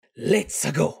Let's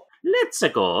go. Let's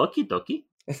go, okie dokie.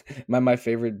 My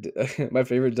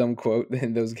favorite dumb quote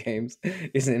in those games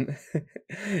is in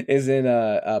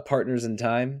Partners in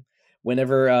Time.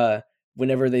 Whenever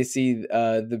they see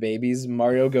the babies,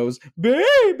 Mario goes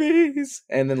babies,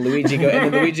 and then Luigi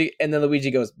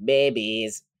goes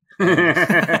babies. So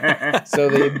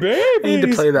the babies, I need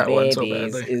to play that one so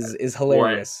babies badly. is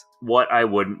hilarious. What I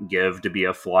wouldn't give to be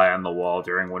a fly on the wall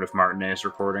during one of Martinet's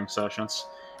recording sessions.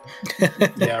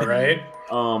 Yeah, right?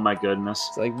 Oh my goodness.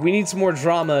 It's like, we need some more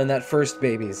drama in that first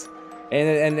babies.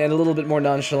 And a little bit more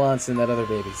nonchalance in that other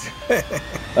babies.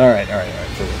 All right,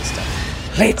 for this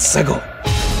time. Let's go.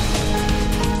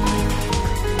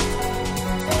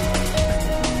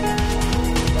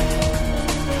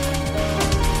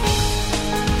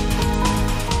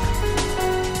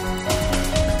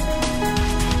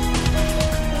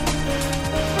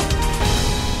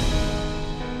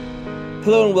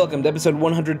 Hello and welcome to episode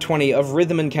 120 of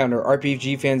Rhythm Encounter,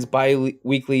 RPG fans'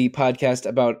 bi-weekly podcast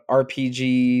about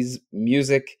RPGs,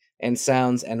 music, and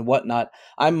sounds, and whatnot.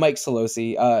 I'm Mike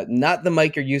Solosi, not the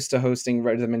Mike you're used to hosting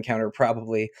Rhythm Encounter,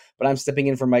 probably, but I'm stepping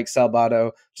in for Mike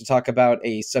Salbato to talk about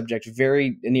a subject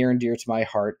very near and dear to my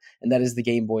heart, and that is the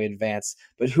Game Boy Advance.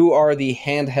 But who are the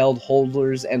handheld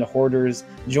holders and hoarders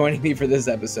joining me for this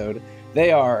episode?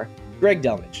 They are Greg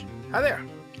Delmage. Hi there.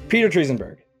 Peter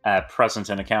Triesenberg. Present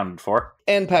and accounted for.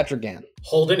 And Patrick Gann.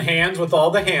 Holding hands with all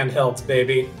the handhelds,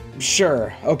 baby.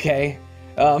 Sure, okay.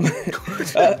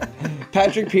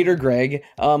 Patrick, Peter, Greg.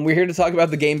 We're here to talk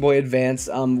about the Game Boy Advance.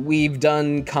 We've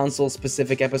done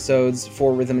console-specific episodes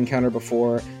for Rhythm Encounter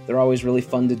before. They're always really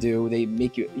fun to do. They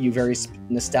make you very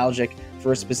nostalgic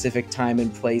for a specific time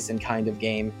and place and kind of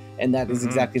game, and that is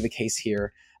exactly the case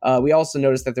here. We also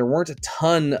noticed that there weren't a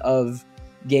ton of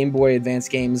Game Boy Advance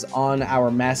games on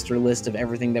our master list of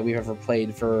everything that we've ever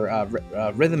played for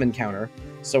Rhythm Encounter,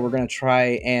 so we're going to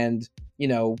try and,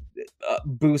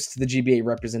 boost the GBA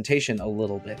representation a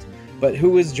little bit. But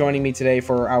who is joining me today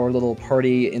for our little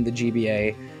party in the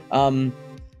GBA?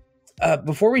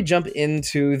 Before we jump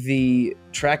into the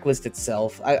track list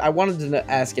itself, I wanted to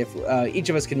ask if each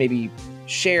of us could maybe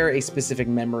share a specific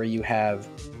memory you have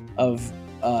of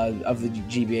the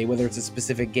GBA, whether it's a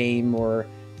specific game or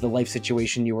the life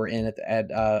situation you were in at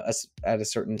a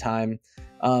certain time,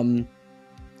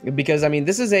 because I mean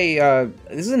this is an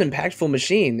impactful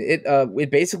machine.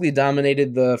 It basically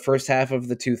dominated the first half of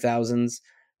the 2000s,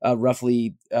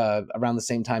 roughly around the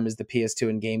same time as the PS2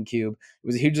 and GameCube. It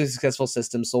was a hugely successful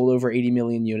system, sold over 80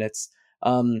 million units.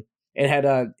 It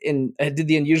did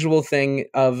the unusual thing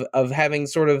of having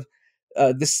sort of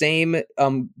the same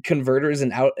converters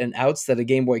and outs that a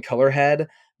Game Boy Color had,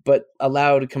 but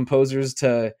allowed composers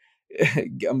to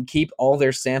keep all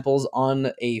their samples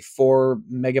on a 4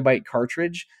 megabyte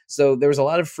cartridge. So there was a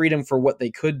lot of freedom for what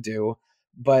they could do,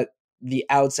 but the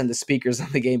outs and the speakers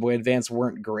on the Game Boy Advance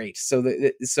weren't great. So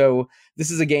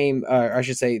this is a game, I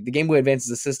should say, the Game Boy Advance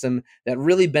is a system that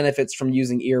really benefits from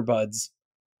using earbuds,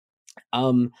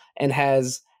 and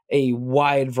has a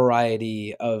wide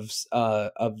variety of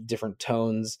different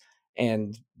tones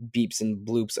and beeps and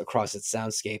bloops across its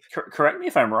soundscape. Correct me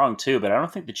if I'm wrong too, but I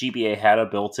don't think the GBA had a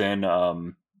built-in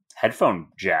headphone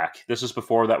jack. This is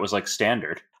before that was like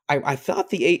standard. I thought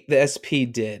the SP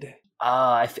did.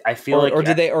 I feel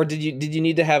did you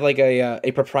need to have like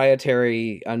a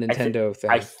proprietary Nintendo thing?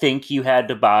 I think you had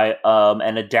to buy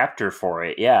an adapter for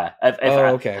it. Yeah.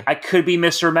 Okay. I could be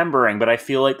misremembering, but I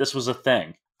feel like this was a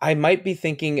thing. I might be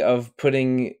thinking of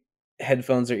putting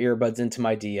headphones or earbuds into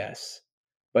my DS.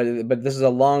 But this is a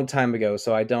long time ago,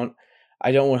 so I don't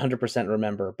 100%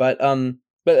 remember.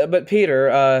 But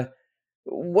Peter,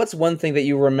 what's one thing that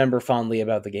you remember fondly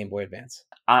about the Game Boy Advance?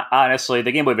 Honestly,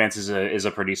 the Game Boy Advance is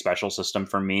a pretty special system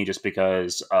for me, just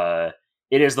because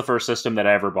it is the first system that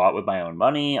I ever bought with my own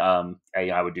money.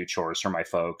 I would do chores for my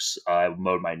folks. I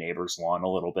mowed my neighbor's lawn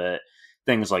a little bit,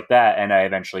 things like that, and I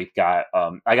eventually got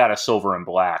a silver and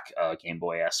black Game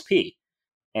Boy SP,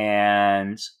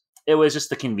 and it was just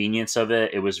the convenience of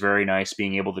it. It was very nice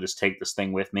being able to just take this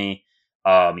thing with me.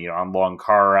 On long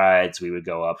car rides, we would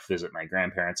go up, visit my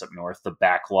grandparents up north. The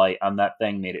backlight on that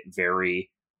thing made it very,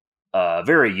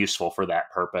 very useful for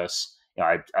that purpose.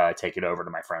 I'd take it over to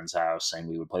my friend's house and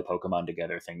we would play Pokemon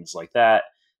together, things like that.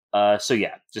 So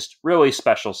yeah, just really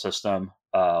special system.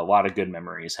 A lot of good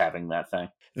memories having that thing.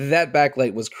 That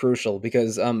backlight was crucial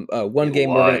because one game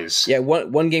we're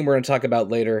going to talk about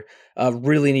later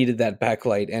really needed that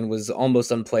backlight and was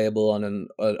almost unplayable on an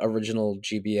original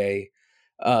GBA.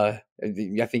 I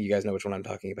think you guys know which one I'm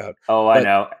talking about. Oh, I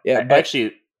know. Yeah,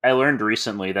 actually, I learned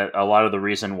recently that a lot of the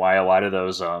reason why a lot of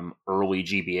those early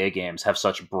GBA games have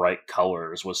such bright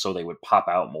colors was so they would pop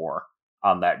out more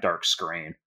on that dark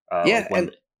screen. Yeah, like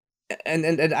when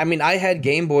and I mean, I had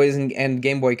Game Boys and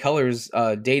Game Boy Colors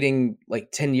dating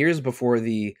like 10 years before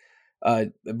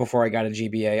before I got a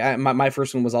GBA. My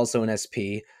first one was also an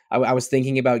SP. I was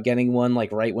thinking about getting one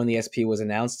like right when the SP was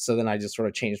announced, so then I just sort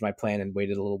of changed my plan and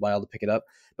waited a little while to pick it up.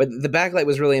 But the backlight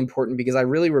was really important because I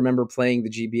really remember playing the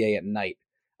GBA at night.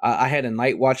 I had a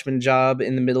night watchman job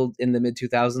in the mid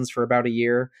 2000s for about a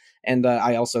year, and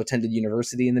I also attended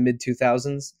university in the mid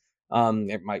 2000s.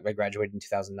 I graduated in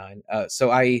 2009.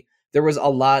 So there was a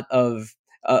lot of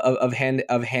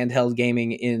handheld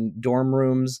gaming in dorm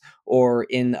rooms or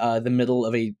in the middle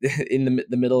of the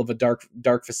middle of a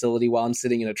dark facility while I'm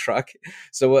sitting in a truck.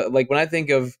 So like when I think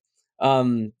of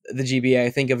the GBA, I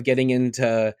think of getting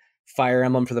into Fire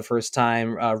Emblem for the first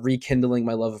time, rekindling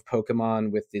my love of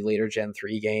Pokemon with the later Gen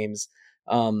 3 games,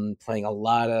 playing a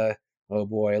lot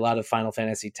of Final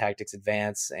Fantasy Tactics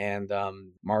Advance and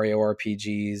Mario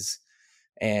RPGs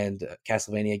and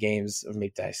Castlevania games. Or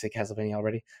maybe did I say Castlevania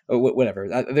already? Oh,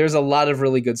 whatever. There's a lot of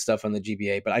really good stuff on the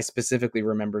GBA, but I specifically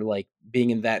remember like being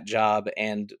in that job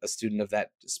and a student of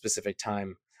that specific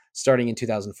time, starting in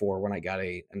 2004 when I got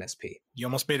an SP. You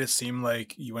almost made it seem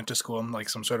like you went to school in like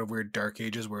some sort of weird dark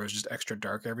ages where it was just extra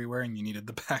dark everywhere and you needed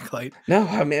the backlight. No,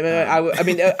 I mean,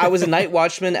 I was a night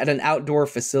watchman at an outdoor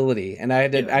facility, and I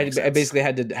basically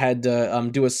had to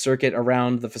do a circuit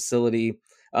around the facility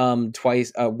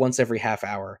once every half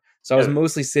hour. So I was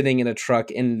mostly sitting in a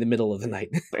truck in the middle of the night.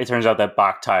 It turns out that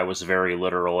Boktai was very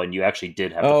literal, and you actually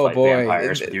did have to fight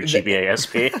vampires with your GBA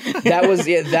SP.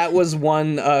 That was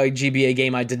one GBA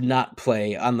game I did not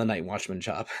play on the Night Watchman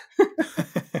job.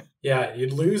 Yeah,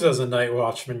 you'd lose as a Night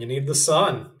Watchman. You need the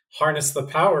sun. Harness the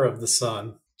power of the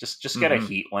sun. Just get a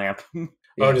heat lamp.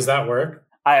 Oh, does that work?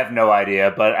 I have no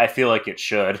idea, but I feel like it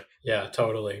should. Yeah,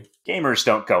 totally. Gamers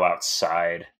don't go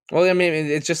outside. Well, I mean,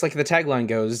 it's just like the tagline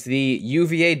goes: the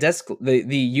UV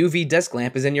desk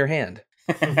lamp is in your hand.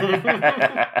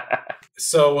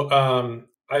 So,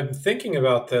 I'm thinking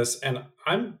about this, and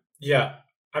I'm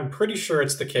pretty sure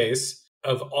it's the case.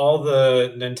 Of all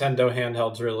the Nintendo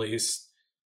handhelds released,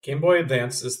 Game Boy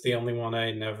Advance is the only one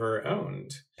I never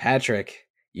owned. Patrick,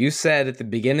 you said at the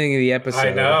beginning of the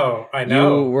episode, I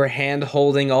know, you were hand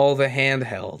holding all the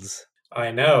handhelds.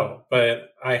 I know, but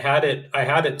I had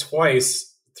it twice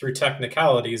through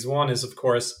technicalities. One is, of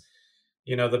course,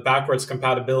 the backwards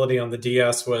compatibility on the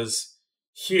DS was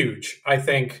huge. I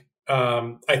think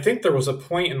there was a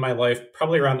point in my life,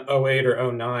 probably around 08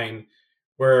 or 09,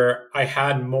 where I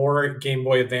had more Game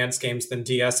Boy Advance games than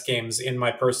DS games in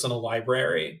my personal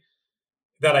library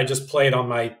that I just played on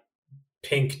my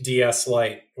pink DS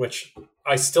Lite, which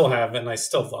I still have and I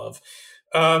still love.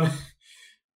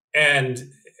 And,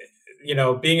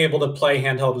 being able to play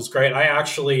handheld was great. I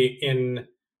actually, in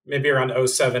maybe around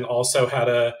 07, also had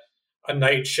a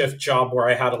night shift job where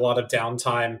I had a lot of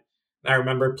downtime. And I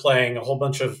remember playing a whole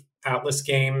bunch of Atlas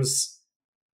games,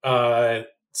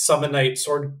 Summon Night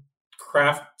Sword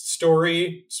Craft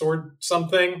Story, Sword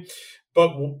something.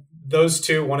 But those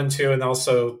two, 1 and 2, and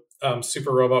also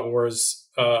Super Robot Wars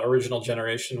original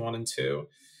generation 1 and 2.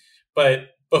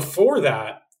 But before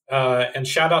that, and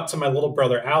shout out to my little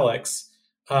brother Alex,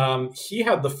 he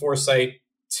had the foresight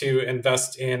to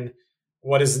invest in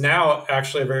what is now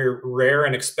actually a very rare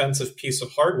and expensive piece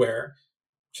of hardware,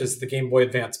 which is the Game Boy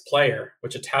Advance player,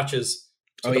 which attaches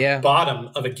to the bottom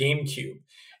of a GameCube.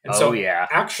 And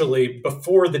actually,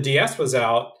 before the DS was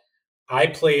out, I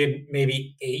played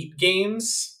maybe 8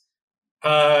 games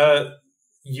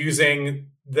using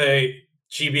the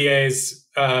GBA's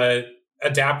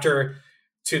adapter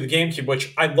to the GameCube,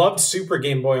 which I loved Super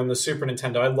Game Boy on the Super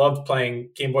Nintendo. I loved playing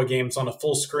Game Boy games on a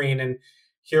full screen and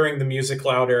hearing the music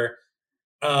louder.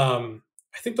 I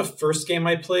think the first game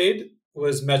I played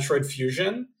was Metroid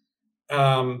Fusion.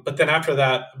 But then after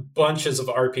that, bunches of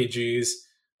RPGs.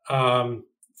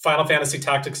 Final Fantasy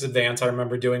Tactics Advance, I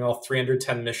remember doing all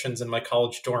 310 missions in my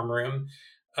college dorm room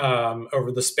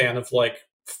over the span of like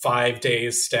 5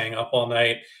 days, staying up all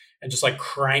night and just like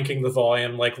cranking the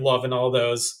volume, like loving all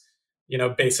those,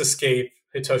 Base Escape,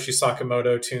 Hitoshi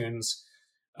Sakamoto tunes.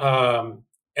 And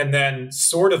then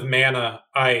Sword of Mana,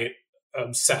 I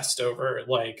obsessed over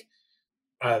like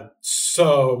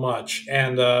so much.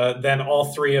 And then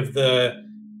all 3 of the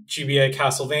GBA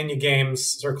Castlevania games,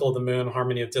 Circle of the Moon,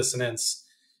 Harmony of Dissonance,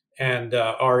 and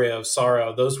Aria of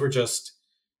Sorrow. Those were just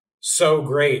so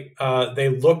great. They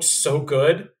looked so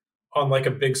good on like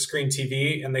a big screen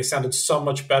TV, and they sounded so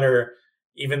much better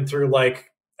even through like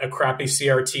a crappy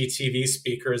CRT TV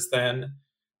speakers than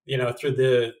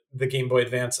through the Game Boy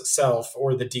Advance itself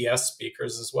or the DS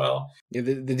speakers as well. Yeah,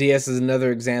 the DS is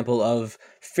another example of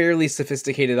fairly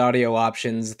sophisticated audio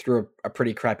options through a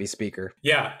pretty crappy speaker.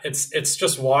 Yeah, it's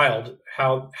just wild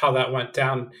how that went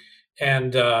down,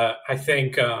 and I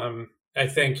think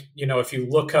if you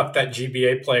look up that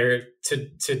GBA player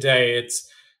today, it's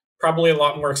probably a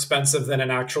lot more expensive than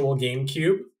an actual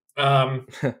GameCube,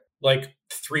 like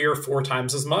 3 or 4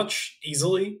 times as much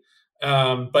easily.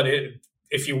 But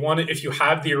if you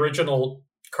have the original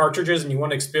cartridges and you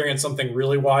want to experience something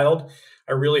really wild,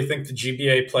 I really think the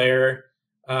GBA player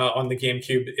on the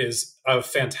GameCube is a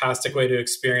fantastic way to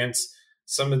experience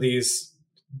some of these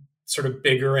sort of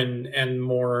bigger and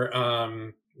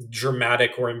more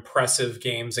dramatic or impressive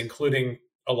games, including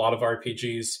a lot of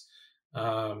RPGs.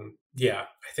 Yeah,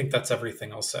 I think that's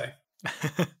everything I'll say.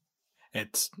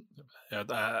 It's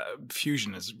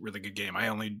Fusion is a really good game. I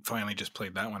only finally just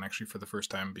played that one actually for the first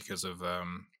time because of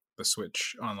the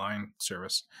Switch online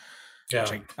service. Yeah,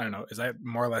 I don't know. Is that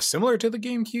more or less similar to the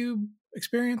GameCube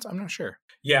experience? I'm not sure.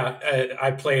 Yeah,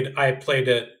 I played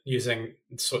it using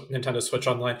Nintendo Switch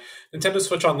Online. Nintendo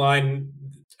Switch Online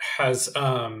has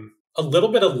a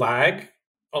little bit of lag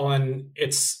on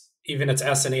its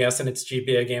SNES and its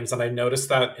GBA games, and I noticed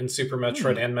that in Super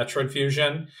Metroid and Metroid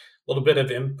Fusion. A little bit of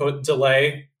input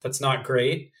delay that's not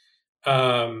great,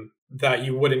 that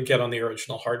you wouldn't get on the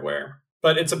original hardware,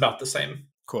 but it's about the same.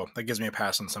 Cool. That gives me a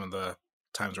pass on some of the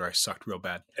times where I sucked real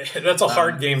bad. That's a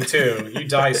hard game too. You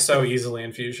die so easily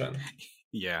in Fusion.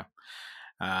 Yeah.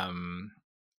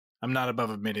 I'm not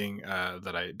above admitting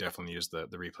that I definitely use the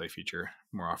replay feature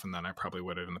more often than I probably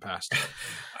would have in the past.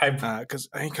 Because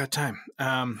I ain't got time.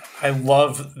 I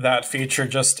love that feature.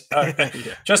 Just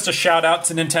just a shout out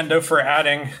to Nintendo for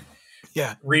adding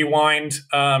rewind.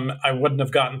 I wouldn't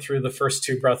have gotten through the first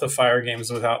 2 Breath of Fire games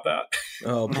without that.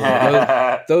 Oh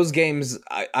boy, those games.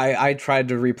 I tried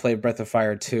to replay Breath of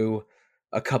Fire 2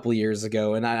 a couple years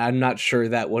ago, and I'm not sure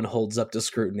that one holds up to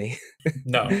scrutiny.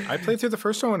 No, I played through the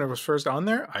first one when it was first on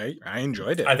there. I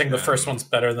enjoyed it. I think the first one's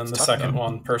better than the second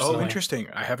one, personally. Oh, interesting.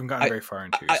 I haven't gotten very far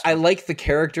into. I like the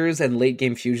characters and late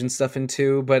game fusion stuff in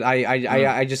 2, but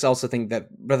I just also think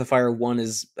that Breath of Fire 1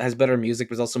 has better music,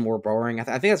 but is also more boring. I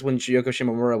think that's when Yoko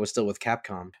Shimomura was still with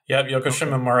Capcom. Yeah, Yoko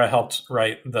Shimomura helped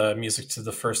write the music to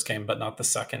the first game, but not the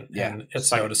second. Yeah, and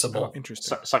it's noticeable. Oh,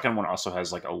 interesting. Second one also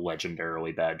has like a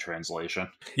legendarily bad translation.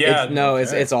 Yeah,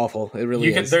 it's awful. It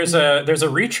really is. There's a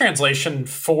retranslation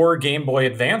for Game Boy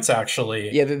Advance,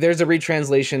 actually. Yeah, there's a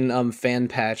retranslation fan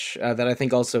patch that I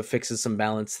think also fixes some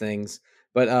balance things.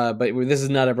 But this is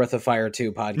not a Breath of Fire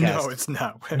 2 podcast. No, it's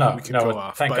not. No, we could go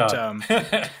off. Thank God.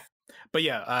 But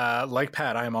yeah, like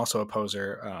Pat, I am also a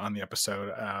poser on the episode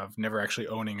of never actually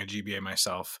owning a GBA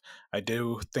myself. I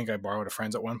do think I borrowed a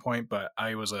friend's at one point, but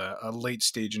I was a late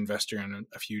stage investor in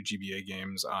a few GBA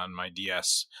games on my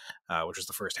DS, which was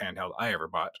the first handheld I ever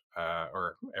bought,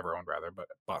 or ever owned rather, but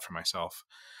bought for myself.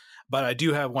 But I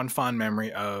do have one fond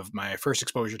memory of my first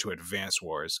exposure to Advance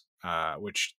Wars,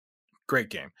 which great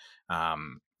game.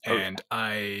 And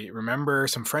I remember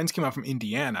some friends came up from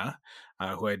Indiana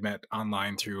who I'd met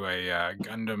online through a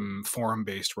Gundam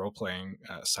forum-based role-playing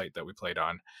site that we played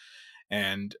on.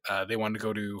 And they wanted to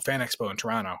go to Fan Expo in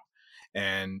Toronto.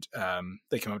 And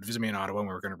they came up to visit me in Ottawa, and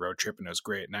we were going to road trip, and it was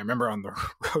great. And I remember on the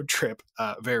road trip,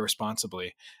 very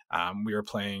responsibly, we were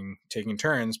taking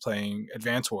turns playing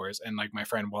Advance Wars. And like my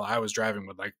friend, while I was driving,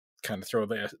 would like kind of throw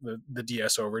the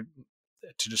DS over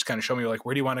to just kind of show me like,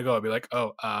 where do you want to go? I'd be like,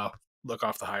 look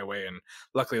off the highway, and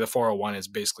luckily the 401 is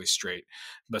basically straight,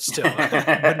 but still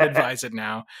I wouldn't advise it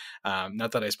now.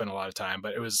 Not that I spent a lot of time,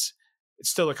 but it's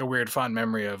still like a weird fond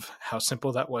memory of how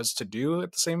simple that was to do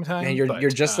at the same time. And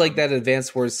you're just like that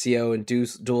Advance Wars CO and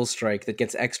Dual Strike that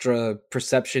gets extra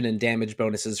perception and damage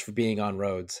bonuses for being on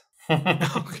roads.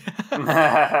 Nice.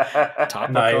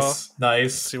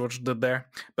 See what you did there.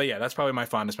 But yeah, that's probably my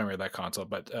fondest memory of that console.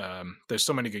 But there's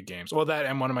so many good games. Well, that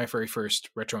and one of my very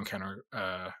first Retro Encounter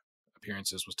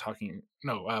appearances was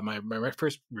my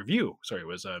first review. Sorry,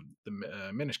 was the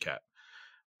Minish Cap.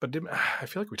 But I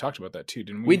feel like we talked about that too,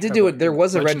 didn't we? We did do it. There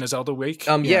was a Legend of Zelda Week.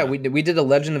 Yeah, we did a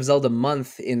Legend of Zelda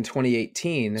month in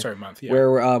 2018.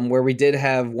 Where we did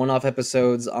have one-off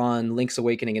episodes on Link's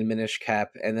Awakening and Minish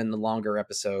Cap, and then the longer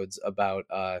episodes about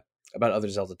other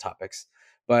Zelda topics.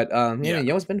 But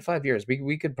it's been 5 years.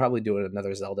 We could probably do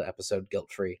another Zelda episode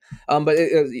guilt-free. But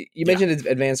you mentioned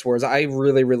Advance Wars. I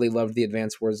really, really loved the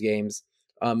Advance Wars games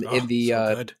in the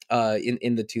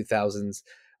 2000s.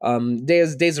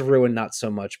 Days of Ruin not so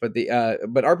much, but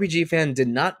RPG Fan did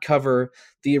not cover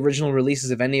the original releases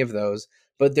of any of those.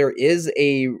 But there is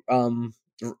a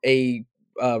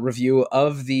review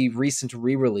of the recent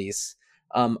re-release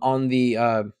on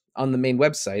the main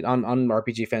website on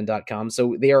rpgfan.com.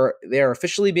 So they are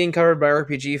officially being covered by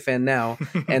RPG Fan now,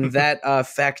 and that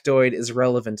factoid is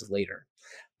relevant later.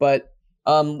 But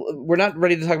we're not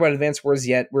ready to talk about Advance Wars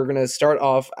yet. We're going to start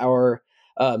off our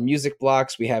music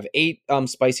blocks. We have 8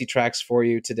 spicy tracks for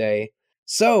you today.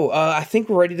 So I think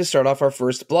we're ready to start off our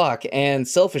first block, and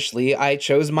selfishly, I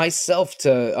chose myself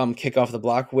to kick off the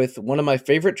block with one of my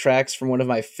favorite tracks from one of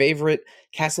my favorite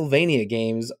Castlevania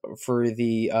games for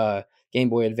the Game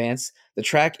Boy Advance. The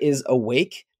track is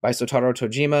Awake by Sotaro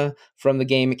Tojima from the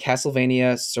game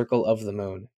Castlevania Circle of the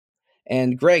Moon.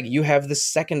 And Greg, you have the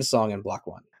second song in block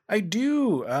 1. I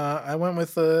do. I went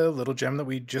with a little gem that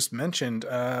we just mentioned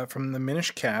from the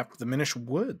Minish Cap, the Minish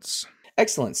Woods.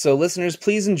 Excellent. So listeners,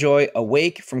 please enjoy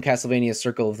Awake from Castlevania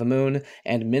Circle of the Moon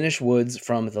and Minish Woods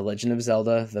from The Legend of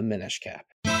Zelda, the Minish Cap.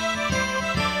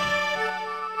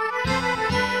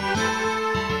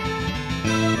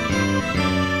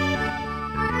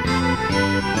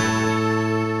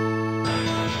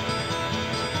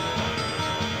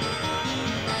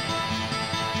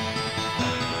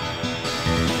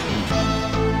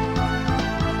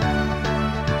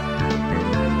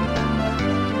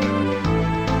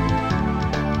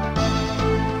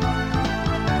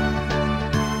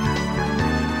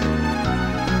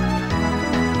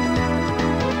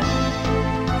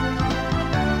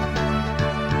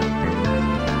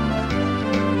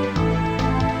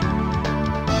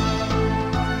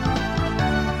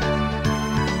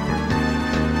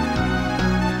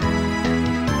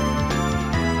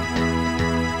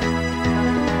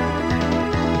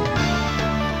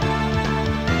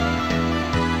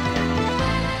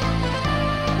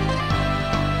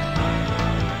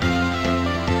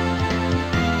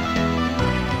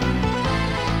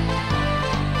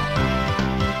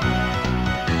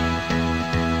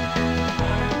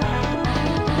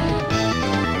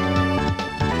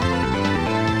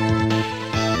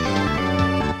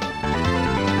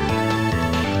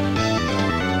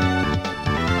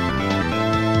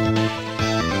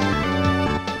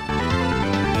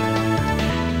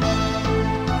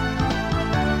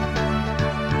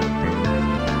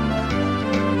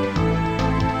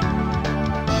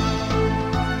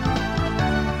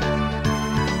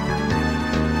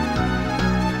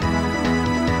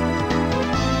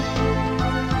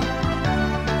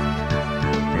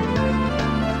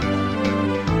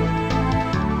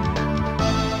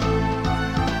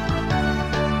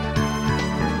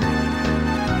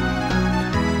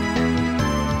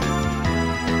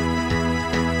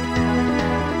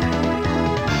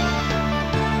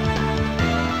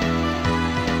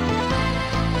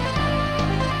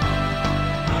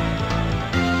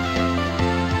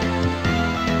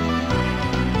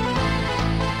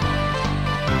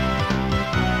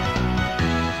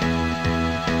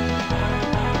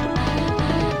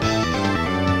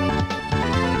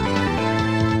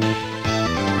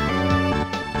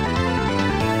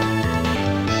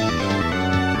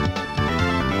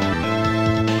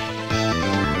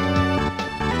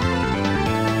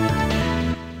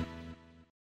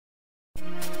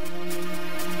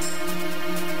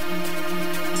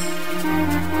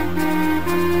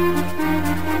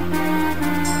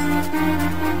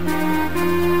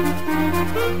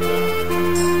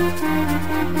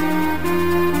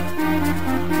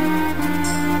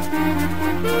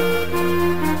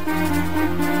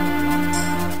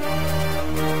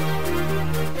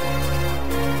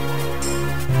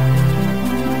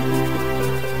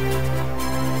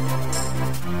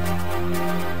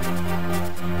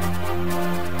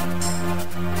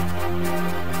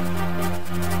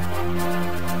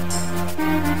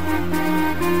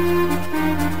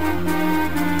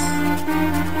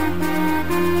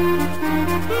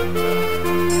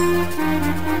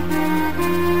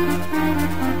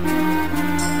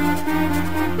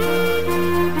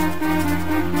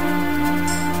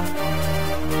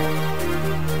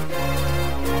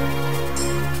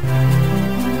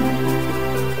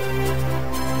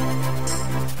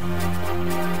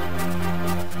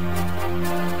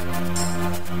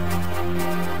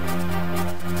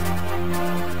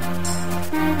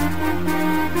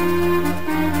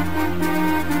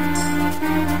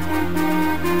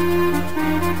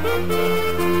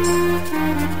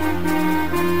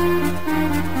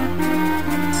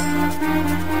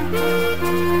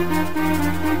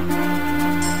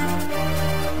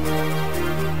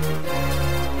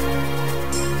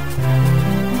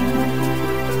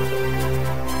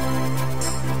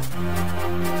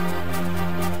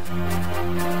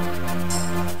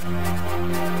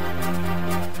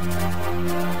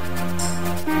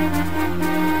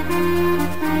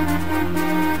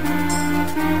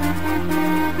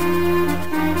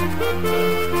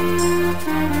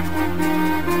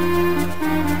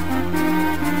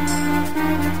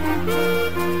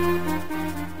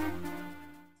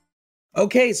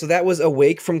 Okay, so that was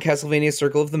Awake from Castlevania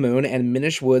Circle of the Moon and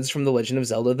Minish Woods from The Legend of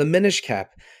Zelda: The Minish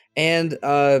Cap. And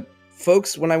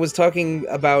folks, when I was talking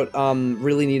about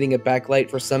really needing a backlight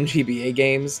for some GBA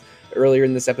games earlier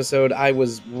in this episode, I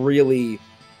was really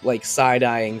like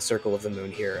side-eyeing Circle of the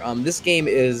Moon here. This game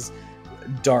is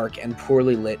dark and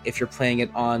poorly lit if you're playing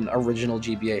it on original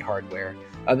GBA hardware.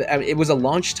 It was a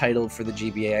launch title for the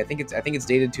GBA. I think it's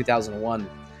dated 2001,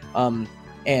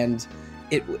 and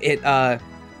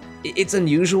it's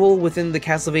unusual within the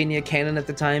Castlevania canon at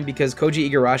the time because Koji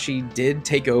Igarashi did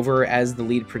take over as the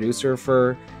lead producer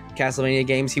for Castlevania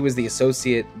games. He was the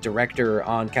associate director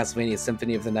on Castlevania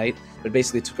Symphony of the Night, but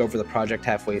basically took over the project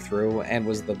halfway through and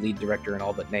was the lead director in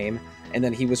all but name. And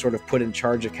then he was sort of put in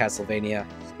charge of Castlevania,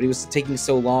 but he was taking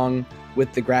so long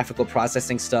with the graphical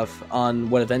processing stuff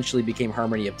on what eventually became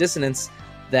Harmony of Dissonance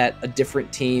that a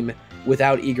different team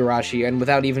without Igarashi and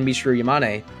without even Michiru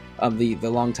Yamane, the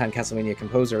longtime Castlevania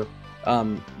composer,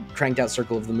 cranked out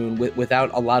Circle of the Moon without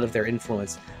a lot of their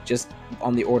influence, just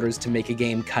on the orders to make a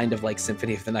game kind of like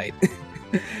Symphony of the Night.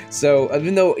 So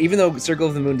even though Circle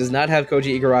of the Moon does not have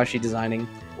Koji Igarashi designing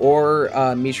or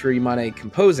Michiru Yamane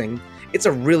composing, it's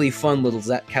a really fun little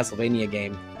Castlevania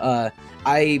game.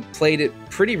 I played it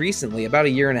pretty recently, about a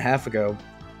year and a half ago,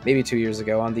 maybe 2 years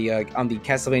ago, on the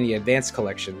Castlevania Advanced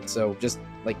Collection. So just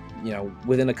like,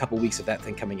 within a couple weeks of that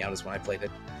thing coming out is when I played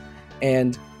it,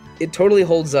 and it totally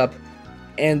holds up.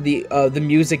 And the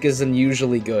music is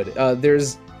unusually good.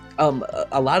 There's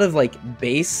a lot of like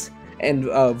bass and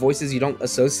voices you don't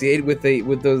associate with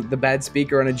the bad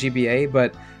speaker on a GBA,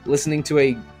 but listening to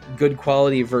a good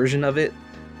quality version of it,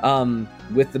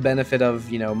 with the benefit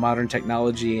of modern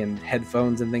technology and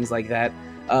headphones and things like that,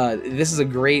 this is a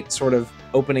great sort of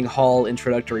opening hall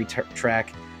introductory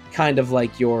track, kind of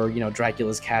like your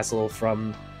Dracula's Castle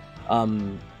from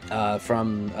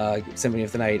Symphony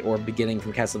of the Night, or beginning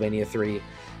from Castlevania 3.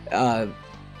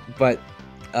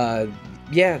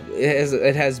 Yeah,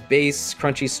 it has bass,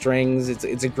 crunchy strings.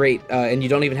 It's a great, and you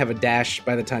don't even have a dash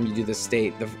by the time you do the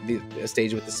stage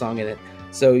with the song in it.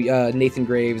 So Nathan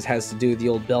Graves has to do the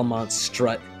old Belmont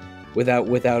strut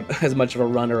without as much of a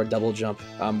run or a double jump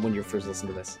when you first listen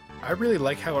to this. I really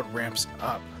like how it ramps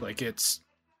up. Like it's,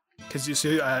 because you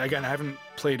see, again, I haven't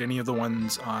played any of the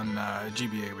ones on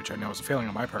GBA, which I know is a failing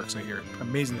on my part, because I hear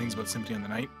amazing things about Symphony of the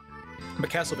Night. But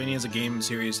Castlevania is a game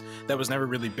series that was never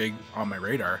really big on my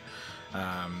radar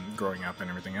growing up and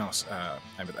everything else.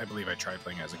 I believe I tried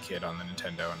playing it as a kid on the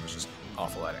Nintendo and was just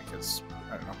awful at it because,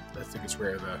 I don't know, I think it's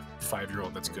rare the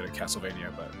 5-year-old that's good at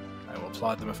Castlevania, but I will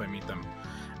applaud them if I meet them.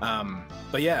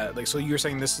 But yeah, like, so you're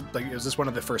saying this, like, is this one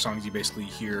of the first songs you basically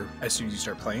hear as soon as you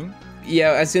start playing?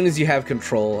 Yeah, as soon as you have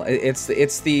control. It's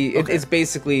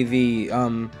basically the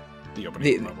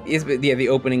opening level. The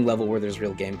opening level where there's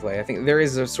real gameplay. I think there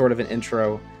is a sort of an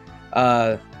intro,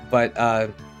 but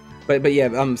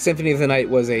yeah, Symphony of the Night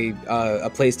was a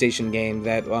PlayStation game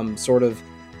that sort of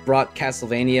brought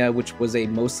Castlevania, which was a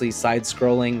mostly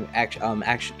side-scrolling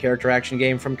character action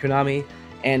game from Konami,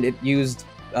 and it used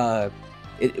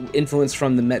influence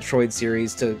from the Metroid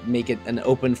series to make it an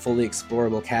open, fully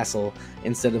explorable castle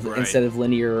instead of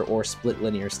linear or split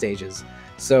linear stages.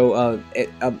 So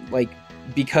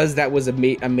because that was a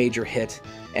major hit,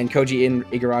 and Koji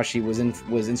Igarashi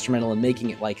was instrumental in making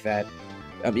it like that,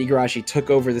 Igarashi took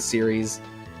over the series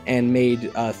and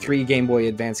made 3 Game Boy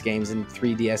Advance games and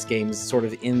 3 DS games sort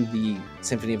of in the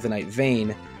Symphony of the Night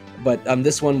vein, but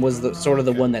this one was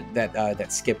the one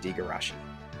that skipped Igarashi.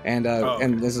 And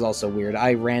this is also weird.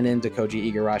 I ran into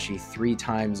Koji Igarashi 3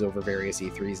 times over various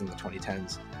E3s in the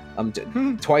 2010s.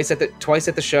 Twice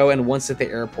at the show and once at the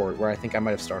airport, where I think I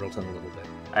might have startled him a little bit.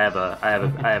 I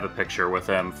have a picture with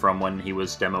him from when he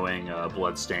was demoing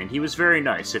Bloodstained. He was very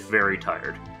nice, if very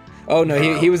tired. Oh no,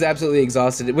 he was absolutely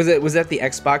exhausted. Was that the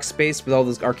Xbox space with all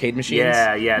those arcade machines?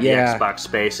 Yeah, the Xbox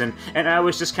space, and I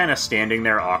was just kind of standing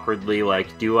there awkwardly,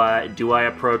 like, do I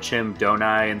approach him? Don't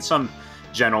I? And some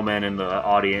gentleman in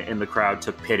the crowd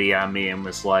took pity on me and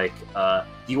was like, "Do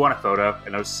you want a photo?"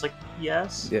 And I was just like,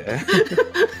 "Yes." Yeah.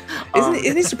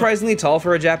 Isn't he surprisingly tall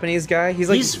for a Japanese guy?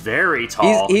 He's very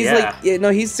tall. He's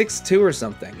 6'2" or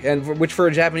something, and which for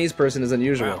a Japanese person is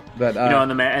unusual. Wow. But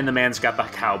and the man's got the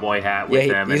cowboy hat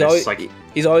with him.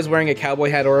 He's always wearing a cowboy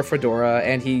hat or a fedora,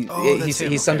 and he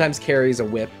sometimes carries a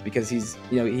whip because he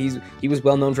was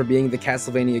well known for being the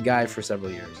Castlevania guy for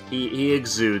several years. He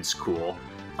exudes cool.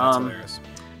 That's hilarious.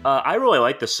 I really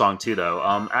like this song too, though.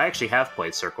 I actually have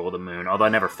played Circle of the Moon, although I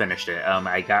never finished it.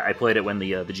 I played it when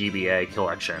the GBA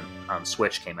collection on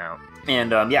Switch came out,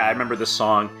 and I remember this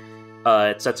song.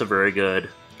 It sets a very good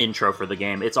intro for the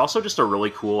game. It's also just a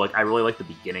really cool. I really like the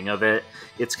beginning of it.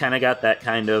 It's kind of got that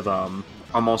kind of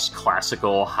almost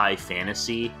classical high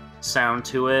fantasy sound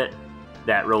to it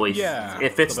that really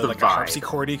it fits the like vibe. A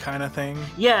harpsichordy kind of thing.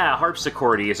 Yeah,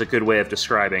 harpsichordy is a good way of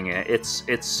describing it.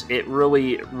 It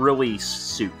really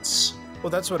suits. Well,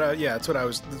 that's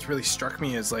really struck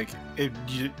me is like it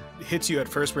hits you at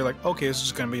first. We're like, okay, this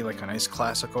is going to be like a nice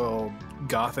classical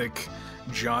gothic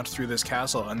jaunt through this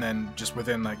castle, and then just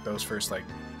within like those first like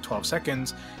 12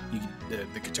 seconds,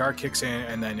 the guitar kicks in,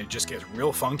 and then it just gets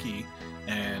real funky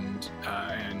and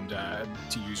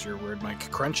to use your word,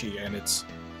 Mike, crunchy, and it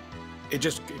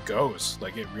goes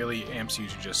like it really amps you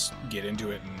to just get into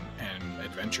it and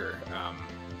adventure.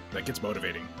 Like it's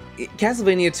motivating.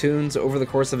 Castlevania tunes over the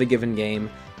course of a given game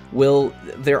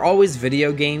they're always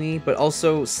video gamey, but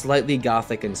also slightly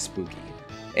gothic and spooky.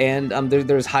 And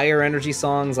there's higher energy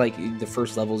songs, like the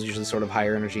first level is usually sort of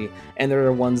higher energy, and there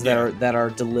are ones that are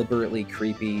deliberately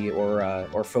creepy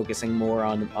or focusing more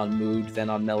on mood than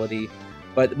on melody.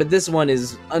 But this one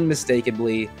is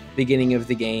unmistakably beginning of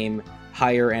the game,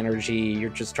 higher energy. You're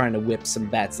just trying to whip some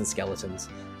bats and skeletons.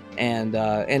 And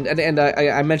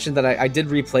I mentioned that I did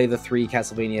replay the 3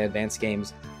 Castlevania Advance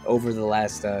games over the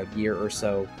last year or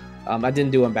so. I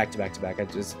didn't do them back to back.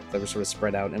 They were sort of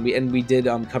spread out, and we did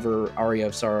cover Aria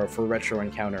of Sorrow for Retro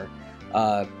Encounter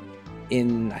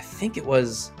in, I think it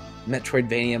was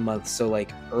Metroidvania month, so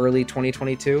like early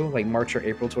 2022, like March or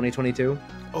April 2022.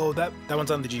 Oh, that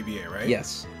one's on the GBA, right?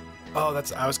 Yes. Oh,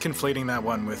 I was conflating that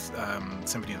one with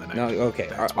Symphony of the Night. No, okay.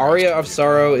 Aria of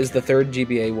Sorrow is the 3rd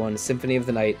GBA one. Symphony of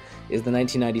the Night is the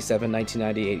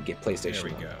 1997-1998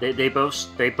 PlayStation one.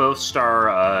 They both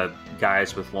star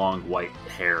guys with long white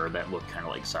hair that look kind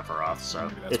of like Sephiroth, so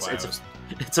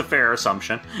it's a fair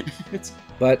assumption.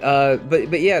 But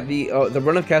yeah, the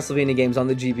run of Castlevania games on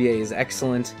the GBA is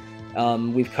excellent.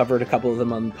 We've covered a couple of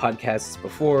them on podcasts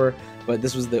before, but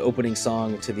this was the opening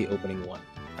song to the opening one.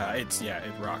 It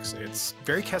rocks. It's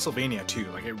very Castlevania too.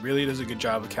 Like it really does a good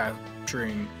job of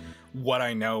capturing what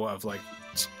I know of like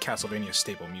Castlevania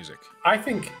staple music. I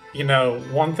think,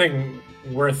 one thing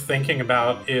worth thinking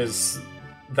about is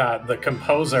that the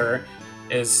composer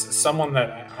is someone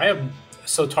that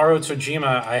Sotaro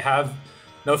Tojima, I have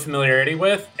no familiarity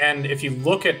with. And if you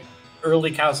look at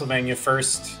early Castlevania,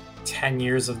 first 10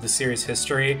 years of the series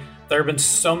history, there have been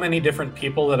so many different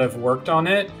people that have worked on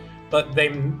it, but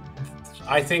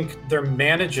I think there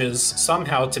manages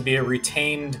somehow to be a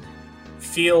retained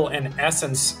feel and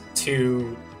essence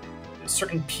to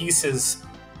certain pieces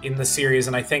in the series.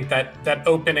 And I think that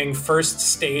opening first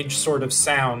stage sort of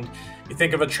sound, you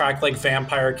think of a track like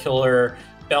Vampire Killer,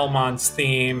 Belmont's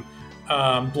theme,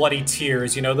 Bloody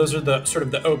Tears, those are the sort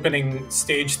of the opening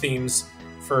stage themes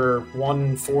for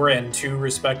 1, 4, and 2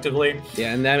 respectively.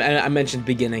 Yeah, and I mentioned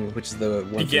Beginning, which is the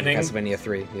one from Castlevania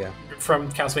 3. Yeah,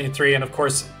 from Castlevania 3, and of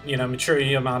course, Michiru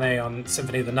Yamane on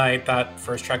Symphony of the Night, that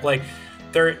first track. Like,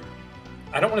 I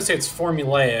don't want to say it's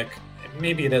formulaic.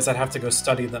 Maybe it is. I'd have to go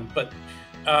study them, but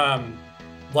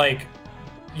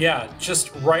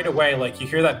just right away, like you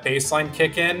hear that bass line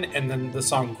kick in, and then the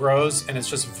song grows, and it's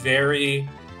just it's very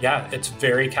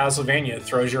Castlevania. It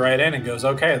throws you right in and goes,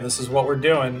 okay, this is what we're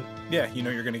doing. Yeah,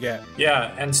 you're gonna get.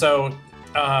 Yeah, and so,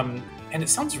 and it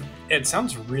sounds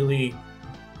really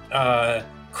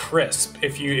crisp.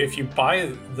 If you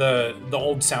buy the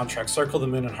old soundtrack, Circle of the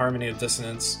Moon and Harmony of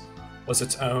Dissonance was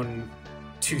its own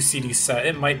 2 CD set.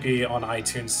 It might be on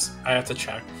iTunes. I have to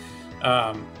check.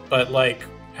 But like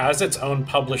as its own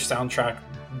published soundtrack,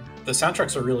 the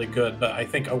soundtracks are really good. But I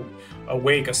think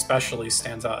Awake especially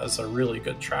stands out as a really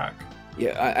good track.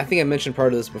 Yeah, I think I mentioned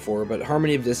part of this before, but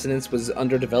Harmony of Dissonance was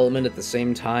under development at the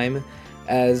same time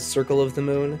as Circle of the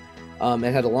Moon.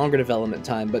 It had a longer development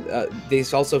time, but they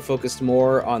also focused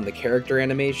more on the character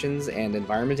animations and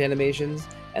environment animations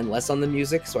and less on the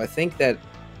music. So I think that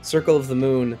Circle of the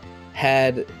Moon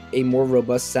had a more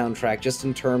robust soundtrack just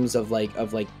in terms of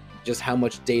just how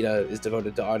much data is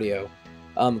devoted to audio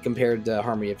compared to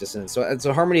Harmony of Dissonance.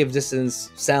 So Harmony of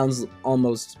Dissonance sounds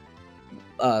almost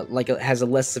like it has a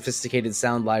less sophisticated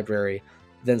sound library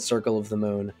than Circle of the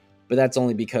Moon, but that's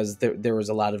only because there was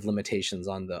a lot of limitations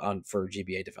for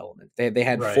GBA development. They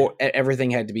had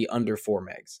everything had to be under 4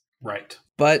 megs. Right.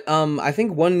 But I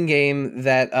think one game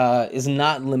that is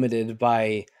not limited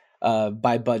by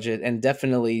budget and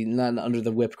definitely not under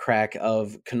the whip crack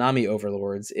of Konami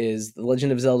overlords is The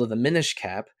Legend of Zelda: The Minish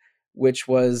Cap, which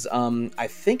was I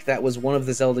think that was one of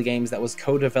the Zelda games that was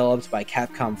co-developed by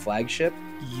Capcom Flagship.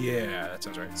 Yeah, that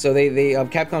sounds right. So they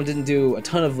Capcom didn't do a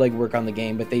ton of legwork on the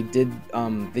game, but they did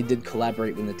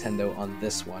collaborate with Nintendo on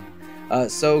this one.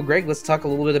 So Greg, let's talk a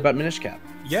little bit about Minish Cap.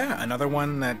 Yeah, another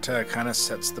one that kind of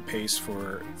sets the pace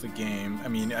for the game. I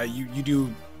mean, you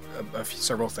do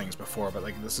several things before, but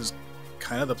like this is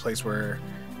kind of the place where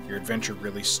your adventure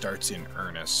really starts in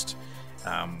earnest.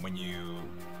 When you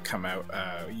come out,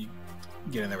 you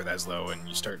get in there with Eslo and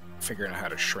you start figuring out how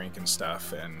to shrink and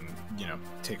stuff, and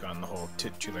take on the whole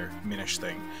titular Minish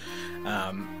thing.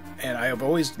 And I have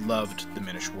always loved the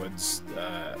Minish Woods.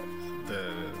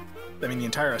 The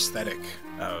entire aesthetic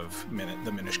of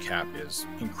the Minish Cap is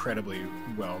incredibly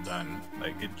well done.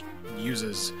 Like, it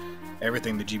uses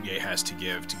everything the GBA has to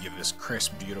give this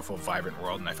crisp, beautiful, vibrant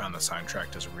world, and I found the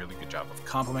soundtrack does a really good job of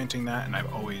complementing that, and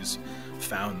I've always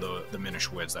found the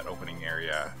Minish Woods, that opening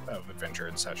area of adventure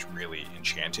and such, really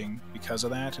enchanting because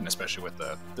of that, and especially with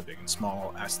the big and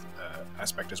small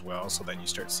aspect as well. So then you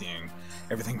start seeing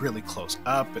everything really close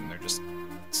up, and they're just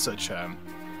such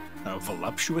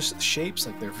voluptuous shapes.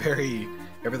 Like,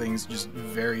 everything's just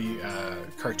very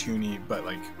cartoony, but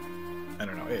like, I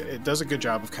don't know, it does a good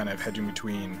job of kind of hedging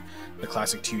between the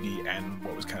classic 2D and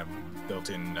what was kind of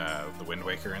built in the Wind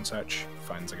Waker and such.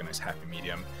 Finds like a nice happy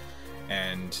medium,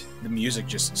 and the music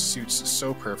just suits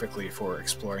so perfectly for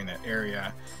exploring that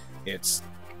area. It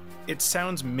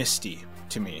sounds misty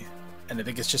to me, and I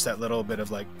think it's just that little bit of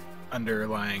like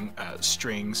underlying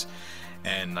strings,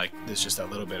 and like there's just that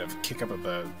little bit of kick up of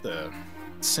the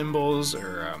cymbals,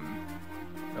 or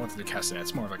I don't think they're castanets.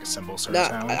 It's more like a cymbal sort of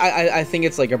sound. I think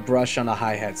it's like a brush on a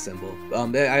hi-hat cymbal.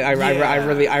 I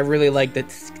really like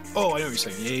that. Oh, I know what you're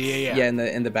saying. Yeah. Yeah,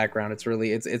 in the background, it's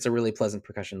a really pleasant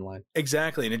percussion line.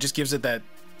 Exactly, and it just gives it that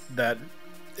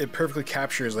it perfectly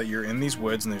captures that you're in these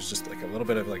woods, and there's just like a little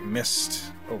bit of like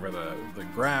mist over the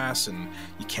grass, and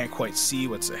you can't quite see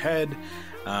what's ahead.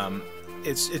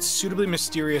 It's suitably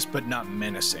mysterious, but not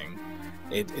menacing.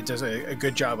 It does a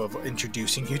good job of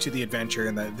introducing you to the adventure,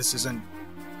 and that this isn't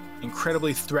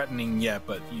incredibly threatening yet,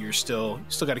 but you still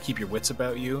got to keep your wits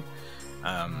about you.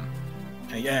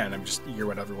 And I'm just eager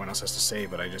what everyone else has to say,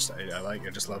 but I just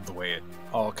love the way it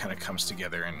all kind of comes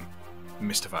together and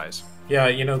mystifies. Yeah,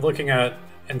 looking at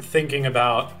and thinking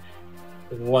about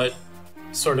what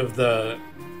sort of the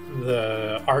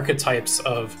archetypes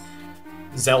of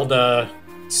Zelda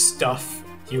stuff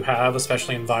you have,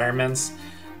 especially environments,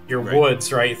 your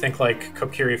woods, right? You think like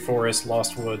Kokiri Forest,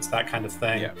 Lost Woods, that kind of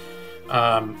thing. Yeah.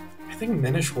 I think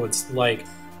Minish Woods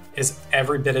is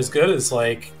every bit as good as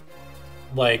like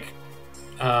Link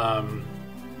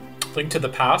to the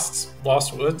Past,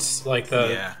 Lost Woods, and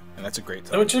that's a great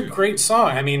song. Which is a great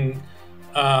song. I mean,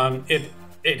 it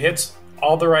hits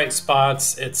all the right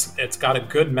spots. It's got a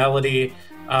good melody.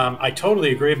 I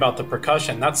totally agree about the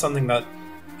percussion. That's something that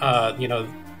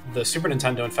the Super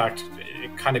Nintendo, in fact,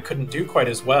 it kind of couldn't do quite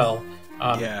as well.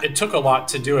 It took a lot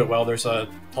to do it well. There's a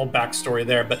whole backstory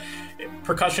there, but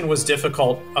percussion was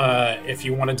difficult if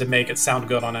you wanted to make it sound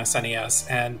good on SNES.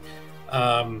 And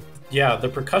the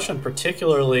percussion,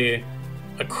 particularly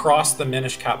across the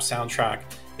Minish Cap soundtrack,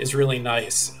 is really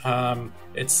nice.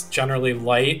 It's generally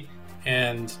light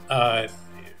and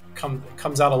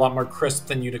comes out a lot more crisp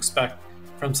than you'd expect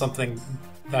from something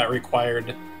that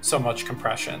required so much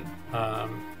compression.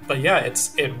 But yeah,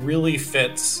 it really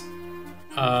fits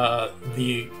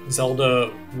the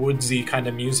Zelda woodsy kind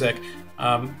of music.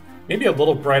 Maybe a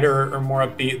little brighter or more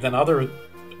upbeat than other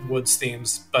Woods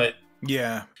themes, but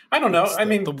yeah, I don't know. I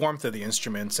mean, the warmth of the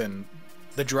instruments and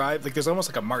the drive, like there's almost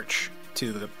like a march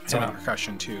to some of the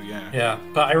percussion too. Yeah.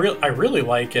 But I really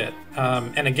like it.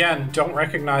 And again, don't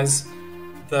recognize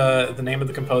the name of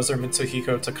the composer,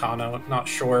 Mitsuhiko Takano. Not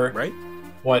sure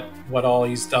what all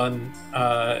he's done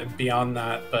beyond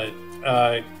that, but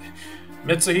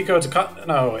Mitsuhiko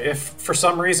Takano, if for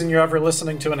some reason you're ever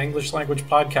listening to an English language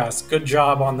podcast, good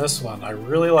job on this one. I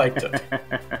really liked it.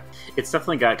 It's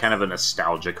definitely got kind of a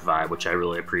nostalgic vibe, which I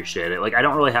really appreciate it. Like, I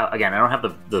don't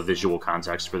have the visual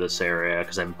context for this area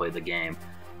because I haven't played the game.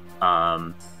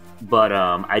 But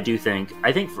I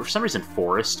think for some reason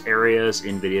forest areas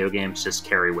in video games just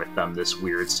carry with them this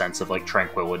weird sense of like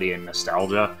tranquility and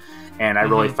nostalgia. And I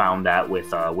really found that with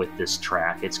this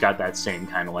track. It's got that same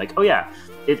kind of like, oh yeah,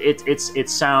 it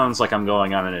sounds like I'm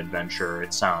going on an adventure.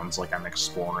 It sounds like I'm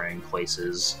exploring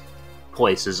places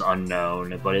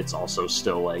unknown, but it's also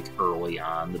still like early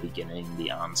on, the beginning,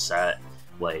 the onset,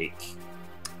 like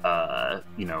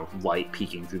light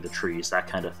peeking through the trees, that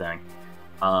kind of thing.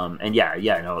 I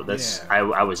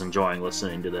was enjoying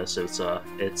listening to this. It's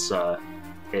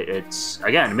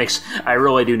again, it makes, I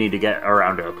really do need to get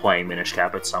around to playing Minish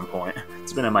Cap at some point.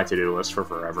 It's been on my to-do list for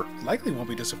forever. Likely won't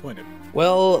be disappointed.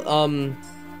 Well,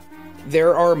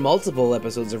 There are multiple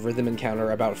episodes of Rhythm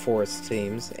Encounter about forest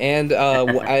themes, and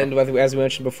and as we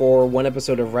mentioned before, one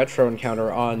episode of Retro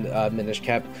Encounter on Minish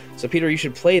Cap. So Peter, you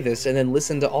should play this and then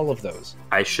listen to all of those.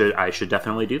 I should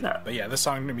definitely do that. But yeah, this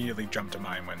song immediately jumped to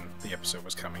mind when the episode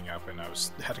was coming up, and I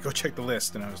had to go check the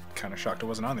list, and I was kind of shocked it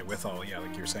wasn't on there with all, like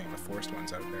you were saying, the forest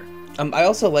ones out there. I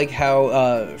also like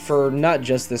how for not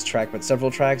just this track but several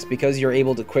tracks, because you're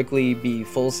able to quickly be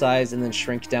full size and then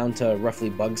shrink down to roughly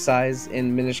bug size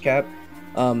in Minish Cap.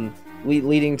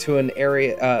 Leading to an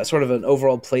area, sort of an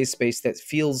overall play space that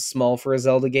feels small for a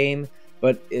Zelda game,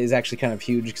 but is actually kind of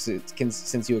huge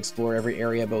since you explore every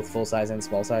area, both full size and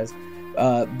small size.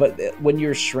 But when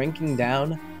you're shrinking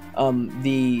down,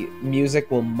 the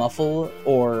music will muffle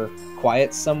or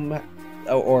quiet some,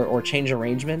 or change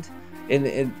arrangement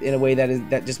in a way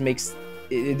that just makes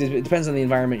it depends on the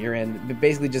environment you're in. It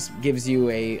basically just gives you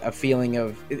a feeling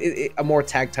of a more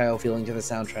tactile feeling to the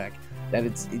soundtrack.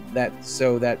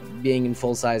 That being in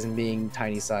full size and being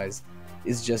tiny size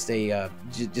is just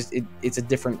it's a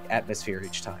different atmosphere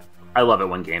each time. I love it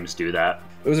when games do that.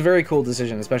 It was a very cool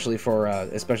decision, especially for a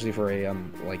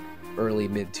like early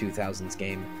mid 2000s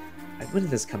game. When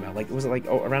did this come out? Was it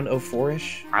around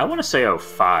 04-ish? I want to say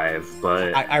 05,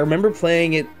 but I remember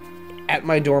playing it at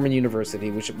my dorm in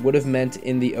university, which would have meant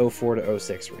in the 04 to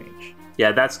 06 range.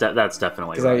 Yeah, that's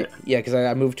definitely right. Because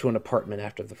I moved to an apartment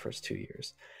after the first 2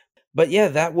 years. But yeah,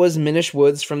 that was Minish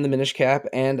Woods from the Minish Cap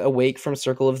and Awake from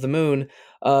Circle of the Moon.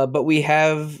 But we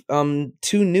have 2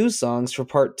 new songs for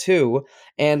part 2,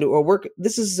 and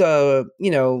this is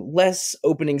less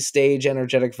opening stage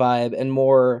energetic vibe and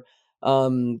more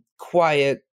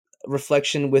quiet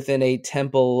reflection within a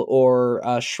temple or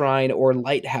a shrine or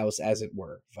lighthouse, as it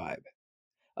were, vibe.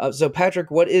 So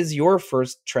Patrick, what is your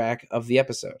first track of the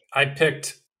episode? I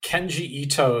picked Kenji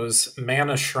Ito's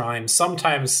Mana Shrine,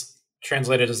 sometimes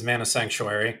translated as Mana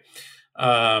Sanctuary,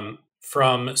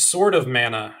 from Sword of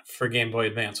Mana for Game Boy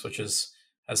Advance, which is,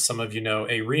 as some of you know,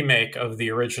 a remake of the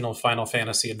original Final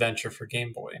Fantasy adventure for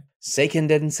Game Boy. Seiken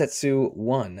Densetsu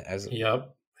 1.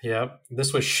 Yep.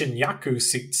 This was Shinyaku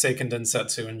Seiken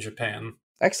Densetsu in Japan.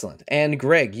 Excellent. And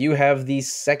Greg, you have the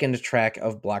second track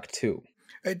of Block 2.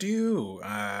 I do.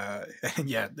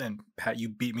 Yeah, and Pat, you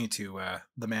beat me to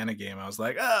the Mana game. I was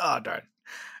like, oh, darn.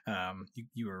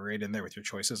 You were right in there with your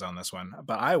choices on this one.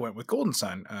 But I went with Golden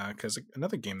Sun, because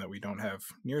another game that we don't have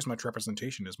near as much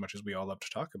representation as much as we all love to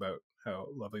talk about how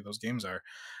lovely those games are.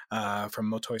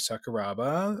 From Motoi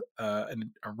Sakuraba,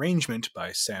 an arrangement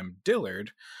by Sam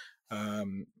Dillard.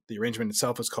 The arrangement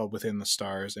itself is called Within the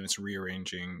Stars, and it's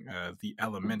rearranging the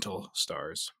Elemental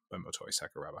Stars by Motoi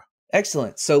Sakuraba.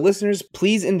 Excellent. So listeners,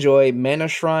 please enjoy Mana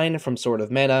Shrine from Sword of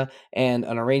Mana and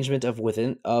an arrangement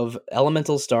of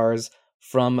Elemental Stars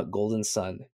from Golden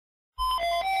Sun.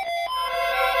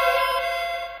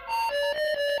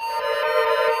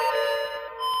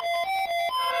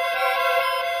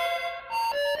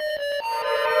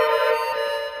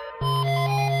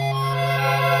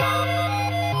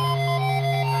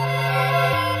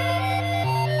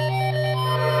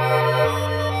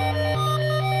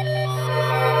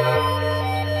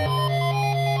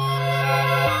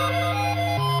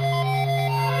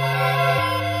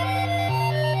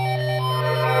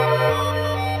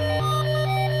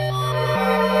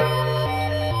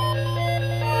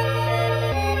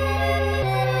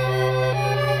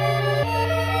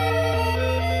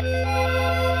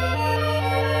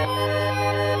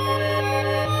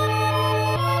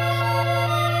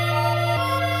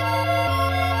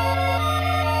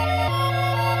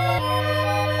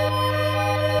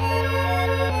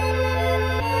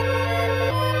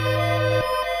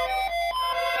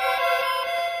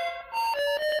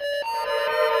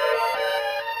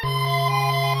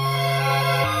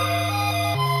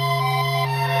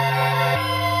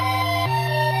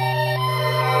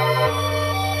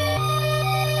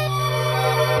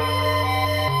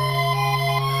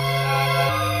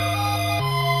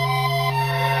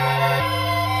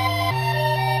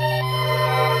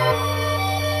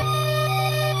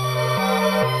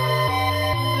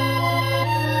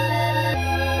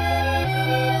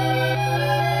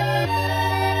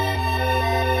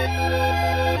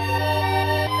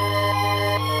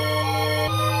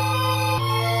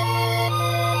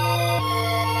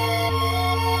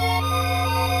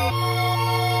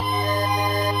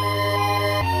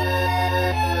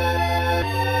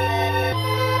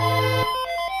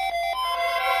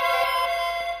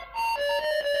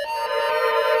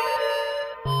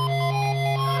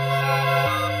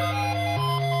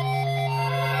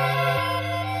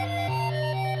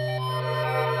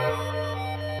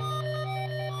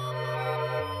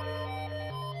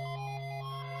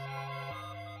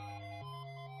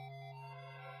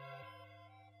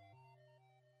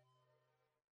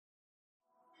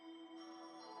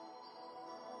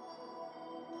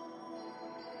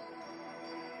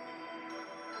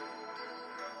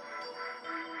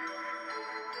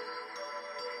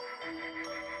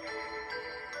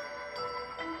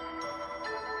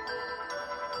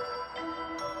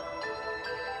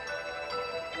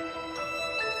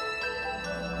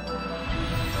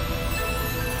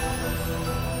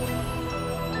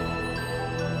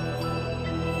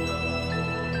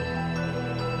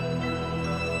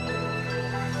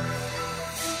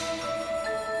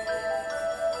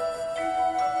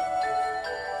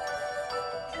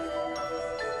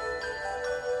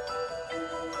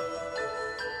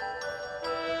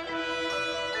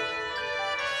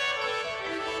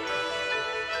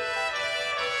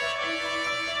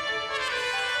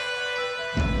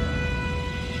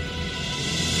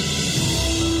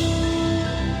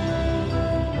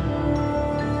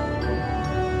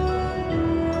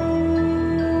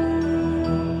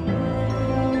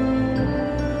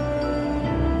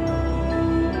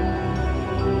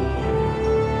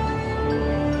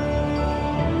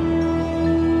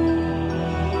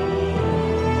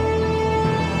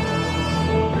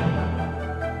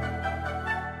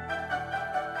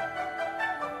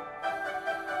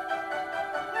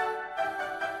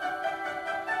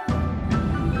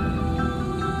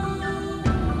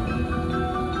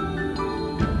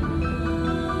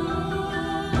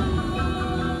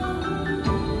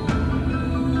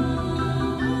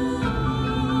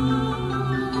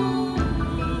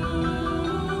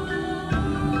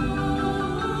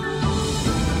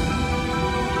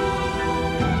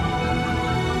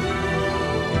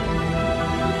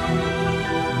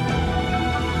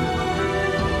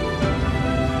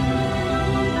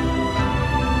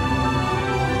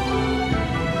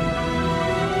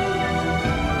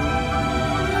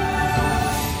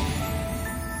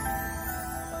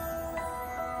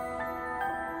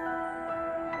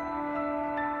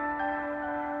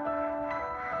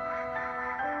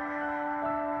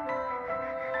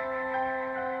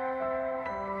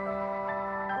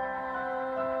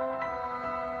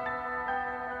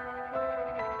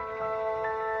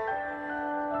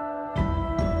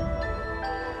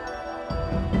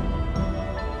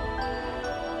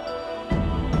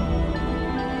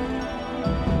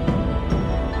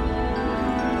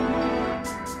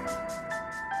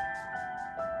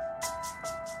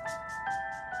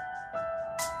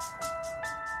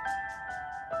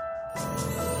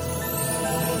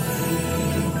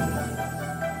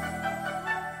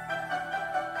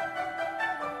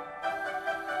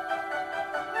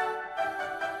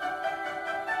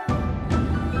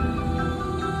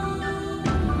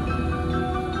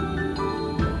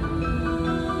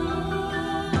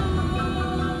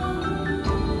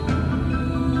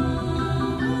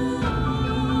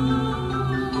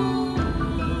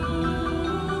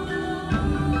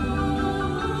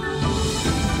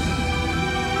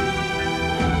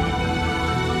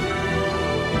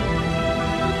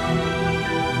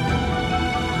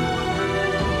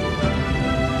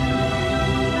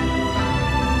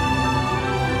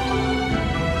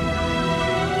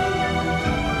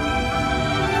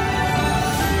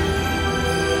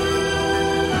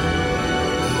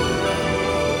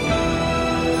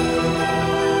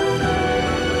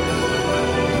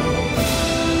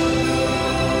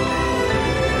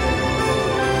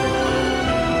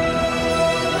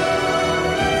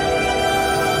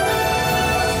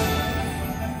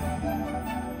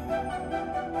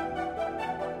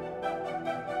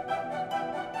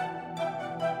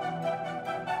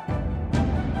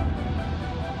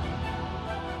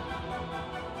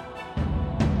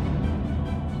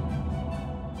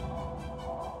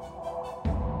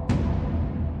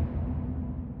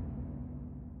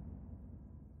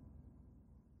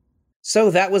 So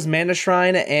that was Mana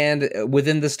Shrine and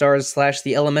Within the Stars /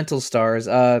 the Elemental Stars.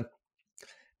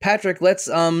 Patrick, let's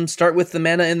start with the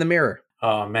Mana in the Mirror.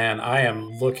 Oh man, I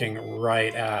am looking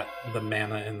right at the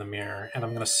Mana in the Mirror, and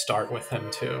I'm going to start with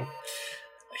him too.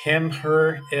 Him,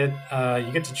 her, it.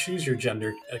 You get to choose your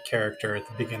gender character at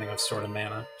the beginning of Sword of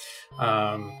Mana.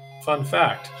 Fun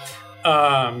fact: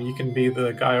 you can be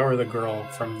the guy or the girl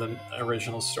from the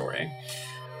original story.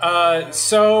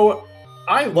 So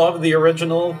I love the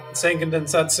original Sengen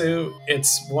Densetsu.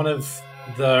 It's one of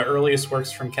the earliest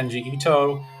works from Kenji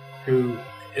Ito, who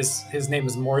his name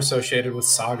is more associated with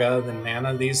Saga than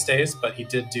Mana these days, but he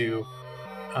did do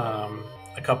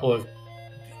a couple of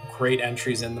great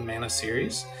entries in the Mana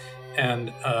series.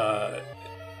 And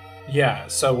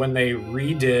so when they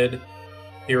redid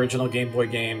the original Game Boy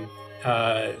game,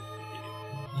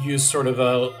 used sort of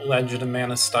a Legend of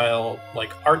Mana style,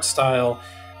 like art style,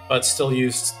 but still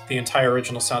used the entire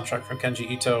original soundtrack from Kenji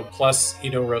Ito. Plus,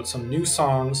 Ito wrote some new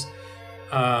songs.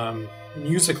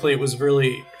 Musically, it was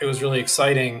really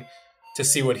exciting to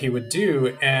see what he would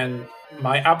do. And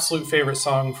my absolute favorite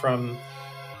song from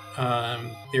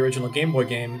the original Game Boy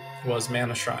game was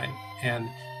Mana Shrine, and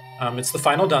it's the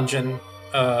final dungeon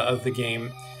of the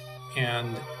game.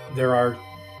 And there's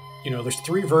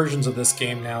 3 versions of this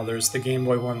game now. There's the Game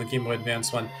Boy one, the Game Boy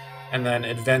Advance one, and then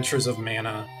Adventures of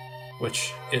Mana,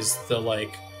 which is the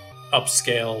like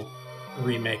upscale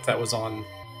remake that was on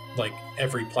like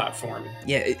every platform.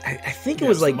 Yeah, I think it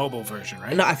was like the mobile version,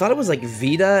 right? No, I thought it was like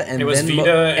Vita, and it was then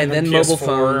Vita, and then mobile PS4,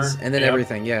 phones, and then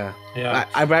everything. Yeah.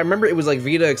 I remember it was like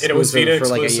Vita exclusive, it was Vita for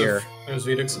like a exclusive. year. It was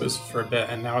Vita exclusive for a bit,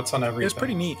 and now it's on everything. It's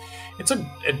pretty neat. It's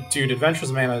dude.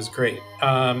 Adventures of Mana is great.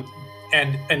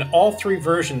 And all 3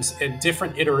 versions, in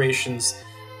different iterations,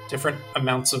 different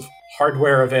amounts of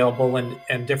hardware available,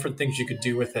 and different things you could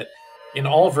do with it. In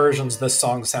all versions, this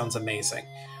song sounds amazing.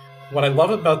 What I love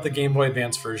about the Game Boy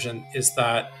Advance version is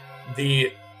that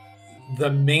the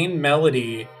main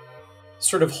melody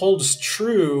sort of holds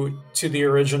true to the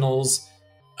original's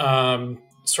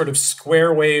sort of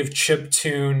square wave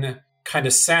chiptune kind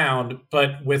of sound,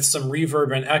 but with some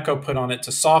reverb and echo put on it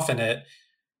to soften it.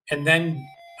 And then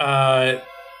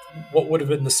what would have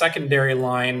been the secondary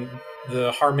line,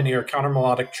 the harmony or counter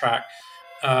melodic track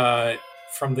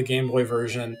from the Game Boy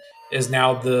version, is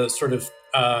now the sort of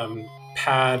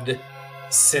pad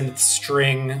synth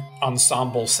string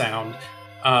ensemble sound,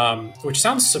 which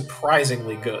sounds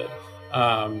surprisingly good,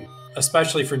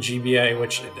 especially for GBA,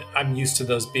 which I'm used to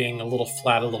those being a little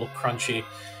flat, a little crunchy.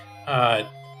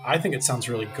 I think it sounds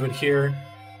really good here,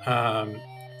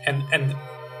 and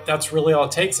that's really all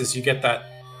it takes is you get that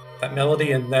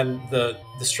melody, and then the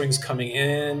strings coming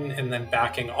in and then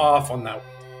backing off on that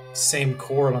same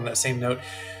chord on that same note.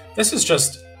 This is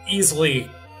just easily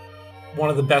one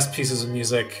of the best pieces of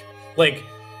music. Like,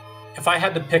 if I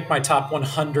had to pick my top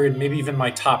 100, maybe even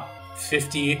my top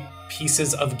 50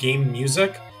 pieces of game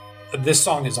music, this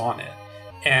song is on it.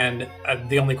 And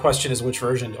the only question is, which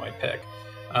version do I pick?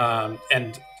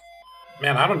 And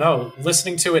man, I don't know.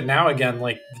 Listening to it now again,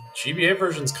 like, the GBA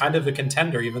version's kind of a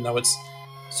contender, even though it's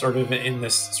sort of in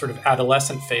this sort of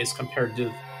adolescent phase compared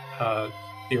to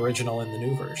the original and the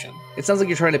new version. It sounds like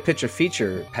you're trying to pitch a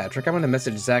feature, Patrick. I'm going to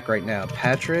message Zach right now.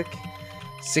 Patrick,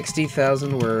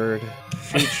 60,000 word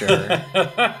feature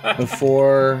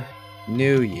before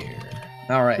New Year.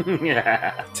 All right.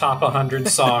 Yeah. Top 100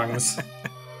 songs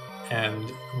and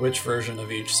which version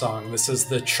of each song. This is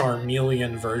the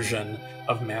Charmeleon version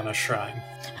of Mana Shrine.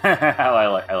 I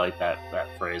like that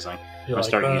phrasing. You I'll like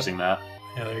start that? using that.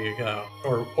 Yeah, there you go.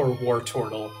 Or War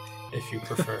Turtle, if you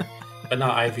prefer. But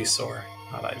not Ivysaur.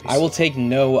 Not Ivysaur. I will take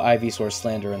no Ivysaur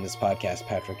slander in this podcast,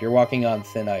 Patrick. You're walking on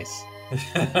thin ice.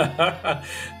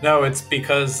 No, it's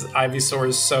because Ivysaur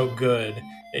is so good,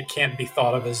 it can't be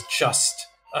thought of as just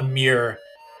a mere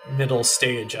middle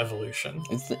stage evolution.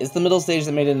 It's the middle stage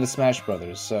that made it into Smash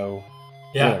Brothers, so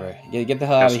Yeah. whatever. Get the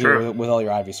hell out That's of here true. with all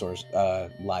your Ivysaurs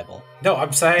libel. No,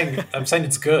 I'm saying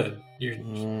it's good.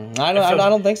 I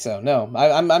don't think so. No,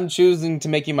 I'm choosing to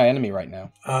make you my enemy right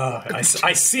now. I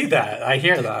see that. I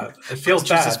hear that. It feels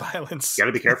Chooses bad. violence. You got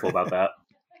to be careful about that.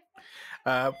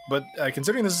 But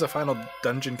considering this is a final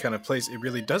dungeon kind of place, it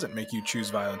really doesn't make you choose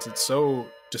violence. It's so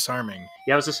disarming.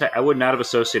 Yeah, I was just saying, I would not have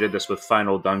associated this with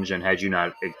Final Dungeon had you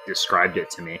not described it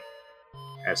to me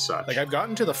as such. Like, I've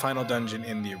gotten to the final dungeon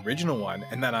in the original one,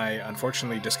 and then I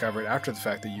unfortunately discovered after the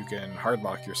fact that you can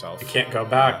hardlock yourself. You can't go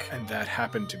back. And that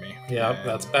happened to me. Yeah, And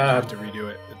that's I bad. have to redo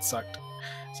it. It sucked.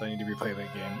 So I need to replay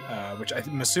that game, which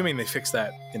I'm assuming they fixed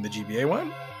that in the GBA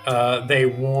one? They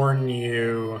warn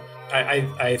you.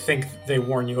 I think they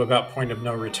warn you about point of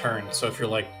no return. So if you're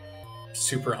like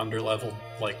super underleveled,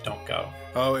 like, don't go.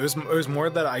 Oh, it was more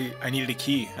that I needed a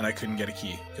key and I couldn't get a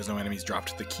key because no enemies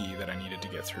dropped the key that I needed to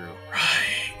get through.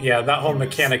 Right. Yeah, that whole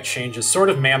mechanic changes. Sword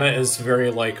of Mana is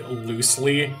very like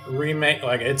loosely remake,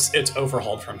 like it's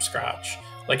overhauled from scratch.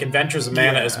 Like Adventures of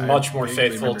Mana is much more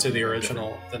faithful to the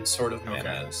original than Sword of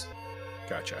Mana is.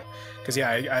 Gotcha. Because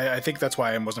I think that's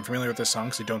why I wasn't familiar with this song,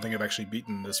 because I don't think I've actually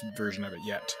beaten this version of it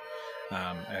yet.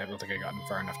 I don't think I've gotten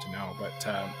far enough to know, but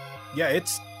yeah,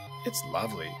 it's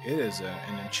lovely. It is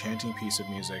an enchanting piece of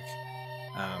music,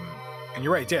 and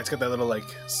you're right. Yeah, it's got that little like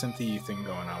synthy thing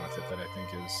going on with it that I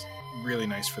think is really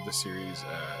nice for the series.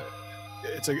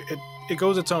 It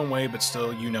goes its own way, but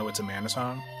still, it's a Mana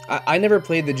song. I never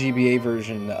played the GBA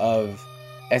version of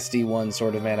SD1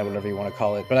 Sword of Mana, whatever you want to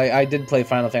call it, but I did play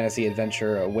Final Fantasy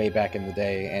Adventure way back in the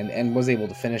day and was able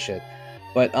to finish it.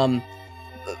 But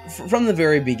from the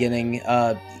very beginning,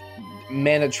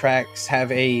 Mana tracks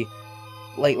have a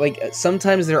like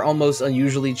sometimes they're almost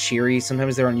unusually cheery,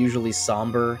 sometimes they're unusually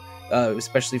somber,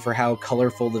 especially for how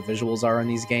colorful the visuals are in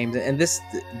these games. And this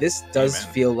does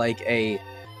feel like an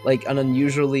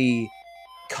unusually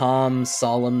calm,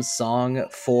 solemn song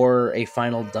for a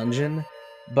final dungeon,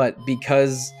 but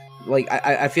because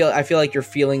I feel like you're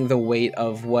feeling the weight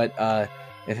of what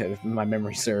if my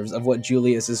memory serves, of what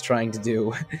Julius is trying to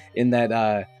do in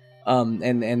that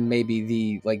and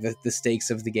maybe the stakes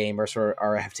of the game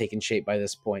have taken shape by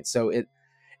this point. So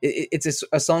it's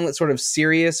a song that's sort of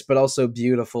serious but also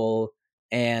beautiful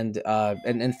and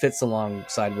fits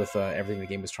alongside with everything the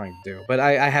game is trying to do. But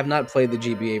I have not played the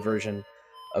GBA version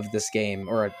of this game,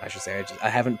 or I should say I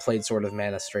haven't played Sword of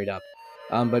Mana straight up.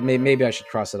 But maybe I should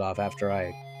cross it off after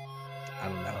I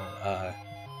don't know,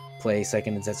 play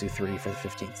Seiken Densetsu 3 for the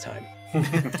 15th time.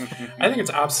 I think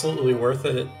it's absolutely worth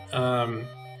it.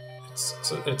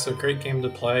 It's a great game to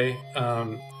play.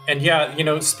 And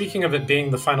yeah, speaking of it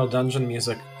being the final dungeon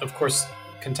music, of course,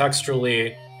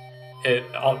 contextually,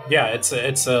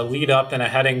 it's a lead up and a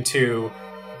heading to,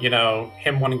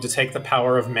 him wanting to take the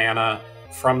power of mana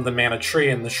from the mana tree,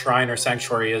 and the shrine or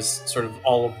sanctuary is sort of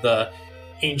all of the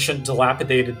ancient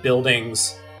dilapidated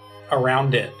buildings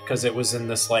around it, because it was in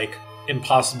this like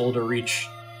impossible to reach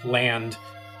land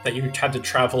that you had to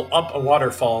travel up a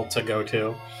waterfall to go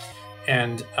to.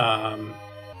 And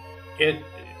it,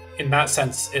 in that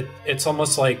sense, it's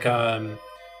almost like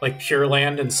Pure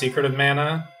Land and Secret of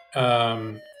Mana.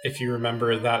 If you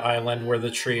remember that island where the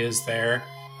tree is there,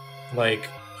 like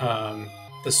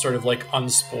this sort of like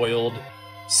unspoiled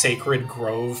sacred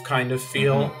grove kind of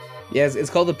feel. Mm-hmm. Yeah, it's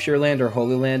called the Pure Land or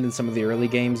Holy Land in some of the early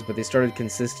games, but they started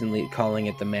consistently calling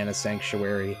it the Mana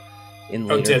Sanctuary in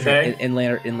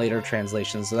later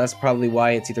translations. So that's probably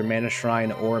why it's either Mana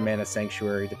Shrine or Mana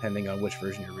Sanctuary, depending on which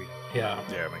version you're reading. Yeah,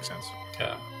 it makes sense.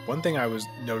 Yeah. One thing I was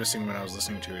noticing when I was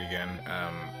listening to it again,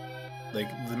 like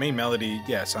the main melody,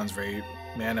 it sounds very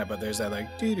Mana, but there's that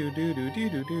like doo doo doo doo doo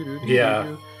doo doo doo.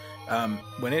 Yeah.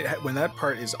 When that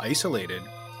part is isolated,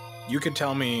 you could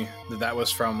tell me that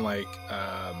was from like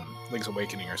Link's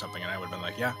Awakening or something, and I would have been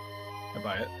like, yeah, I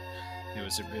buy it. It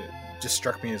just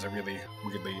struck me as a really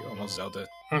weirdly almost Zelda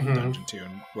dungeon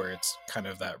tune, where it's kind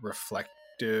of that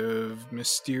reflective,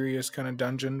 mysterious kind of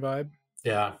dungeon vibe.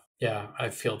 Yeah, I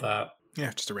feel that.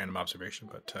 Yeah, just a random observation,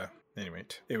 but anyway,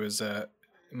 it was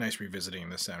nice revisiting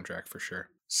the soundtrack for sure.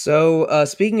 So,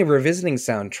 speaking of revisiting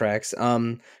soundtracks,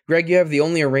 Greg, you have the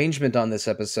only arrangement on this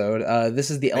episode. This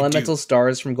is the Elemental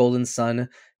Stars from Golden Sun,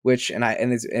 which,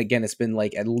 it's been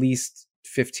like at least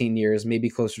 15 years, maybe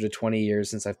closer to 20 years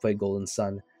since I've played Golden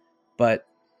Sun. But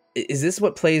is this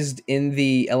what plays in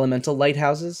the Elemental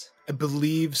Lighthouses? I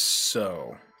believe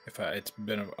so. It's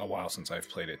been a while since I've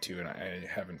played it too, and I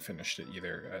haven't finished it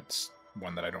either. It's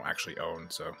one that I don't actually own,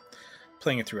 so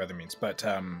playing it through other means. But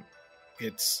I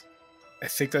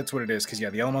think that's what it is, because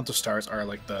the Elemental Stars are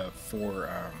like the four,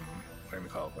 what do we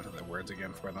call it? What are the words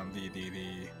again for them? Are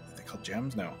they called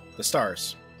gems? No, the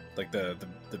stars, like the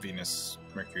Venus,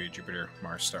 Mercury, Jupiter,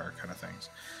 Mars star kind of things.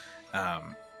 I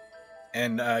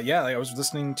was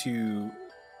listening to,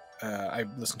 I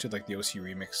listened to like the OC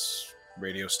Remix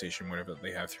radio station, whatever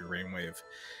they have through Rainwave,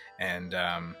 and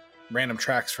random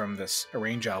tracks from this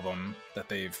Arrange album that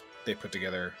they put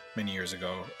together many years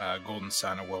ago, Golden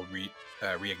Sun, A World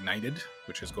Reignited,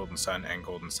 which is Golden Sun and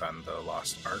Golden Sun, The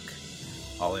Lost Ark,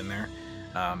 all in there.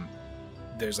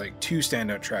 There's like two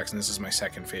standout tracks, and this is my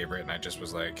second favorite, and I just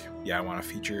was like, I want to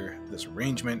feature this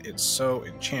arrangement. It's so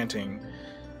enchanting.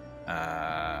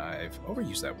 I've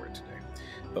overused that word today,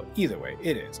 but either way,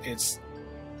 it is.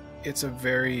 It's a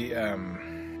very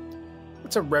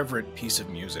it's a reverent piece of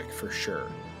music for sure.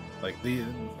 Like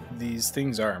these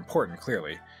things are important,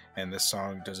 clearly, and this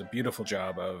song does a beautiful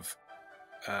job of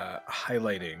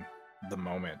highlighting the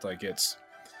moment. Like, it's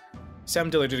Sam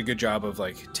Diller did a good job of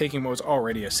like taking what was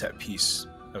already a set piece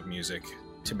of music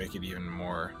to make it even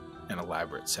more an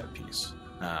elaborate set piece,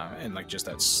 and like just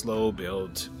that slow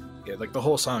build. Yeah, like the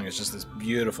whole song is just this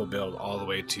beautiful build all the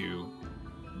way to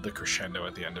the crescendo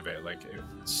at the end of it. Like,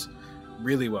 it's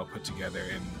really well put together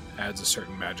and adds a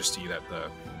certain majesty that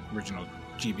the original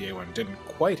GBA one didn't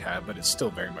quite have, but it's still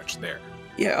very much there.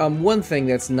 Yeah, one thing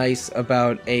that's nice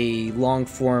about a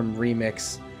long-form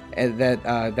remix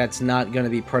that's not going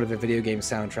to be part of a video game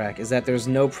soundtrack is that there's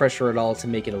no pressure at all to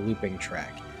make it a looping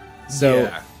track.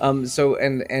 So,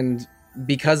 and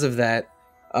because of that,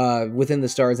 Within the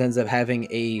Stars ends up having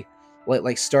a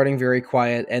like starting very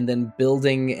quiet and then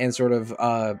building and sort of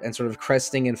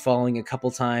cresting and falling a couple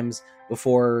times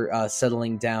before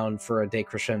settling down for a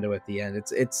decrescendo at the end.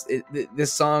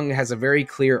 This song has a very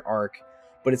clear arc,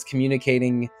 but it's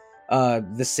communicating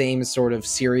the same sort of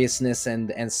seriousness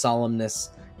and solemnness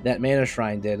that Mana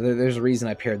Shrine did. There's a reason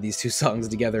I paired these two songs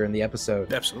together in the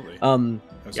episode. Absolutely.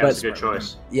 That's a good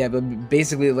choice. Yeah, but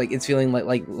basically, like, it's feeling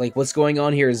like what's going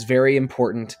on here is very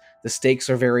important. The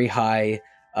stakes are very high.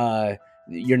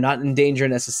 You're not in danger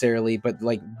necessarily, but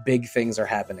like big things are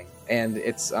happening, and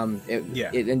it's and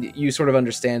you sort of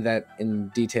understand that in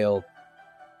detail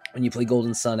when you play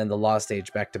Golden Sun and the Lost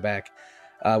Age back to back,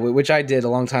 which I did a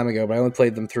long time ago, but I only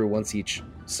played them through once each.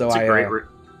 So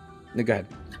no, go ahead.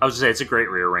 I was gonna say it's a great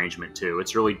rearrangement too.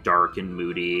 It's really dark and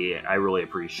moody. I really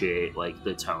appreciate like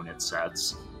the tone it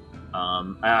sets.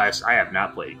 I have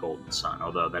not played Golden Sun,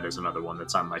 although that is another one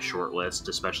that's on my short list,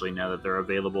 especially now that they're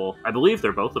available. I believe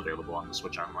they're both available on the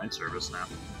Switch Online service now.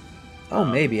 Oh,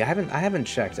 maybe I haven't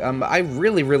checked. I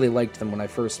really liked them when I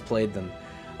first played them.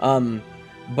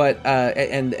 But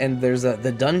there's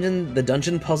the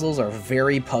dungeon puzzles are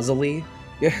very puzzly,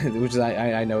 which is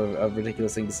I know a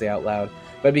ridiculous thing to say out loud.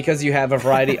 But because you have a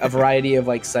variety of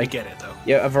like I get it though.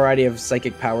 Yeah, a variety of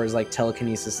psychic powers like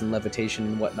telekinesis and levitation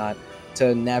and whatnot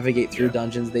to navigate through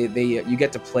dungeons. You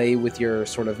get to play with your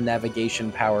sort of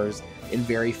navigation powers in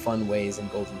very fun ways in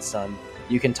Golden Sun.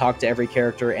 You can talk to every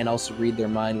character and also read their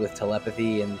mind with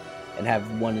telepathy and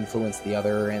have one influence the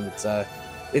other, and it's a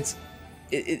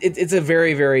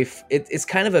very it's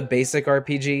kind of a basic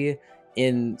RPG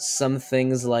in some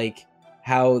things like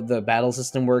how the battle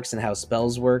system works and how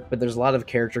spells work, but there's a lot of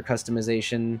character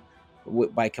customization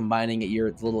by combining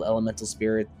your little elemental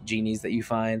spirit genies that you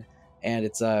find. And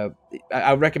it's I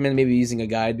would recommend maybe using a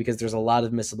guide because there's a lot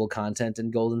of missable content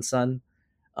in Golden Sun.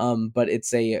 But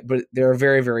they're a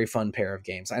very, very fun pair of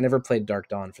games. I never played Dark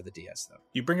Dawn for the DS though.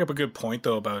 You bring up a good point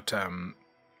though about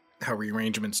how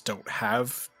rearrangements don't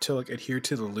have to like adhere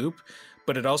to the loop,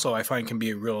 but it also I find can be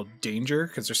a real danger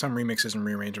because there's some remixes and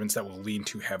rearrangements that will lean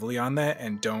too heavily on that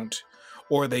and don't,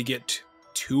 or they get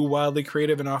too wildly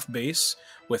creative and off base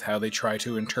with how they try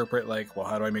to interpret like, well,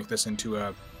 how do I make this into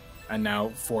a now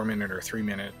 4-minute or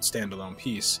 3-minute standalone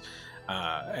piece?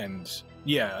 As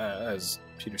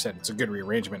Peter said, it's a good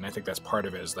rearrangement, and I think that's part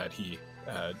of it is that he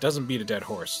doesn't beat a dead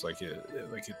horse. He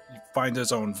finds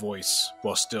his own voice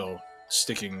while still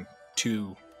sticking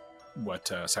to what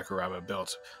Sakuraba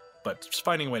built, but just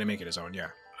finding a way to make it his own. Yeah,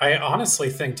 I honestly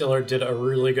think Diller did a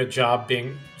really good job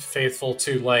being faithful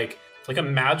to like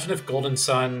imagine if Golden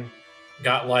Sun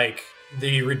got like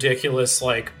the ridiculous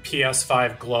like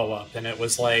PS5 glow up, and it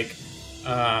was like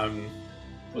what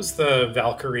was the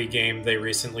Valkyrie game they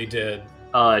recently did?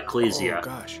 Ecclesia. Oh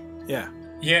gosh, yeah.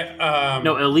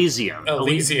 No, Elysium.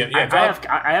 Elysium. Yeah,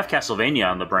 I have Castlevania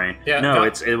on the brain. Yeah, no,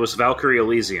 it was Valkyrie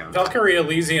Elysium. Valkyrie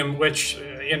Elysium, which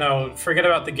forget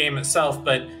about the game itself,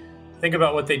 but think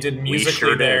about what they did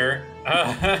musically there.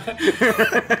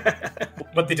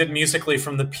 What they did musically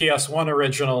from the PS1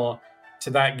 original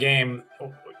to that game.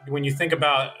 When you think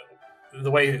about the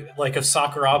way, like, if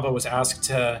Sakuraba was asked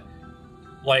to,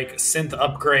 like, synth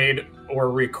upgrade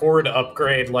or record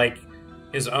upgrade, like,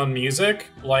 his own music,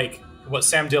 like, what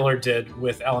Sam Diller did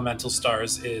with Elemental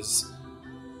Stars is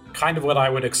kind of what I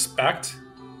would expect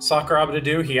Sakuraba to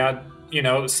do. He had,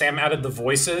 Sam added the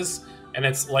voices, and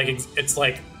it's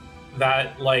like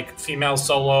that, like, female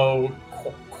solo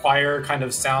choir kind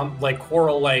of sound, like,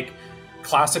 choral, like,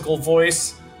 classical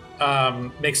voice.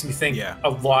 Makes me think a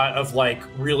lot of like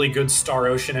really good Star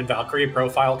Ocean and Valkyrie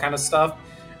profile kind of stuff.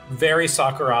 Very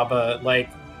Sakuraba,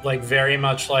 like very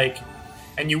much like,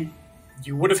 and you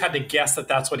would have had to guess that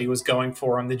that's what he was going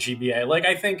for on the GBA. Like,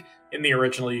 I think in the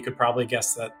original you could probably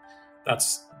guess that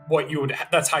that's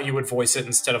how you would voice it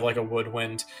instead of like a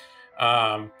woodwind.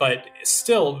 But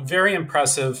still very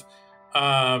impressive.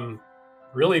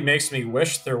 really makes me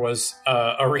wish there was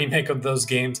a remake of those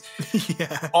games.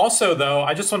 Yeah. Also, though,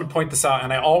 I just want to point this out,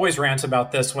 and I always rant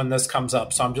about this when this comes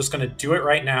up, so I'm just going to do it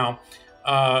right now.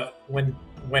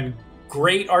 When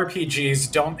great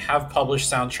RPGs don't have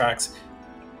published soundtracks,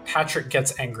 Patrick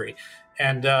gets angry,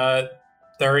 and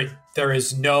there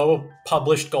is no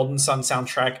published Golden Sun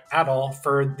soundtrack at all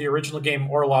for the original game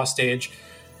or Lost Age.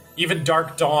 Even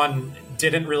Dark Dawn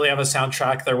didn't really have a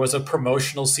soundtrack. There was a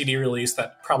promotional CD release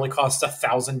that probably cost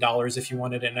 $1,000 if you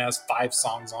wanted it, and it has 5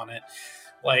 songs on it.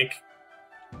 Like,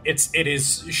 it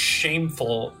is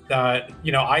shameful that,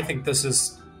 I think this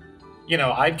is,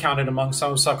 I'd count it among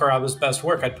some of Sakuraba's best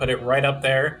work. I'd put it right up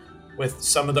there with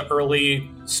some of the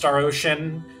early Star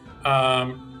Ocean,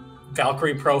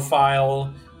 Valkyrie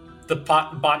Profile, the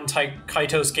Baten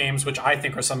Kaitos games, which I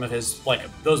think are some of his,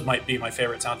 those might be my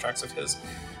favorite soundtracks of his.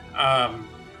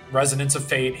 Resonance of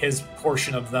Fate, his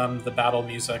portion of them, the battle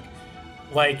music.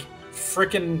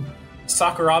 Frickin'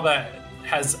 Sakuraba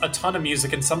has a ton of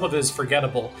music, and some of it is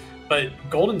forgettable, but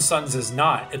Golden Suns is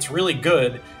not. It's really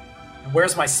good.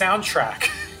 Where's my soundtrack?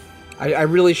 I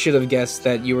really should have guessed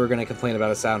that you were going to complain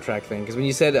about a soundtrack thing, because when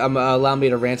you said allow me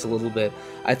to rant a little bit,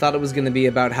 I thought it was going to be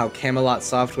about how Camelot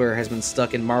Software has been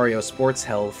stuck in Mario sports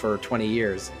hell for 20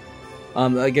 years.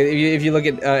 If you look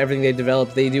at everything they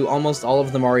developed, they do almost all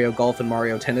of the Mario Golf and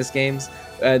Mario Tennis games,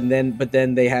 but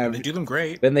then they do them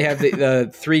great. Then they have the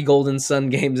 3 Golden Sun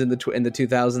games in the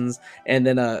 2000s, and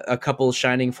then a couple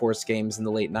Shining Force games in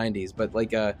the late 90s. But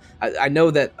I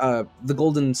know that the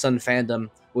Golden Sun fandom,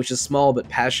 which is small but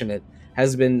passionate,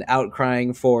 has been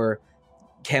outcrying for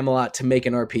Camelot to make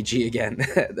an RPG again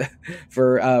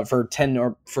for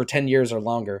 10 years or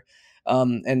longer.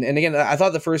 And again, I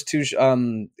thought the first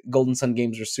 2 Golden Sun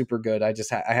games were super good. I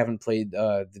haven't played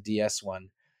the DS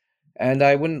one, and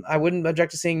I wouldn't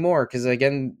object to seeing more, because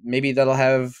again, maybe that'll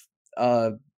have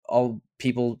all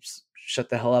people shut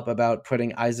the hell up about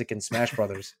putting Isaac in Smash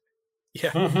Brothers.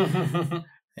 Yeah.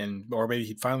 Or maybe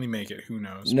he'd finally make it. Who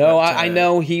knows? No, I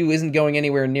know he isn't going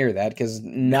anywhere near that, because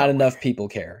not enough people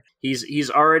care. He's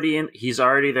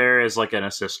already there as an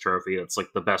assist trophy. That's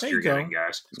the best you're getting,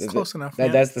 guys. It's close enough.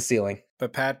 That's the ceiling.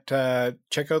 But Pat,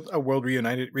 check out A World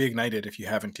Reignited if you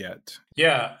haven't yet.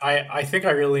 Yeah, I think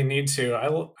I really need to.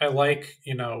 I like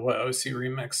what OC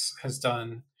Remix has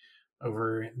done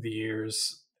over the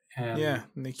years. And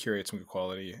and they curate some good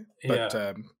quality.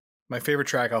 But my favorite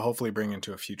track I'll hopefully bring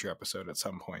into a future episode at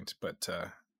some point. But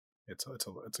it's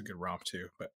a good romp too.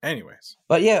 But anyways.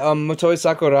 But yeah, Motoi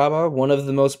Sakuraba, one of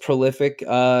the most prolific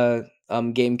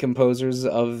game composers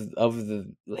of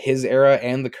his era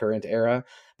and the current era.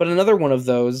 But another one of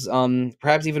those,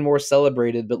 perhaps even more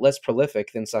celebrated but less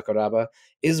prolific than Sakuraba,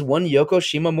 is one Yoko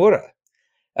Shimomura.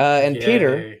 And Yay.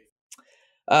 Peter,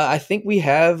 I think we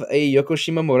have a Yoko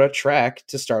Shimomura track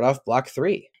to start off Block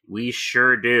 3. We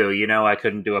sure do. I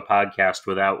couldn't do a podcast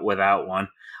without one.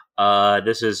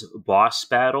 This is Boss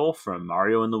Battle from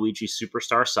Mario and Luigi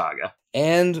Superstar Saga.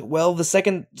 And, well, the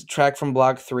second track from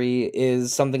Block 3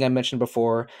 is something I mentioned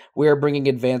before. We are bringing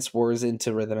Advance Wars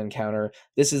into Rhythm Encounter.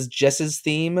 This is Jess's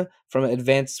theme from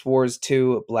Advance Wars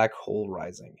 2 Black Hole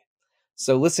Rising.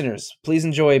 So, listeners, please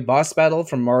enjoy Boss Battle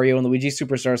from Mario and Luigi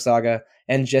Superstar Saga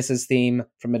and Jess's theme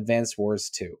from Advance Wars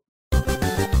 2.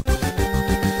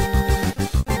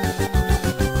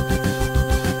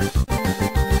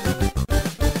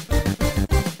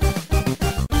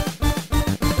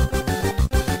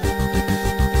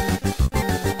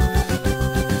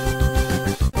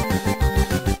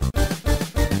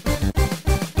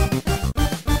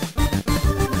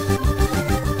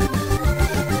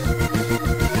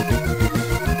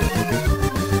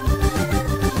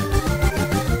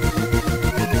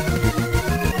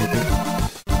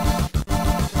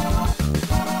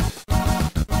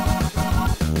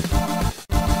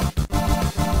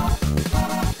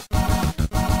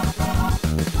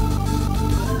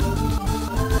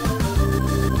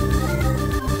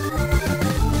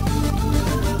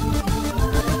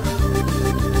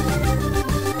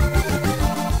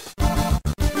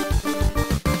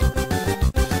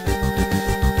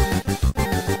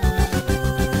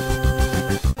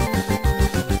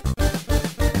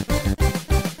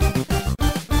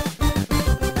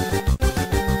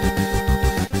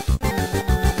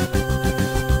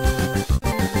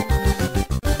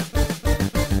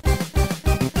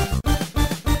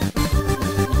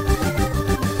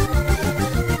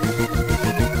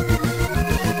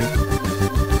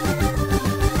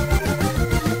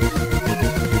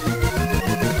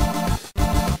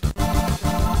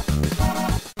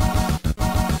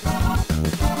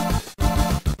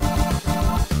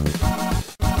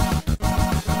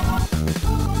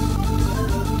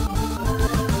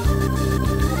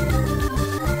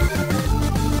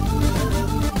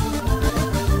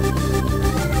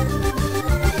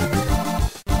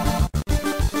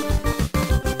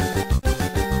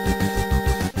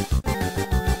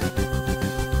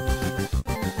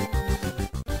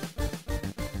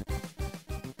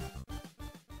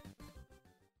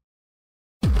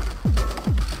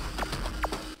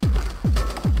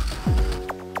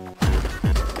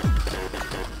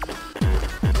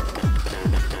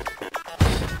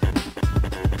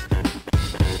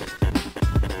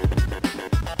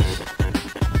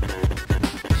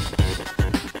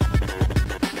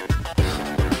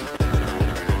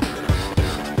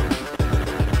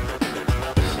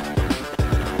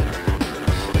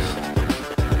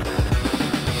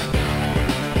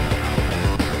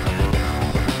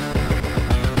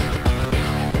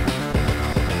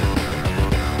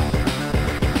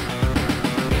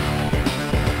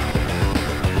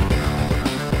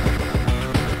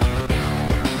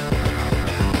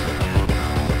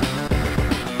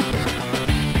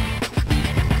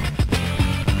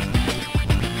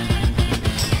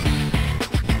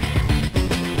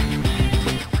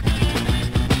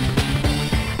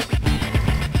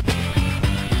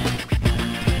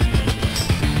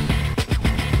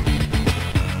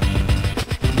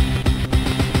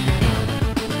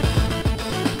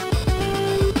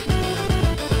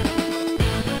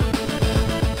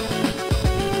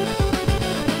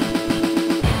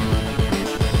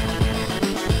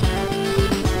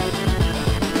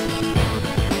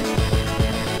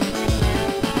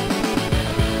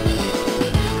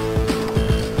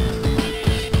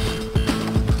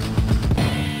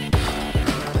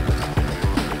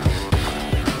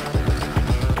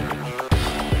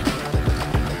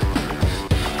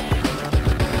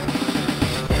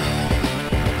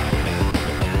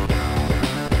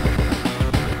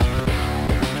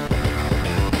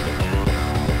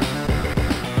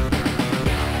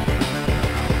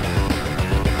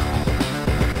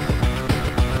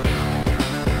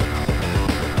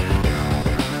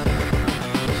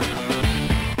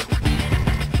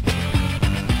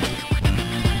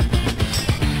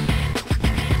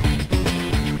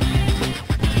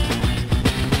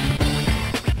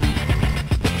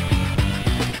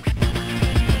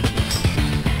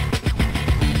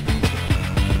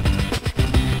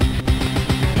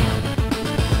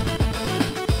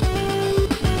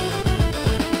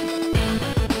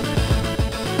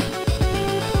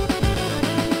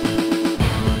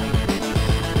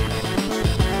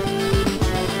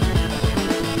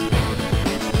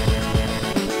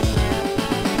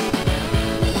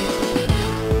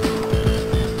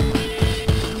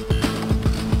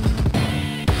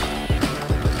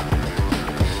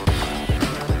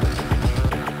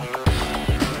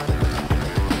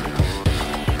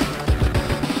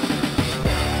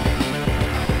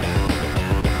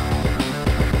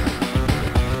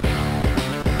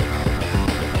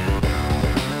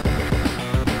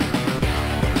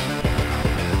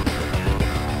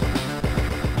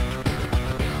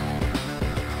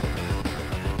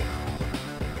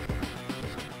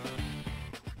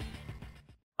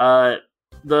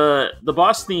 The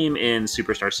boss theme in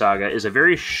Superstar Saga is a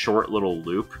very short little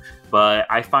loop, but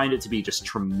I find it to be just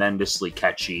tremendously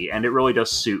catchy, and it really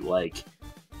does suit like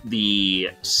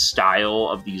the style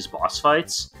of these boss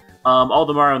fights. All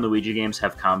the Mario and Luigi games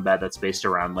have combat that's based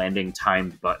around landing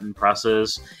timed button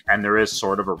presses, and there is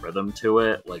sort of a rhythm to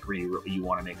it, like where you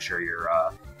want to make sure you're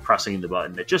pressing the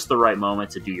button at just the right moment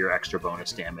to do your extra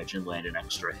bonus damage and land an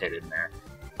extra hit in there.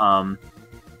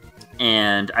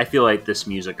 And I feel like this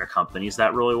music accompanies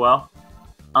that really well.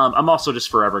 I'm also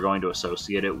just forever going to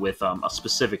associate it with a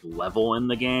specific level in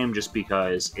the game, just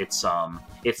because it's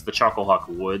the Chucklehuck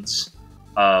Woods,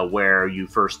 where you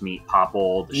first meet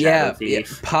Popple, the Shadow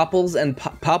Thief. Popple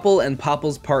and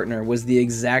Popple's partner was the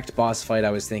exact boss fight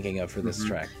I was thinking of for this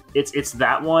track. It's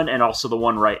that one, and also the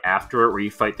one right after it where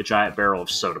you fight the giant barrel of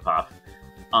soda pop.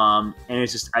 And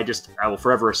it's just I will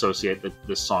forever associate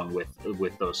this song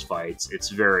with those fights. It's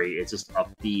just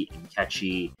upbeat and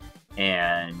catchy,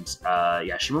 and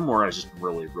Shimomura is just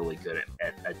really, really good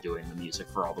at doing the music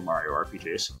for all the Mario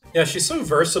RPGs. Yeah, she's so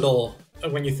versatile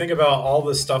when you think about all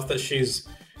the stuff that she's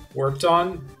worked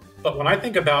on. But when I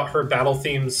think about her battle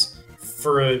themes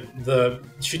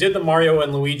she did the Mario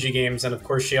and Luigi games, and of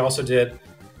course she also did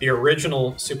the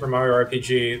original Super Mario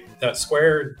RPG that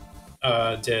Square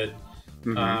did.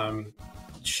 Mm-hmm.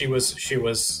 She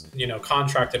was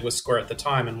contracted with Square at the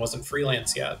time and wasn't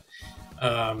freelance yet.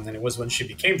 And it was when she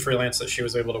became freelance that she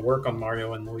was able to work on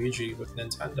Mario and Luigi with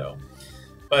Nintendo.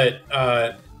 But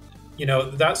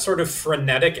that sort of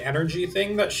frenetic energy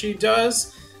thing that she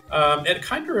does, it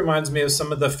kind of reminds me of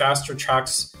some of the faster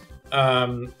tracks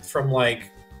from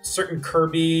like certain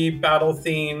Kirby battle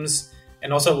themes,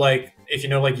 and also like if you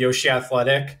know like Yoshi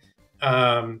Athletic,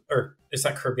 or is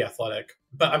that Kirby Athletic?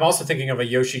 But I'm also thinking of a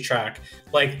Yoshi track.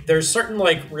 Like there's certain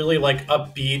like really like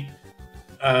upbeat,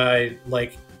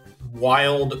 like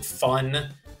wild fun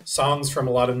songs from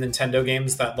a lot of Nintendo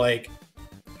games that like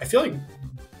I feel like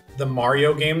the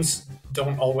Mario games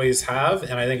don't always have,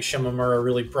 and I think Shimomura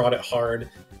really brought it hard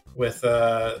with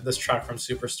this track from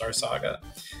Superstar Saga.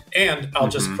 And I'll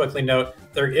just quickly note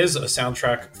there is a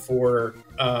soundtrack for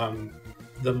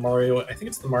the Mario. I think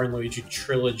it's the Mario and Luigi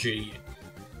trilogy.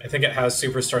 I think it has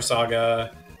Superstar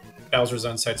Saga, Bowser's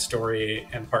Own Side Story,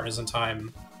 and Partners in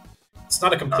Time. It's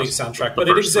not a complete soundtrack, but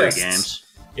it exists. Games.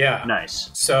 Yeah,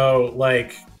 nice. So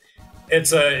like,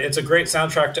 it's a great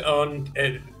soundtrack to own.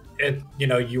 It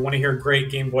you want to hear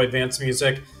great Game Boy Advance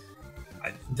music.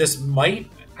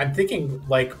 I'm thinking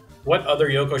like, what other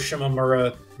Yoko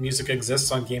Shimomura music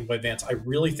exists on Game Boy Advance? I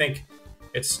really think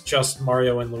it's just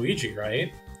Mario and Luigi,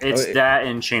 right? It's that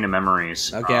and Chain of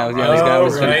Memories. Okay,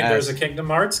 There's a Kingdom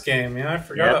Hearts game. Yeah, I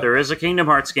forgot. Yeah, there is a Kingdom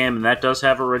Hearts game, and that does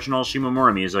have original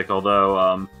Shimomura music.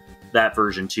 Although that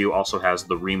version too also has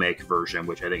the remake version,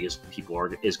 which I think is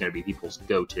going to be people's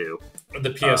go-to.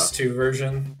 The PS2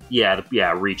 version. Yeah,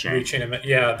 Rechain.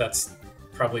 Yeah, that's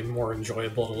probably more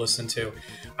enjoyable to listen to.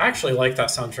 I actually like that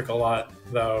soundtrack a lot,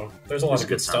 though. There's a lot of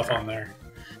good stuff on there.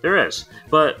 There is,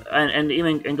 but and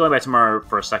going back to Mario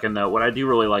for a second though, what I do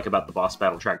really like about the boss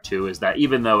battle track too is that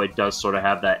even though it does sort of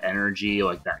have that energy,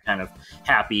 like that kind of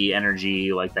happy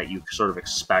energy, like that you sort of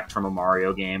expect from a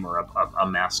Mario game or a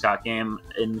mascot game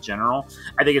in general,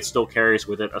 I think it still carries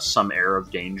with it some air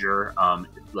of danger.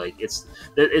 Like it's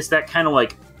that kind of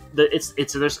like there's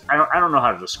I don't know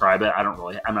how to describe it.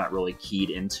 I'm not really keyed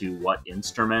into what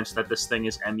instruments that this thing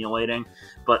is emulating,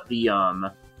 but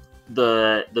the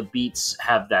beats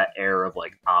have that air of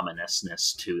like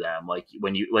ominousness to them, like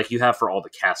when you have for all the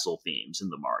castle themes in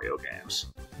the Mario games.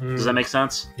 Does that make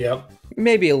sense? Yep.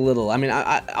 Maybe a little. I mean,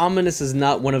 ominous is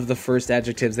not one of the first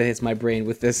adjectives that hits my brain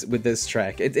with this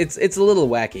track. It's a little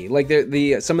wacky. Like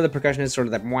the some of the percussion is sort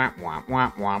of that womp womp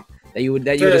womp womp that you would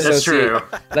associate. That's true.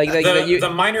 Like the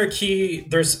minor key.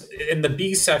 There's in the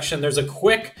B section. There's a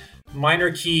quick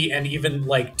minor key and even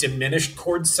like diminished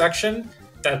chord section.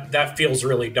 That feels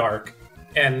really dark,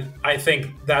 and I think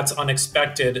that's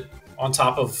unexpected on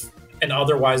top of an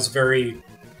otherwise very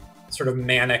sort of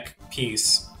manic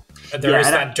piece. There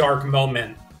is that dark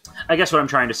moment. I guess what I'm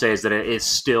trying to say is that it is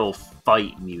still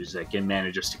fight music and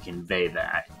manages to convey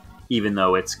that, even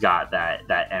though it's got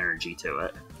that energy to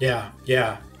it. Yeah.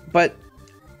 But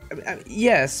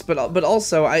yes, but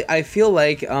also I feel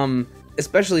like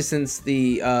especially since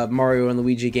the Mario and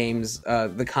Luigi games,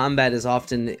 the combat is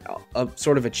often a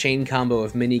sort of a chain combo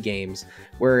of mini games.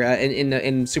 Where in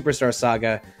Superstar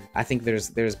Saga, I think there's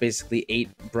basically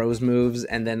 8 bros moves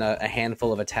and then a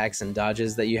handful of attacks and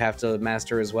dodges that you have to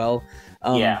master as well.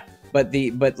 But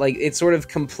like it's sort of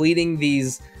completing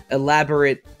these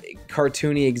elaborate,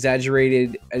 cartoony,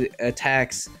 exaggerated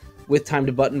attacks with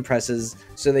timed button presses,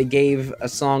 so they gave a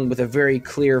song with a very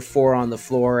clear 4 on the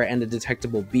floor and a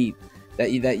detectable beat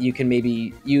that you can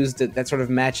maybe use that sort of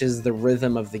matches the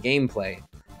rhythm of the gameplay.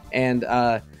 And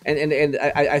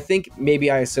I think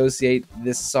maybe I associate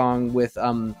this song with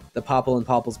the Popple and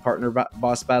Popple's partner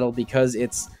boss battle because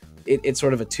it's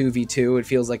sort of a 2v2. It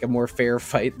feels like a more fair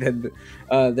fight than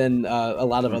a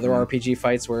lot of other RPG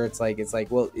fights where it's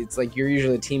like you're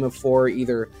usually a team of 4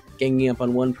 either ganging up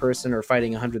on one person or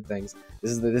fighting 100 things.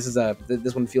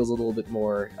 This one feels a little bit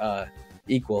more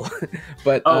equal.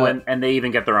 But and they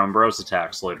even get their own bros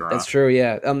attacks later on. That's true,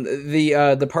 yeah.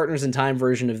 The Partners in Time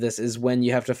version of this is when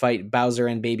you have to fight Bowser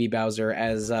and Baby Bowser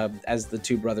as the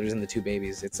 2 brothers and the 2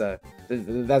 babies. It's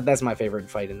that's my favorite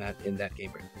fight in that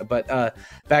game. But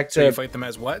back to, so you fight them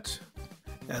as what?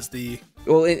 As the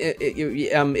well,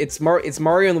 it's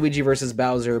Mario and Luigi versus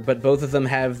Bowser, but both of them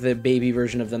have the baby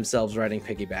version of themselves riding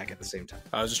piggyback at the same time.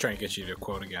 I was just trying to get you to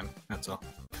quote again. That's all.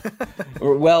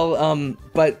 Well,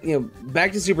 but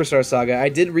back to Superstar Saga. I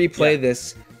did replay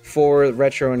this for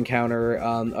Retro Encounter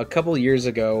a couple years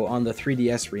ago on the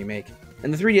 3DS remake,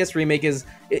 and the 3DS remake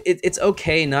it's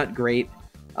okay, not great.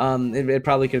 It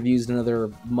probably could have used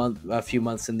a few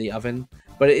months in the oven.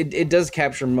 But it does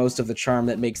capture most of the charm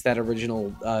that makes that original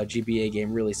GBA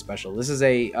game really special. This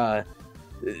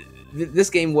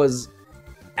game was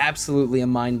absolutely a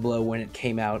mind blow when it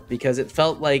came out because it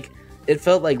felt like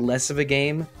less of a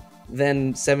game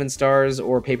than 7 Stars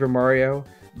or Paper Mario,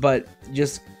 but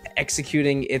just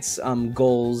executing its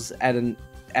goals at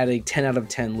a 10 out of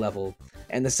 10 level.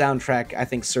 And the soundtrack, I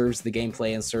think, serves the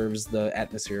gameplay and serves the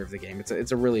atmosphere of the game.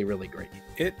 It's a really, really great game.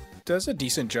 It does a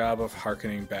decent job of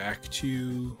harkening back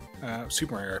to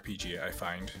Super Mario RPG, I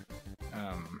find.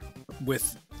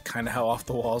 With kind of how off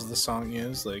the walls the song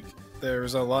is. Like,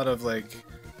 there's a lot of, like,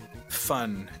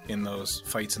 fun in those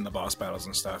fights and the boss battles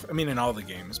and stuff. I mean, in all the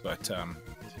games, but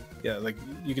yeah, like,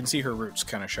 you can see her roots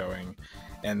kind of showing.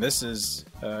 And this is,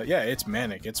 it's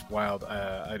manic, it's wild.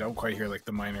 I don't quite hear, like,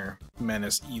 the minor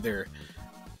menace either.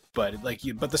 But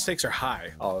but the stakes are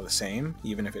high all the same,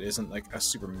 even if it isn't like a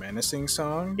super menacing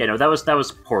song. Yeah, no, that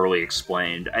was poorly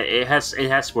explained. It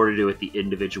has more to do with the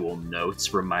individual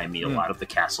notes. Remind me a lot of the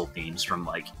castle themes from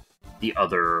like the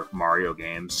other Mario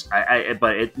games.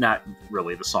 But it's not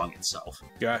really the song itself.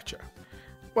 Gotcha.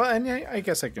 Well, and I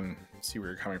guess I can see where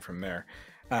you're coming from there.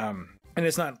 And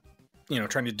it's not,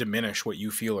 trying to diminish what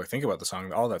you feel or think about the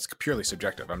song. All that's purely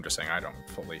subjective. I'm just saying I don't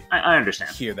fully I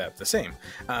understand. Hear that the same.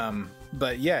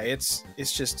 But yeah, it's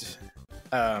just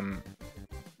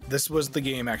this was the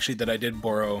game actually that I did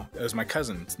borrow. It was my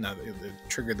cousin's. Now it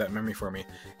triggered that memory for me.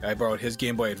 I borrowed his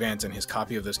Game Boy Advance and his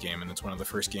copy of this game, and it's one of the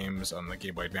first games on the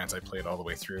Game Boy Advance I played all the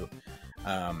way through.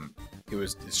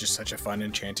 It's just such a fun,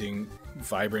 enchanting,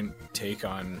 vibrant take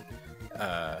on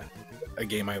a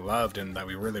game I loved, and that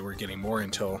we really were getting more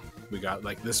until we got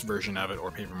like this version of it,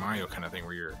 or Paper Mario kind of thing,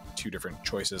 where you're 2 different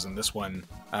choices. And this one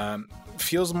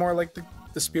feels more like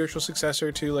the spiritual successor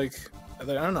to, like, I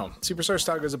don't know, Superstar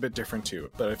Saga is a bit different too,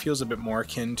 but it feels a bit more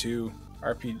akin to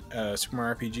Super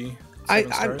Mario RPG.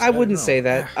 I wouldn't say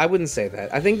that. I wouldn't say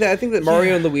that. I think that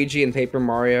Mario and Luigi and Paper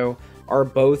Mario are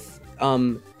both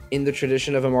in the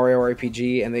tradition of a Mario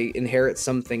RPG, and they inherit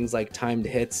some things like timed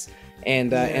hits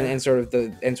and sort of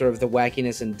the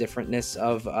wackiness and differentness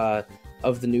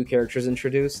of the new characters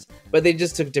introduced, but they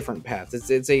just took different paths.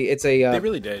 They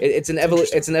really did. It's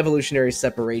an evolutionary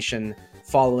separation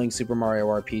following Super Mario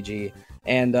RPG,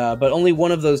 and but only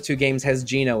one of those 2 games has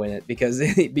Geno in it because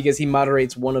he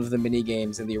moderates one of the mini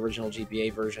games in the original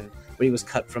GBA version, but he was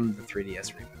cut from the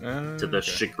 3DS remake. To the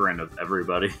chagrin of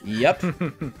everybody. Yep.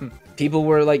 People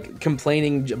were like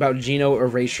complaining about Geno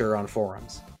erasure on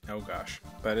forums. Oh gosh,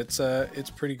 but it's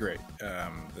pretty great,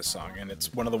 this song, and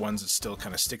it's one of the ones that still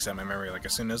kind of sticks out in my memory. Like,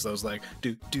 as soon as those like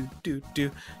do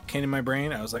came in my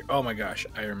brain, I was like, oh my gosh,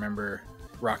 I remember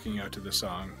rocking out to this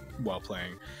song while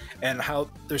playing. And how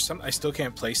I still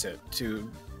can't place it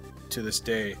to this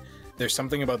day. There's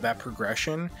something about that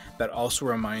progression that also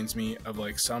reminds me of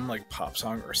like some like pop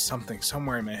song or something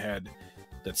somewhere in my head,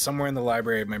 that's somewhere in the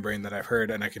library of my brain that I've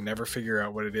heard, and I can never figure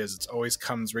out what it is. It always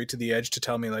comes right to the edge to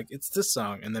tell me, like, it's this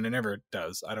song, and then it never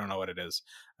does. I don't know what it is.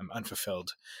 I'm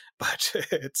unfulfilled. But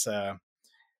it's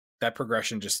that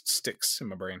progression just sticks in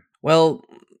my brain. Well,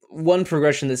 one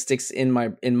progression that sticks in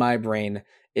my brain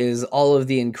is all of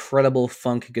the incredible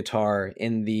funk guitar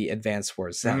in the Advance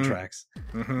Wars soundtracks.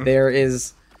 Mm-hmm. There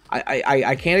is...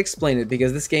 I can't explain it,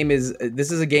 because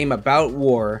this is a game about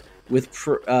war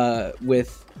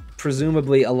with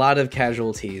presumably a lot of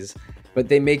casualties, but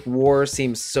they make war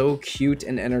seem so cute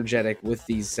and energetic with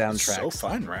these soundtracks. So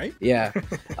fun, right? Yeah.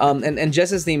 And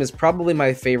Jess's theme is probably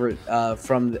my favorite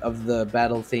of the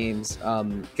battle themes,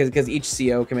 because each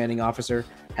CO, commanding officer,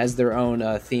 has their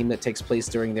own theme that takes place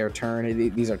during their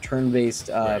turn. These are turn-based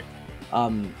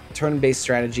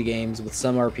strategy games with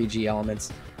some RPG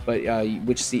elements, but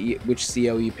which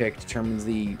CO you pick determines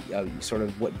the sort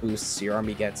of what boosts your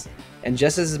army gets. And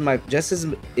Jess's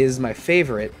is my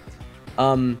favorite.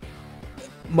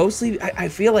 Mostly, I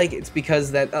feel like it's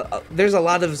because that there's a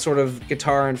lot of sort of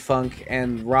guitar and funk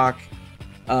and rock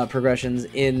progressions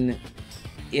in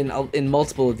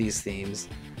multiple of these themes,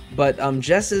 but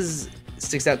Jess's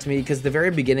sticks out to me because the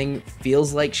very beginning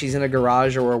feels like she's in a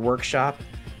garage or a workshop,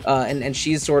 and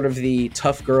she's sort of the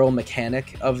tough girl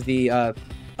mechanic of the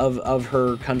of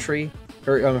her country.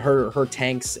 Her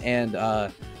tanks and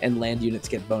land units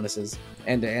get bonuses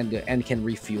and can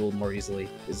refuel more easily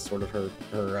is sort of her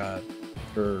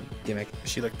gimmick.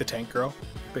 Is she like the tank girl,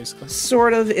 basically?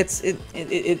 Sort of.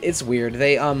 It's weird.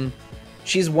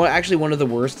 She's actually one of the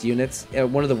worst units,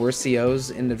 one of the worst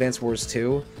COs in Advanced Wars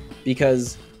 2,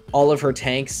 because all of her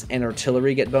tanks and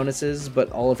artillery get bonuses, but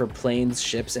all of her planes,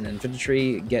 ships, and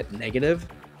infantry get negative.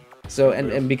 So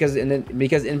and because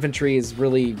infantry is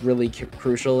really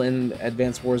crucial in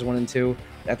Advanced Wars 1 and 2,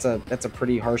 that's a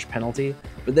pretty harsh penalty.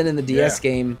 But then in the DS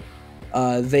game,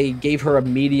 they gave her a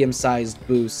medium-sized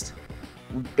boost.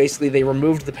 Basically, they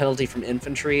removed the penalty from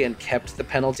infantry and kept the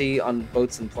penalty on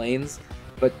boats and planes,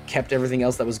 but kept everything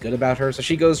else that was good about her. So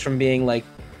she goes from being like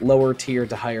lower tier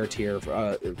to higher tier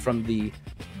from the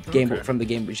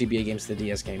GBA games to the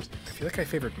DS games. I feel like I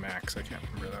favored Max. I can't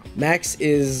remember though. Max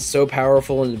is so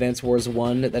powerful in Advanced Wars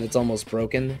 1 that it's almost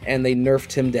broken, and they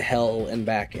nerfed him to hell and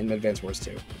back in Advanced Wars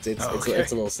 2. It's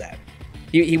a little sad.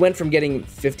 He went from getting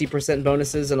 50%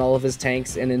 bonuses on all of his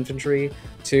tanks and infantry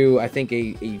to, I think,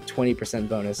 a 20%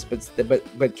 bonus, but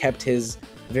kept his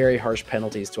very harsh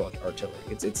penalties to artillery.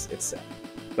 It's sad,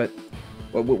 but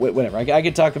whatever. I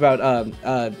could talk about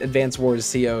Advanced Wars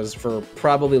COs for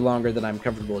probably longer than I'm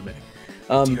comfortable admitting.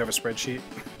 Do you have a spreadsheet?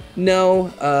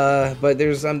 No, but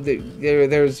there's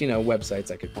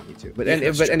websites I could point you to. But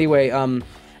anyway,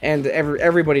 and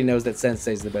everybody knows that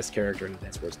Sensei's the best character in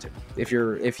Advanced Wars 2. If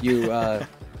you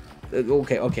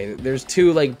okay, there's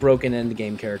two like broken end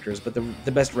game characters, but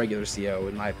the best regular CO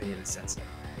in my opinion is Sensei.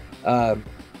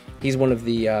 He's one of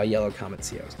the Yellow Comet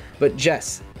COs. But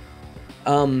Jess,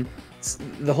 the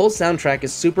whole soundtrack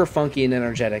is super funky and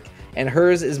energetic, and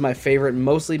hers is my favorite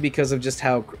mostly because of just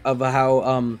how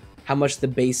much the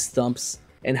bass thumps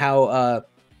and how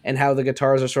the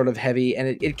guitars are sort of heavy,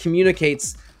 and it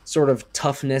communicates sort of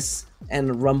toughness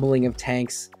and rumbling of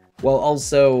tanks while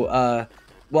also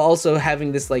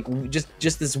having this like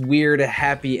just this weird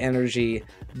happy energy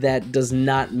that does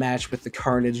not match with the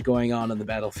carnage going on the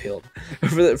battlefield.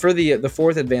 For the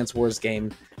fourth Advanced Wars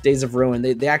game, Days of Ruin,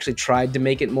 they actually tried to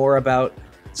make it more about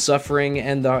suffering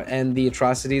and the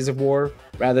atrocities of war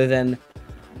rather than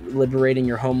liberating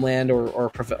your homeland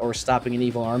or stopping an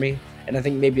evil army. And I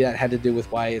think maybe that had to do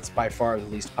with why it's by far the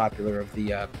least popular of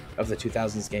the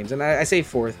 2000s games. And I say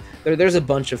fourth. There's a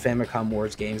bunch of Famicom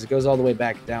Wars games. It goes all the way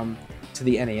back down to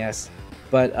the NES,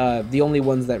 but the only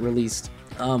ones that released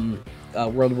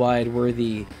worldwide were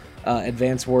the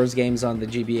Advance Wars games on the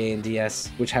GBA and DS,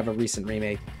 which have a recent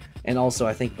remake, and also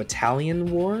I think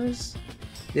Battalion Wars.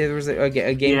 Yeah, there was a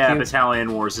GameCube. Yeah,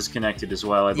 Battalion Wars is connected as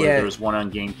well. I believe there was one on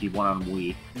GameCube, one on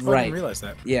Wii. I didn't realize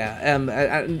that.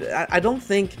 Yeah, I don't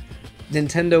think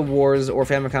Nintendo Wars or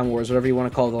Famicom Wars, whatever you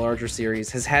want to call the larger series,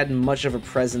 has had much of a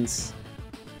presence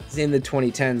in the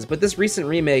 2010s. But this recent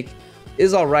remake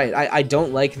is all right. I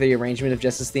don't like the arrangement of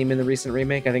Jess's theme in the recent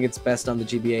remake. I think it's best on the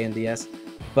GBA and DS.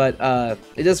 But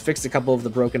it does fix a couple of the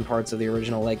broken parts of the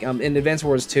original. Like in Advance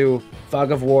Wars 2,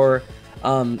 Fog of War,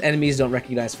 enemies don't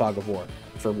recognize Fog of War,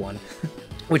 for one,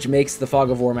 which makes the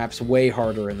Fog of War maps way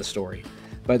harder in the story.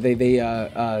 But they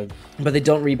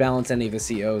don't rebalance any of the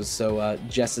COs, so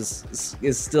Jess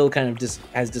is still kind of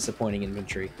has disappointing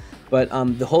inventory. But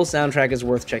the whole soundtrack is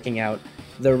worth checking out.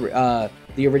 The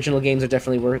original games are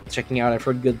definitely worth checking out. I've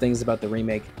heard good things about the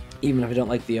remake, even if I don't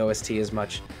like the OST as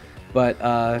much. But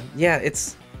yeah,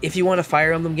 it's if you want a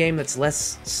Fire Emblem game that's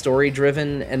less story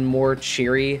driven and more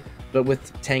cheery, but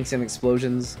with tanks and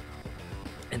explosions,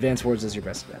 Advance Wars is your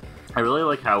best bet. I really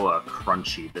like how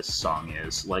crunchy this song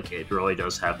is. Like, it really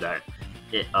does have that,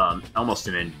 almost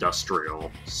an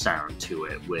industrial sound to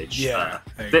it, which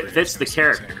fits the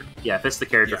character. Yeah, fits the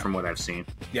character from what I've seen.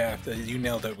 Yeah, you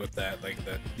nailed it with that. Like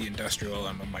the industrial,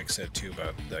 and what Mike said too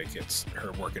about like it's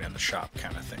her working in the shop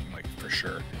kind of thing. Like for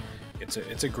sure,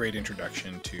 it's a great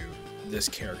introduction to this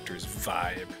character's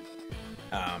vibe.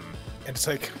 And it's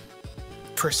like,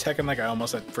 for a second, like I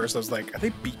was like, are they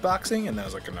beatboxing? And then I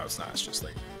was like, no, it's not. It's just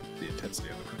like the intensity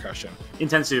of the percussion.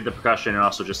 Intensity of the percussion, and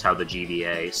also just how the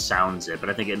GBA sounds it. But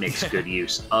I think it makes good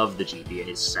use of the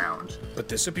GBA's sound. But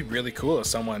this would be really cool if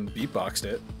someone beatboxed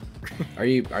it. Are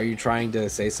you trying to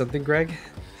say something, Greg?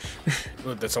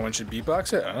 That someone should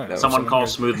beatbox it? I don't know. Someone call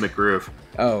Smooth McGroove.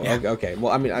 Oh, yeah. Okay.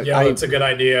 Well, I mean, it's a good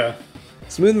idea.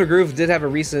 Smooth McGroove did have a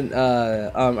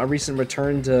recent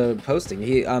return to posting.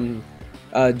 He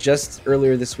just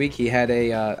earlier this week he had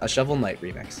a Shovel Knight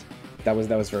remix. That was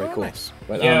very cool. Nice.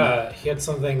 But, he had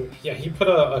something. Yeah, he put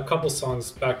a couple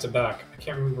songs back to back. I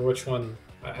can't remember which one.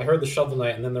 I heard the Shovel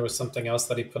Knight, and then there was something else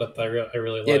that he put up that I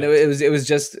really liked. Yeah, no, it was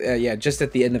just just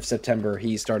at the end of September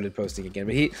he started posting again.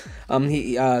 But he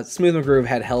Smooth McGroove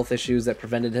had health issues that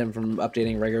prevented him from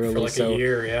updating regularly for like a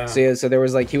year. Yeah. So there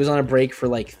was he was on a break for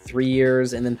like 3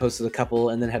 years, and then posted a couple,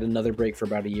 and then had another break for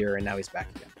about a year, and now he's back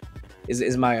again.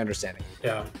 Is my understanding.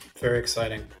 Yeah, very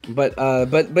exciting. But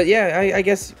yeah, I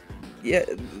guess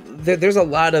there's a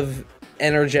lot of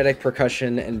energetic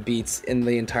percussion and beats in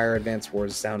the entire Advance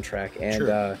Wars soundtrack,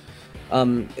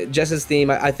 and Jess's theme,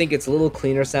 I think it's a little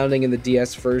cleaner sounding in the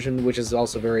DS version, which is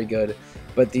also very good,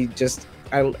 but the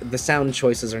sound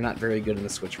choices are not very good in the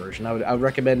Switch version. I would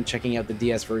recommend checking out the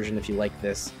DS version if you like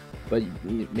this, but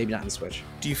maybe not in the Switch.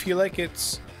 Do you feel like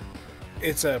it's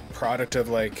a product of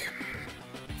like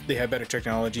they had better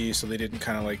technology, so they didn't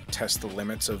kind of like test the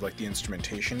limits of like the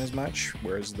instrumentation as much,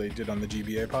 whereas they did on the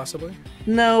GBA possibly?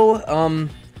 No,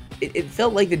 it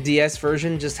felt like the DS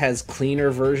version just has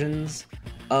cleaner versions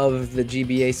of the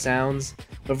GBA sounds,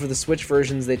 but for the Switch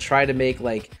versions they try to make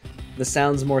like the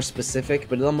sounds more specific,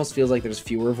 but it almost feels like there's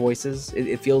fewer voices.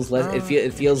 It feels less.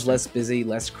 It feels less busy,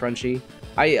 less crunchy.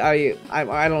 I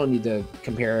don't need to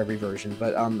compare every version,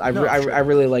 but I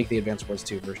really like the Advance Wars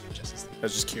 2 version of Justice League. I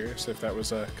was just curious if that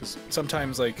was because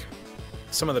sometimes like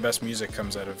some of the best music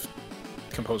comes out of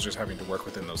composers having to work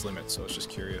within those limits. So I was just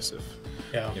curious if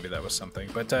maybe that was something.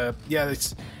 But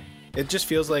it just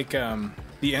feels like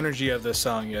the energy of the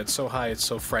song. Yeah, it's so high, it's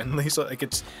so friendly. So like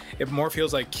it more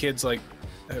feels like kids like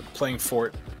playing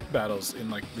fort battles in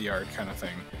like the yard kind of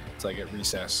thing. It's like at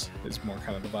recess is more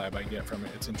kind of the vibe I get from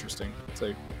it. It's interesting. It's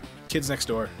like Kids Next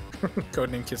Door.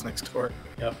 Codename Kids Next Door.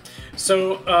 Yep.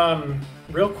 So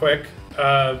real quick,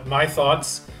 my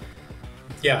thoughts.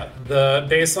 Yeah, the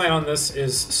baseline on this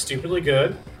is stupidly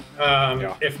good.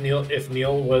 If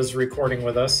Neil was recording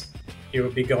with us, he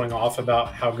would be going off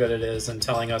about how good it is and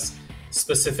telling us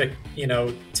specific,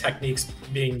 techniques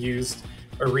being used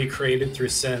or recreated through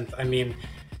synth. I mean,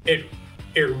 it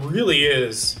really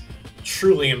is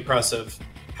truly impressive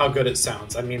how good it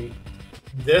sounds. I mean,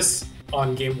 this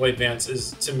on Game Boy Advance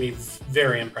is, to me,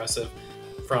 very impressive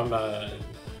from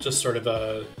just sort of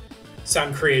a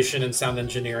sound creation and sound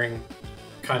engineering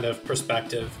kind of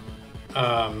perspective.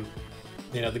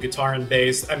 The guitar and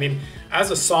bass, I mean, as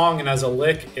a song and as a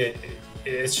lick,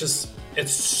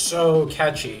 it's so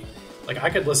catchy. Like,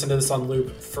 I could listen to this on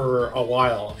loop for a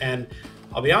while, and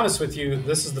I'll be honest with you,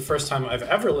 this is the first time I've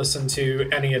ever listened to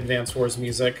any Advance Wars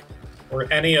music or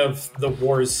any of the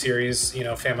Wars series,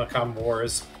 Famicom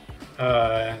Wars,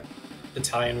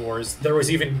 Italian Wars. There was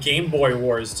even Game Boy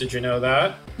Wars. Did you know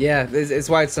that? Yeah, it's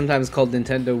why it's sometimes called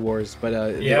Nintendo Wars.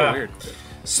 But yeah, weird.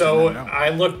 So I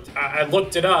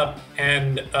looked it up,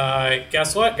 and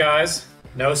guess what, guys?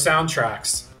 No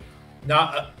soundtracks.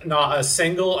 Not a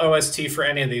single OST for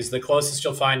any of these. The closest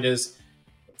you'll find is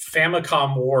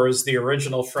Famicom Wars, the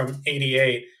original from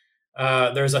 '88.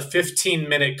 There's a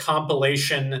 15-minute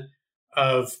compilation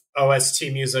of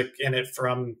OST music in it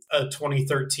from a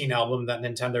 2013 album that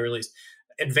Nintendo released.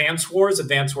 Advance Wars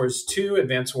 2,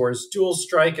 Advance Wars Dual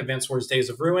Strike, Advance Wars Days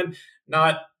of Ruin.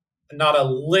 Not a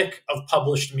lick of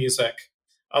published music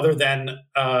other than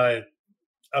a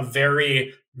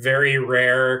very, very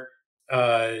rare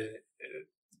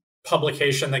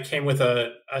publication that came with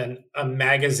a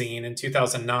magazine in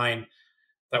 2009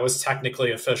 that was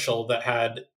technically official, that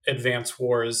had Advance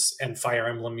Wars and Fire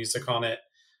Emblem music on it,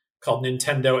 called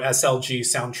Nintendo SLG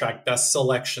Soundtrack Best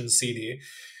Selection CD.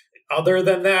 Other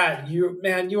than that, you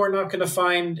are not going to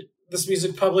find this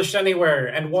music published anywhere.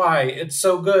 And why? It's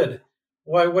so good.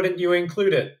 Why wouldn't you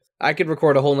include it? I could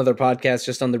record a whole nother podcast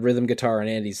just on the rhythm guitar and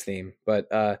Andy's theme, but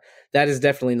that is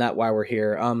definitely not why we're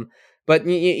here. But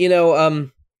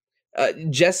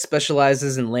Jess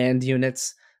specializes in land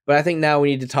units, but I think now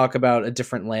we need to talk about a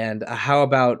different land. How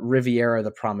about Riviera, the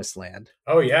Promised Land?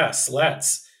 Oh, yes,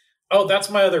 let's. Oh, that's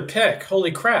my other pick.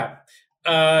 Holy crap.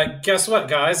 Guess what,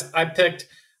 guys? I picked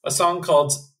a song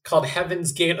called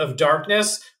Heaven's Gate of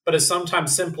Darkness, but is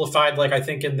sometimes simplified, like I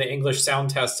think in the English sound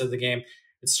test of the game,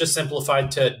 it's just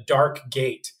simplified to Dark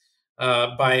Gate.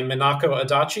 by Minako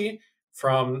Adachi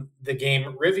from the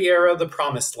game Riviera: The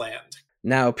Promised Land.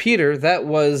 Now, Peter, that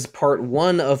was part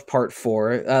 1 of part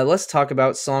 4. Let's talk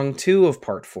about song 2 of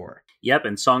part 4. Yep,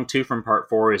 and song 2 from part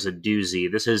 4 is a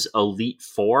doozy. This is Elite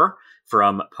 4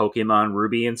 from Pokemon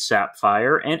Ruby and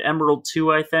Sapphire, and Emerald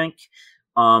 2, I think.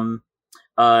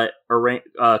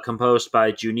 Composed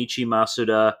by Junichi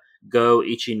Masuda, Go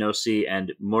Ichinose,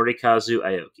 and Morikazu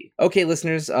Aoki. Okay,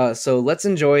 listeners, so let's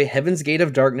enjoy Heaven's Gate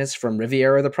of Darkness from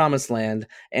Riviera: The Promised Land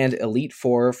and Elite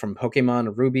 4 from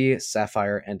Pokemon Ruby,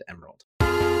 Sapphire, and Emerald.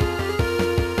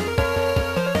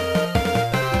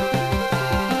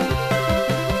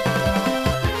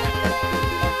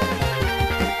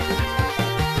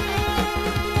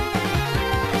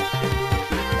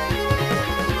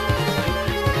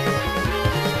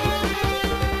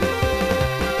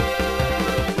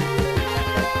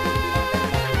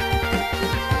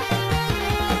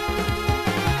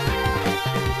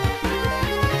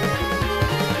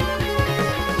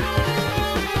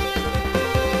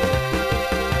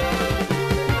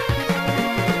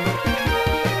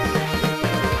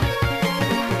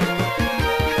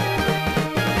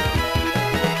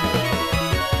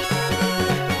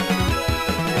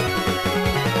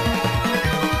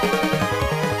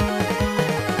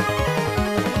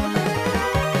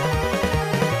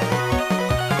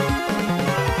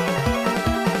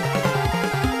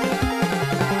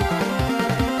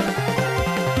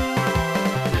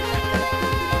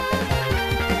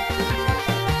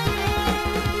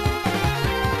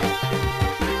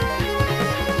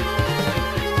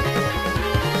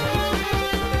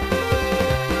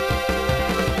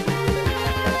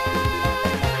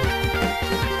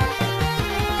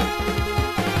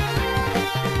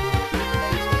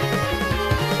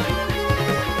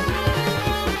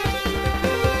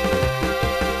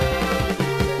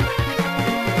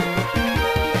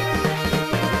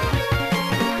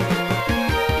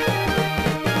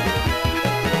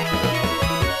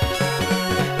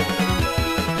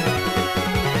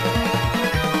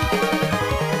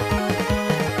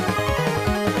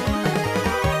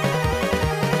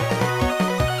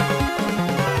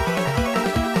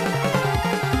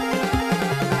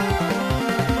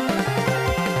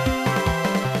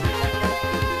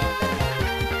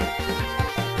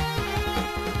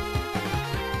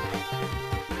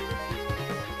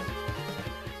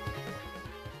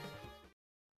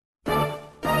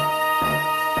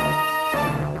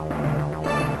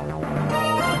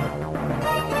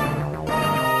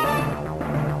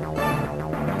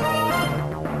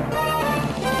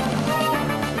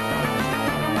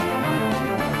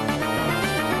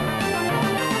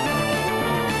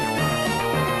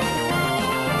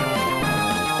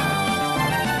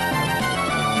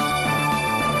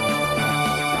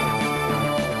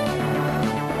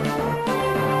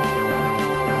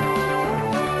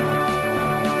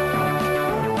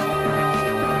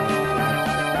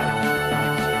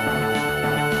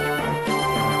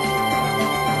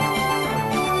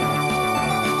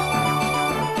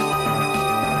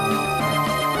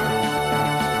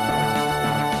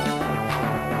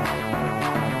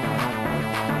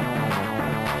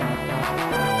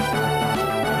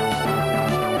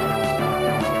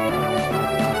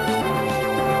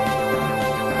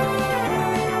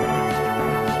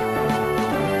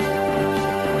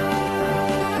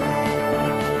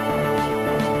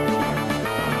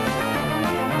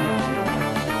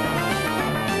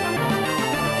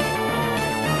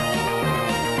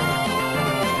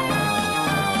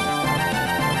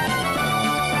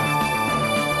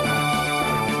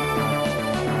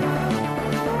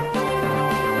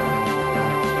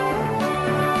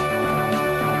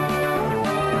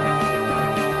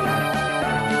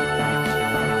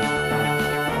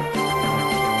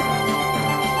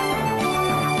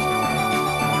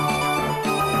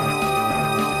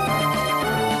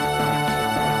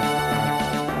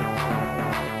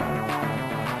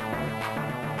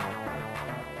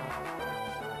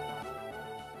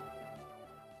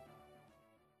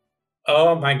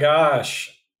 Oh my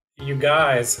gosh. You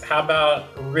guys, how about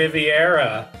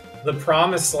Riviera, The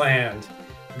Promised Land?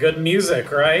 Good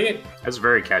music, right? That's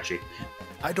very catchy.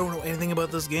 I don't know anything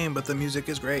about this game, but the music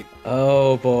is great.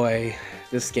 Oh boy,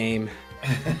 this game.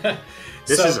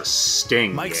 This is a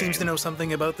sting. Mike game. seems to know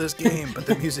something about this game, but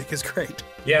the music is great.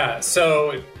 Yeah,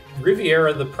 so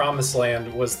Riviera: The Promised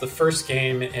Land was the first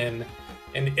game in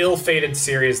an ill-fated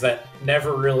series that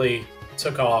never really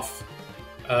took off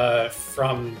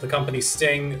from the company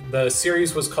Sting. The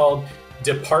series was called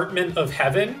Department of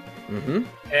Heaven,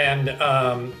 and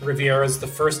Riviera is the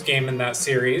first game in that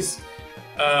series.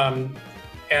 And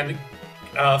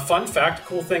fun fact,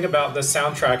 cool thing about the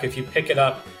soundtrack, if you pick it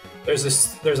up, there's a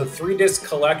 3-disc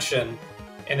collection,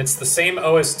 and it's the same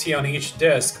OST on each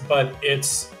disc, but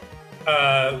it's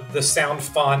the sound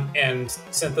font and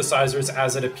synthesizers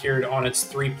as it appeared on its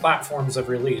 3 platforms of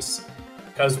release.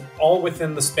 Because all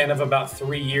within the span of about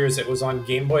 3 years, it was on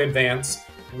Game Boy Advance,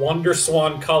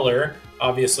 WonderSwan Color,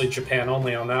 obviously Japan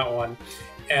only on that one,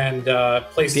 and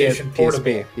PlayStation Portable.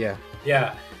 PSP,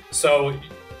 yeah. So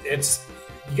you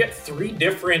get 3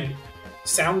 different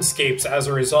soundscapes as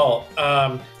a result.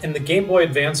 And the Game Boy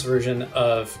Advance version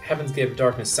of Heaven's Gate of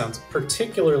Darkness sounds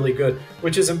particularly good,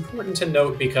 which is important to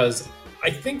note because I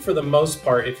think for the most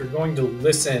part, if you're going to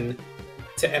listen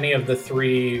to any of the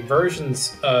 3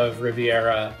 versions of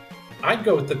Riviera, I'd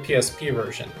go with the PSP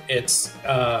version. It's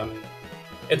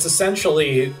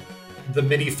essentially the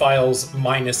MIDI files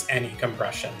minus any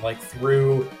compression, like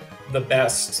through the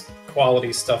best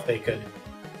quality stuff they could,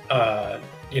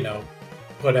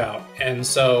 put out. And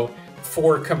so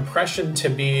for compression to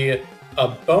be a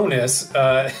bonus,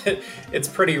 it's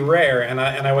pretty rare. And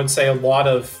I would say a lot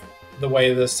of the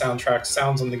way the soundtrack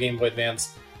sounds on the Game Boy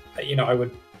Advance,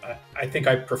 I think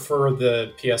I prefer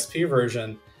the PSP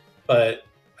version, but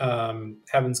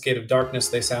Heaven's Gate of Darkness,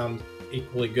 they sound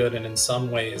equally good, and in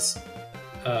some ways,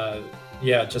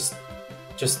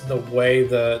 just the way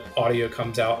the audio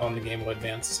comes out on the Game Boy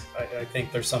Advance, I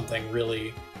think there's something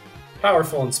really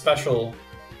powerful and special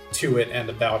to it and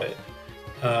about it.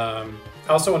 I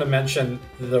also want to mention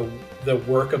the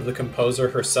work of the composer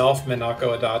herself,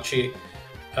 Minako Adachi.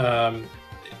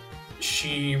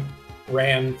 She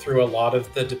ran through a lot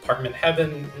of the Department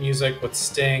Heaven music with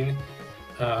Sting.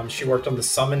 She worked on the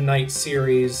Summon Night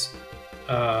series,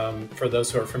 for those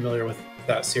who are familiar with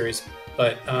that series.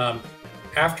 But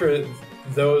after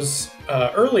those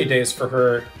early days for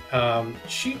her,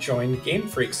 she joined Game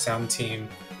Freak's sound team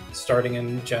starting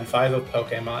in Gen 5 of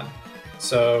Pokemon.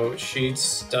 So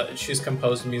she's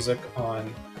composed music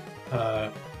on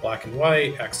Black and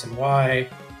White, X and Y.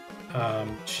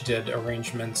 She did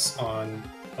arrangements on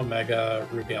Omega,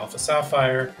 Ruby, Alpha,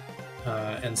 Sapphire,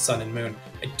 and Sun and Moon.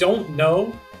 I don't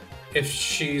know if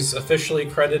she's officially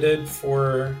credited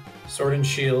for Sword and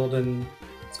Shield and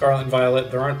Scarlet and Violet.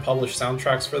 There aren't published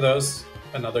soundtracks for those.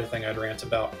 Another thing I'd rant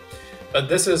about. But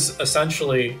this is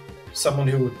essentially someone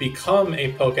who would become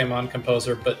a Pokemon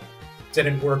composer, but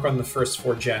didn't work on the first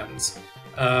 4 gens.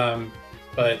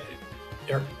 But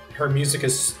her music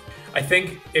is... I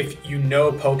think if you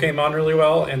know Pokemon really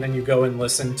well, and then you go and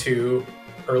listen to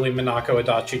early Minako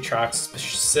Adachi tracks,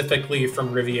 specifically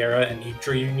from Riviera and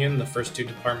Yggdra Union, the first 2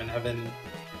 Department Heaven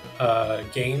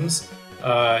games,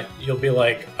 you'll be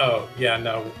like, oh, yeah,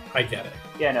 no, I get it.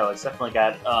 Yeah, no, it's definitely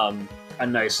got a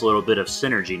nice little bit of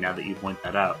synergy now that you point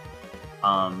that out.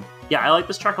 Yeah, I like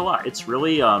this track a lot. It's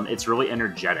really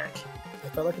energetic.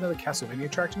 It felt like another Castlevania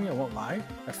track to me, I won't lie,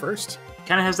 at first.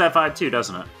 Kind of has that vibe too,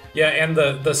 doesn't it? Yeah, and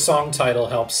the song title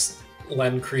helps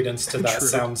lend credence to that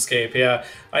soundscape. Yeah,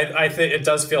 I think it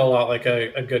does feel a lot like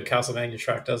a good Castlevania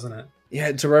track, doesn't it?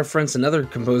 Yeah, to reference another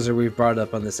composer we've brought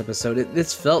up on this episode,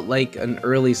 this felt like an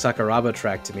early Sakuraba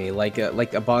track to me, like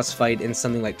a boss fight in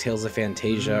something like Tales of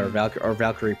Fantasia or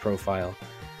Valkyrie Profile.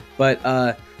 But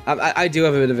I do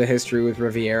have a bit of a history with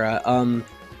Riviera.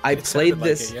 I played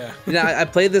this. Like it, yeah. I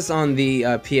played this on the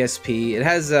PSP. It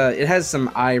has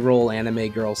some eye roll anime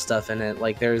girl stuff in it.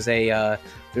 Like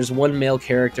there's one male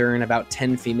character and about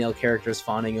 10 female characters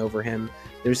fawning over him.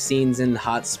 There's scenes in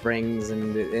hot springs,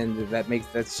 and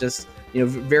that's just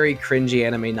very cringy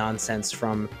anime nonsense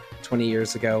from 20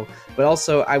 years ago. But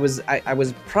also I was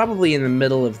probably in the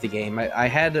middle of the game. I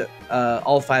had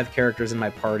all 5 characters in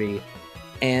my party,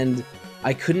 and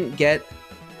I couldn't get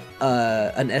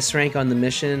an S rank on the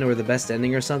mission or the best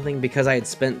ending or something because I had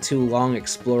spent too long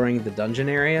exploring the dungeon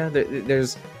area.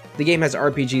 The game has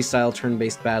RPG style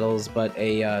turn-based battles, but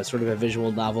a sort of a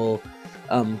visual novel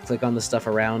click on the stuff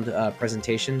around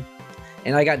presentation.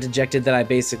 And I got dejected that I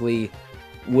basically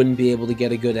wouldn't be able to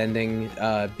get a good ending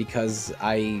because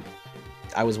I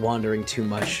was wandering too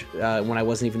much when I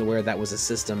wasn't even aware that was a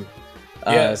system.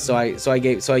 So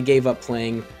I gave up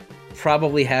playing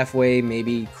probably halfway,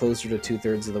 maybe closer to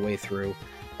 2/3 of the way through,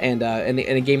 and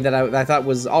a game that I thought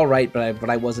was all right, but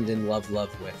I wasn't in love with.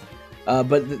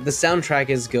 But the soundtrack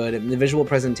is good, and the visual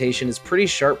presentation is pretty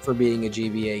sharp for being a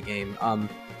GBA game.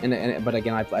 But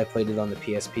again, I played it on the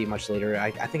PSP much later.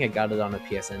 I think I got it on a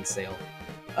PSN sale,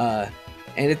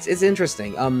 and it's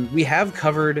interesting. We have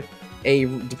covered a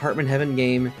Department Heaven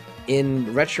game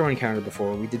in Retro Encounter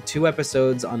before. We did 2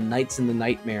 episodes on Nights in the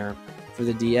Nightmare for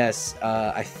the DS,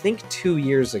 I think 2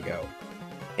 years ago.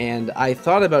 And I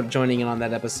thought about joining in on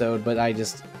that episode, but I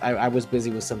was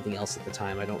busy with something else at the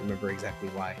time. I don't remember exactly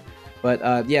why.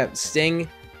 But yeah, Sting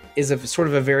is a sort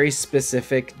of a very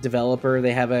specific developer.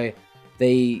 They have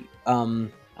they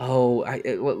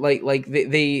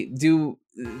do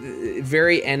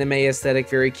very anime aesthetic,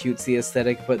 very cutesy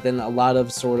aesthetic, but then a lot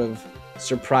of sort of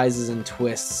surprises and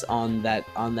twists on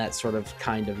that sort of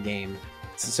kind of game,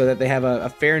 so that they have a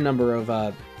fair number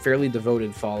of fairly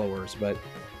devoted followers. But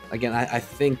again, I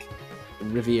think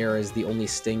Riviera is the only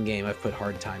Sting game I've put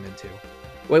hard time into.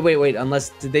 Wait, unless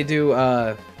did they do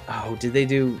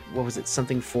what was it,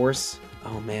 something Force?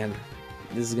 Oh man,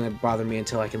 this is gonna bother me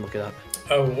until I can look it up.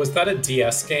 Oh, was that a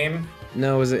DS game?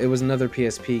 No, it was another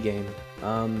PSP game.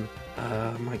 Oh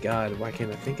my god, why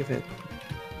can't I think of it?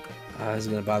 This is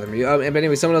gonna bother me. But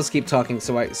anyway, someone else keep talking.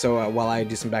 So while I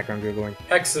do some background googling.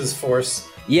 Hex's Force.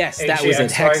 Yes, that was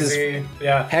it.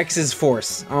 Hex's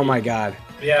Force. Oh my god.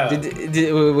 Yeah.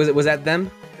 Was that them?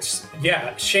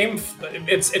 Yeah. Shame.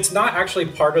 It's not actually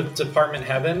part of Department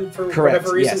Heaven for Correct,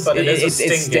 whatever reason, yes. but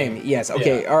it's Sting. game. Yes.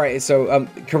 Okay. Yeah. All right. So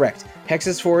correct.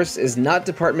 Hex's Force is not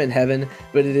Department Heaven,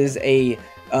 but it is a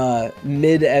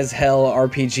mid as hell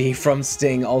RPG from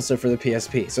Sting, also for the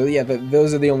PSP. So yeah,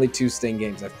 those are the only two Sting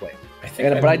games I've played. I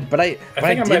think I might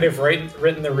have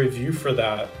written the review for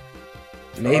that.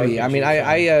 Maybe. I mean,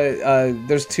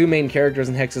 there's two main characters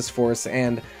in Hex's Force,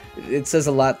 and it says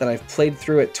a lot that I've played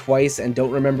through it twice and don't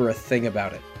remember a thing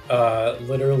about it.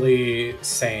 Literally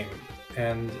same.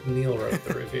 And Neil wrote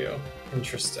the review.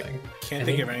 Interesting. Can't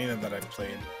think of any of them that I've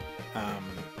played.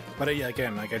 But yeah,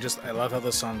 again, like I love how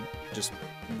the song just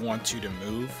wants you to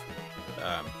move.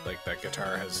 Like that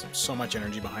guitar has so much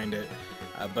energy behind it.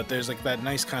 But there's like that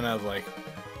nice kind of like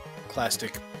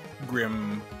plastic,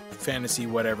 grim fantasy,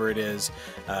 whatever it is,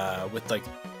 with like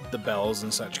the bells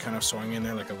and such kind of swinging in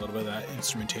there, like a little bit of that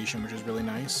instrumentation, which is really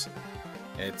nice.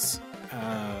 It's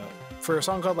for a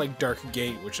song called like Dark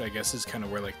Gate, which I guess is kind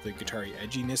of where like the guitar-y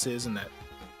edginess is, and that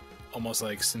almost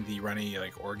like synthy runny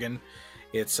like organ.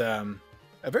 It's a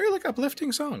very like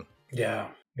uplifting song. Yeah,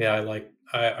 I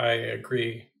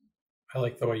agree. I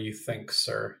like the way you think,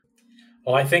 sir.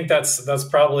 Well, I think that's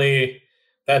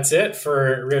it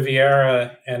for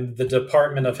Riviera and the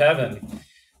Department of Heaven.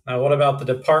 Now, what about the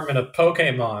Department of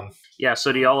Pokemon? Yeah,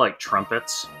 so do y'all like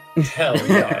trumpets? Hell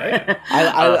yeah!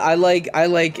 I like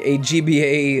a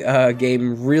GBA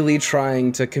game really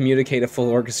trying to communicate a full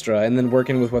orchestra and then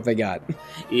working with what they got.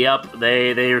 Yep,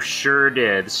 they sure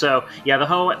did. So yeah, the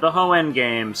Hoenn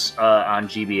games on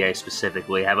GBA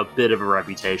specifically have a bit of a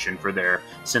reputation for their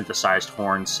synthesized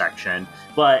horn section,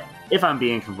 but if I'm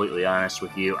being completely honest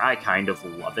with you, I kind of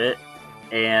love it.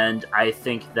 And I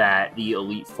think that the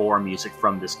Elite Four music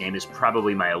from this game is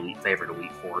probably my favorite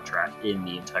Elite Four track in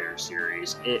the entire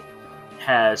series. It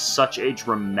has such a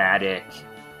dramatic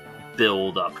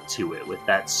build up to it with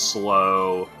that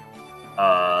slow,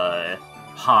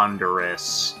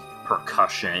 ponderous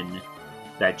percussion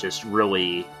that just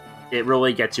really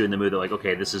gets you in the mood that like,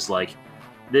 okay, this is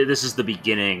the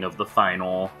beginning of the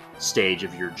final stage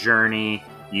of your journey.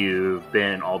 You've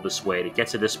been all this way to get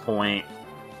to this point.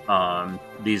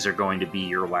 These are going to be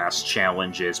your last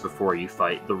challenges before you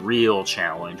fight the real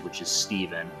challenge, which is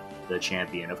Steven, the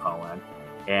champion of Hoenn.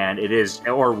 And it is,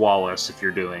 or Wallace if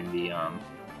you're doing the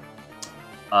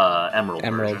Emerald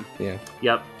version. Yeah.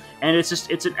 Yep. And it's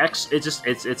an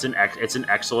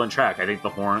excellent track. I think the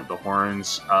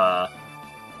horns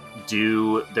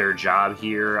do their job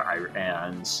here.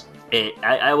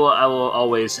 I will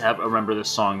always remember this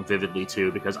song vividly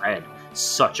too, because I had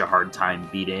such a hard time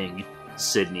beating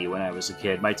Sydney when I was a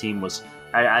kid. My team was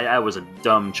I was a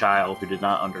dumb child who did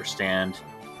not understand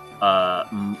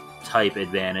type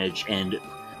advantage and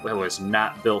was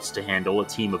not built to handle a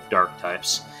team of dark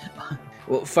types.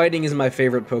 Well, fighting is my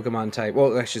favorite Pokemon type.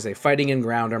 Well, I should say fighting and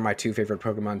ground are my two favorite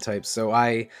Pokemon types. So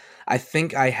I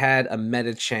think I had a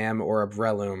Medicham or a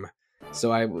Breloom.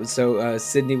 So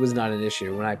Sydney was not an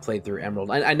issue when I played through Emerald.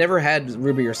 I never had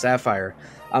Ruby or Sapphire.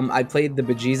 I played the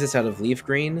bejesus out of Leaf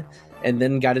Green, and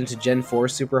then got into Gen 4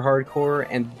 super hardcore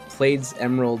and played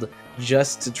Emerald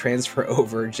just to transfer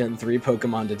over Gen 3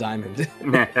 Pokemon to Diamond.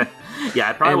 Yeah,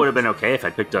 I probably would have been okay if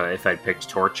I'd picked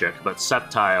Torchic, but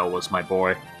Sceptile was my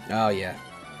boy. Oh yeah.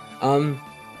 I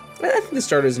think the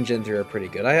starters in Gen 3 are pretty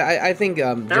good. I think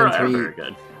Gen 3 very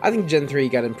good. I think Gen 3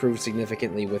 got improved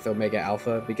significantly with Omega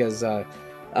Alpha because I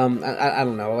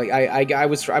don't know. Like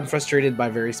I'm frustrated by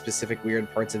very specific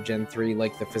weird parts of Gen 3,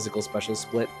 like the physical special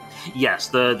split. Yes,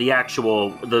 the actual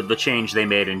the change they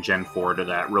made in Gen 4 to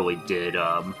that really did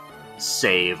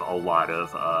save a lot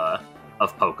of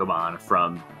Pokemon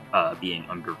from being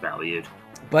undervalued.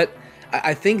 But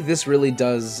I think this really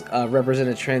does represent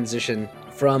a transition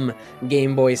from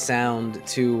Game Boy sound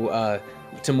to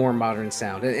more modern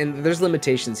sound, and there's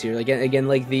limitations here. Again,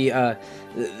 like the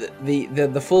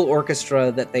full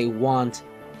orchestra that they want,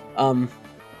 like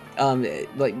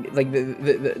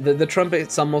the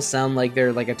trumpets almost sound like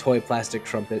they're like a toy plastic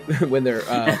trumpet when they're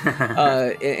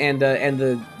and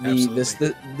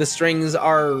the strings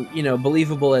are, you know,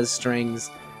 believable as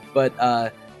strings, but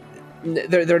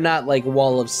they're not like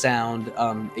wall of sound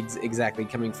exactly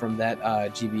coming from that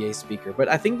GBA speaker. But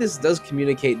I think this does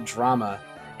communicate drama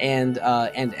and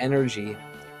energy,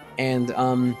 and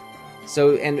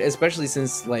and especially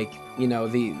since, like, you know,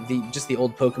 the just the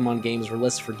old Pokemon games were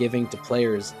less forgiving to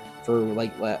players for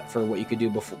what you could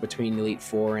do between Elite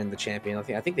Four and the Champion.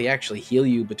 I think they actually heal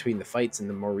you between the fights in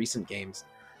the more recent games.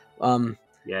 Yeah,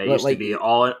 it used to be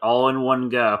all in one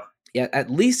go. Yeah, at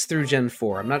least through Gen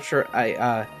 4. I'm not sure.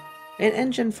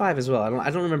 And Gen 5 as well. I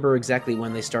don't remember exactly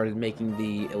when they started making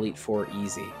the Elite Four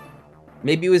easy.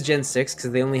 Maybe it was Gen 6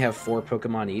 because they only have 4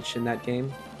 Pokemon each in that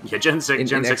game. Yeah, Gen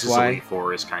 6's Elite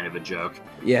Four is kind of a joke.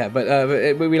 Yeah, but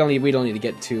we don't need to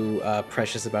get too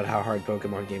precious about how hard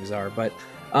Pokemon games are. But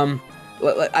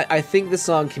I think the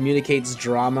song communicates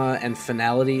drama and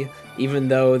finality, even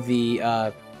though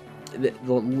the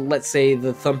let's say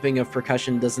the thumping of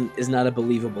percussion is not a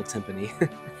believable timpani.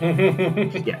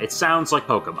 Yeah, it sounds like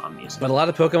Pokemon music. But a lot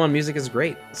of Pokemon music is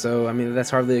great, so I mean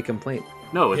that's hardly a complaint.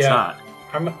 No, it's not.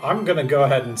 I'm gonna go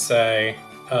ahead and say,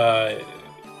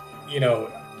 you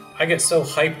know, I get so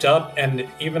hyped up and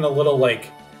even a little like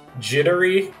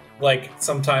jittery, like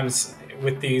sometimes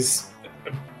with these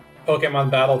Pokemon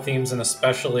battle themes, and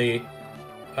especially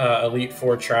Elite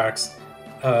Four tracks.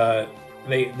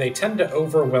 They tend to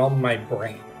overwhelm my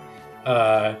brain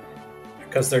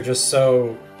because they're just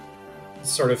so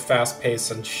sort of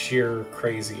fast-paced and sheer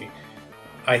crazy.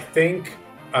 I think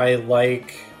I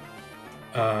like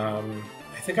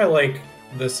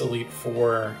this Elite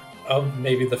Four. Of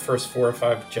maybe the first 4 or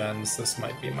 5 gens, this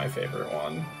might be my favorite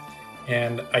one.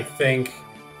 And I think,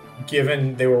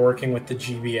 given they were working with the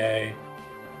GBA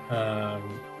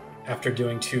after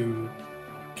doing 2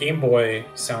 Game Boy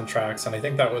soundtracks, and I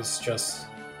think that was just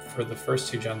for the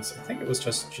first 2 gens. I think it was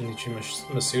just Junichi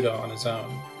Masuda on his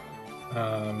own,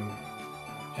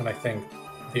 and I think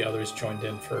the others joined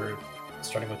in for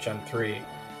starting with Gen 3.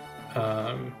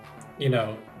 You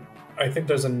know, I think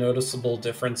there's a noticeable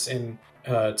difference in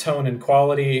tone and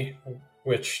quality,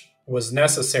 which was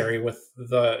necessary with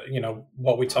the, you know,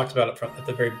 what we talked about at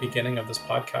the very beginning of this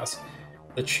podcast,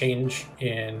 the change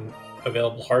in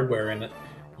available hardware. And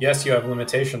yes, you have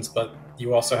limitations, but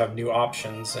you also have new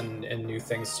options and new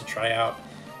things to try out.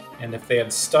 And if they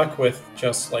had stuck with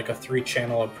just like a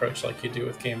 3-channel approach like you do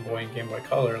with Game Boy and Game Boy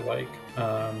Color, like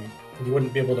you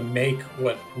wouldn't be able to make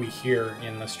what we hear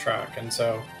in this track. And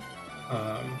so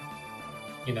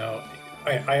you know,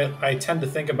 I tend to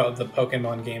think about the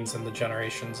Pokemon games and the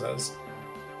generations as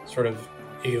sort of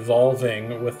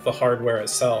evolving with the hardware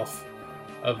itself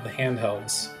of the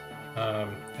handhelds.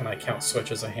 And I count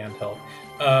Switch as a handheld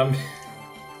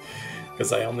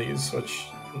because I only use Switch.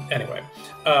 Anyway,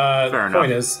 the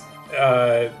point is,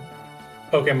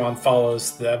 Pokemon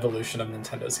follows the evolution of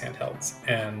Nintendo's handhelds,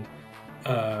 and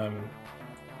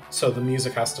so the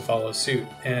music has to follow suit.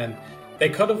 And they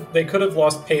could have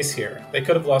lost pace here. They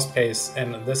could have lost pace,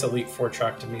 and this Elite Four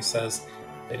track to me says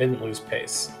they didn't lose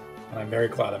pace, and I'm very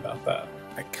glad about that.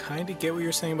 I kind of get what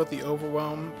you're saying about the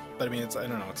overwhelm, but I mean, I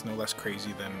don't know, it's no less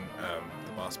crazy than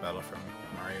the boss battle from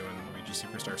Mario and Luigi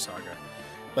Superstar Saga.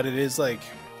 But it is like,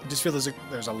 it just feels like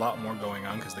there's a lot more going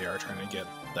on because they are trying to get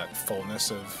that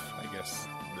fullness of, I guess,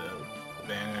 the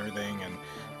band and everything, and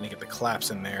they get the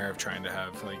claps in there of trying to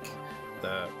have like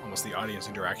almost the audience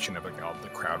interaction of like all the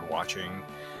crowd watching.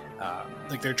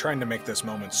 Like they're trying to make this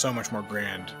moment so much more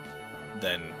grand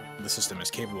than the system is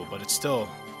capable, but it still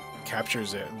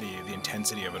captures the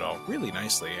intensity of it all really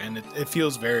nicely, and it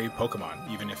feels very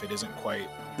Pokemon, even if it isn't quite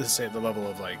the level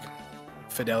of like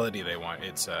fidelity they want.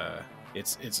 It's a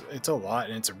lot,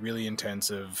 and it's a really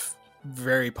intensive,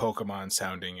 very Pokemon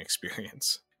sounding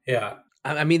experience. Yeah,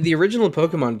 I mean, the original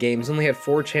Pokemon games only had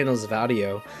 4 channels of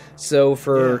audio, so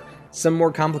for some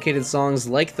more complicated songs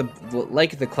like the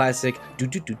classic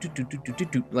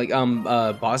like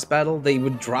boss battle, they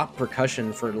would drop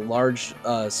percussion for large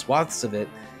swaths of it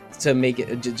to make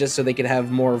it just so they could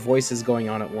have more voices going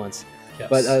on at once. Yes.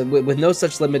 But with no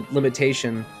such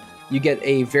limitation, you get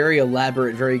a very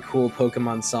elaborate, very cool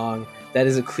Pokemon song that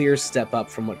is a clear step up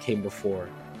from what came before.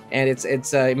 And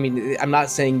it's I mean, I'm not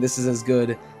saying this is as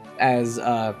good as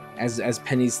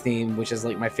Penny's theme, which is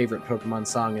like my favorite Pokemon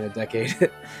song in a decade,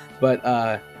 but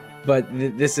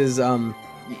this is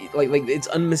like it's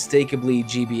unmistakably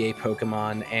GBA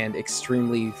Pokemon and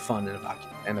extremely fun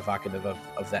and evocative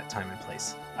of that time and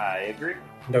place. I agree.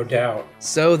 No doubt.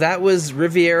 So that was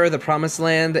Riviera, the Promised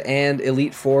Land, and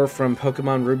Elite Four from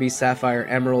Pokemon Ruby, Sapphire,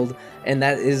 Emerald, and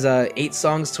that is 8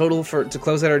 songs total to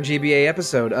close out our GBA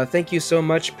episode. Thank you so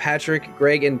much, Patrick,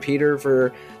 Greg, and Peter,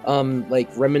 for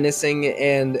reminiscing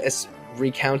and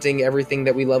recounting everything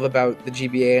that we love about the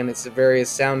GBA and its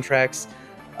various soundtracks.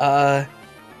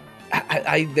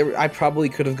 I probably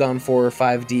could have gone 4 or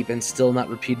 5 deep and still not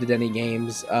repeated any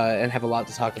games and have a lot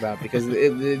to talk about, because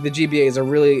the GBA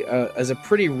is a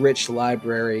pretty rich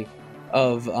library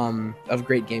of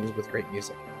great games with great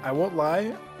music. I won't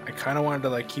lie, I kind of wanted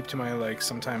to keep to my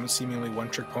sometimes seemingly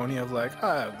one-trick pony of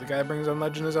the guy brings on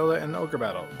Legend of Zelda and Ogre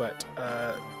Battle, but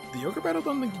the Ogre Battle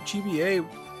on the GBA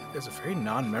is a very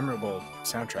non-memorable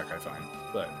soundtrack, I find,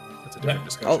 but that's a different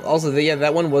discussion. Also,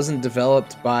 that one wasn't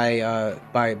developed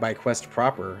by Quest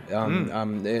proper.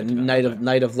 Night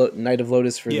of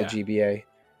Lotus for the GBA.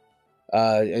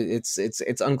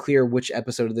 It's unclear which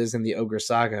episode it is in the Ogre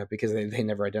Saga, because they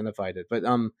never identified it. But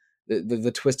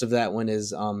the twist of that one is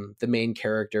the main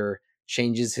character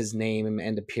changes his name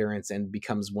and appearance and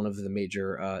becomes one of the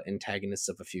major antagonists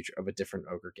of a different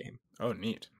ogre game. Oh,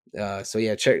 neat. So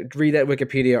yeah, read that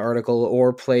Wikipedia article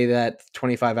or play that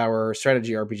 25-hour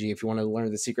strategy RPG if you want to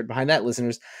learn the secret behind that,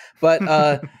 listeners. But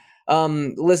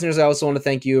listeners, I also want to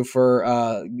thank you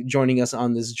for joining us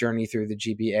on this journey through the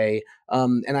GBA.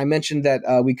 And I mentioned that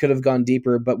we could have gone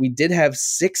deeper, but we did have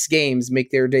 6 games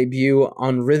make their debut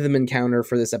on Rhythm Encounter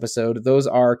for this episode. Those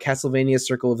are Castlevania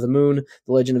Circle of the Moon,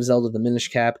 The Legend of Zelda: The Minish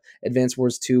Cap, Advance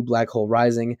Wars 2: Black Hole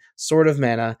Rising, Sword of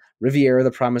Mana, Riviera: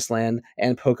 The Promised Land,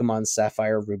 and Pokemon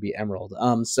Sapphire, Ruby, Emerald.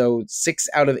 So 6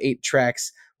 out of 8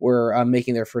 tracks were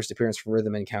making their first appearance for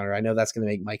Rhythm Encounter. I know that's going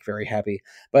to make Mike very happy.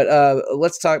 But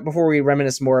let's talk, before we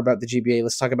reminisce more about the GBA,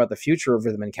 let's talk about the future of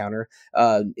Rhythm Encounter.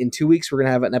 In 2 weeks, we're going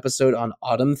to have an episode on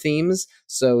autumn themes.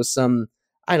 So some,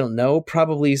 I don't know,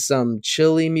 probably some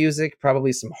chilly music,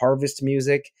 probably some harvest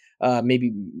music,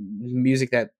 maybe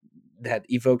music that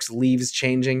evokes leaves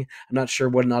changing. I'm not sure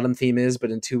what an autumn theme is, but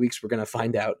in 2 weeks we're going to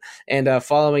find out. And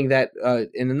following that,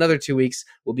 in another 2 weeks,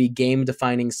 will be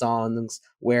game-defining songs,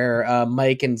 where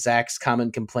Mike and Zach's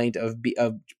common complaint of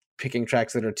picking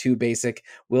tracks that are too basic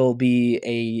will be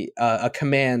a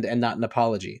command and not an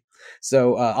apology.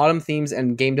 So autumn themes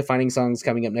and game-defining songs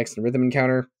coming up next in Rhythm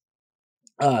Encounter.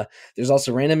 There's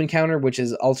also Random Encounter, which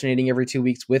is alternating every 2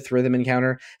 weeks with Rhythm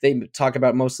Encounter. They talk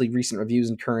about mostly recent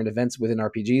reviews and current events within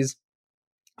RPGs.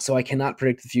 So I cannot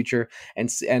predict the future and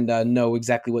know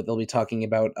exactly what they'll be talking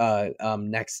about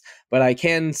next. But I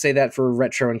can say that for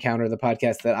Retro Encounter, the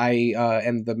podcast that I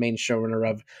am the main showrunner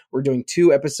of, we're doing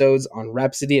 2 episodes on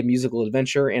Rhapsody: A Musical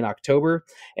Adventure in October.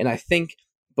 And I think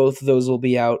both of those will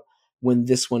be out when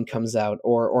this one comes out,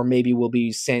 or maybe we'll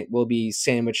be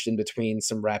sandwiched in between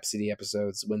some Rhapsody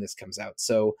episodes when this comes out.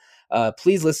 So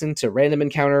please listen to Random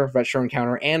Encounter, Retro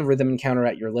Encounter, and Rhythm Encounter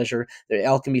at your leisure. They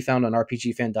all can be found on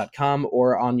rpgfan.com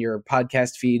or on your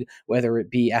podcast feed, whether it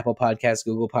be Apple Podcasts,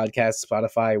 Google Podcasts,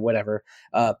 Spotify, whatever.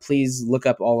 Please look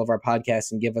up all of our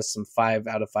podcasts and give us some 5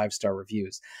 out of 5 star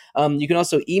reviews. You can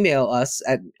also email us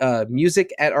at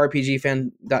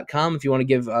music@rpgfan.com if you want to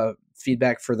give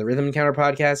feedback for the Rhythm Encounter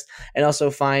podcast, and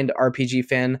also find RPG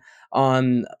Fan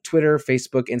on Twitter,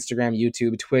 Facebook, Instagram,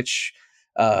 YouTube, Twitch,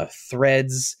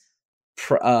 Threads,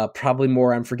 probably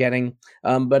more I'm forgetting.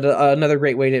 But another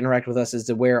great way to interact with us is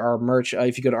to wear our merch.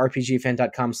 If you go to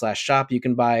rpgfan.com/shop, you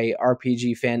can buy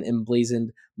RPG Fan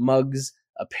emblazoned mugs,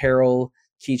 apparel,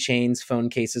 keychains, phone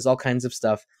cases, all kinds of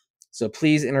stuff. So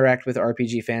please interact with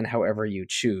RPG Fan however you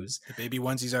choose. The baby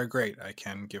onesies are great. I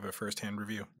can give a first-hand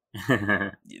review.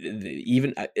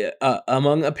 Even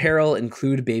among apparel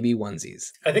include baby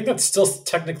onesies. I think that's still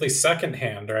technically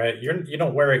secondhand, right? You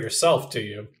don't wear it yourself, do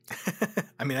you?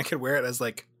 I mean, I could wear it as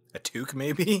a toque,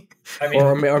 maybe. I mean,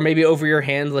 or maybe over your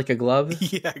hand like a glove.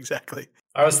 Yeah, exactly.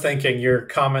 I was thinking you're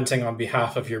commenting on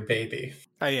behalf of your baby.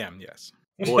 I am, yes.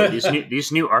 Boy,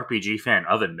 these new RPG Fan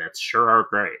oven mitts sure are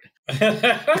great.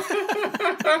 That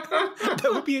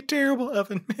would be a terrible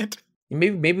oven mitt.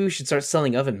 Maybe we should start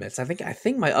selling oven mitts. I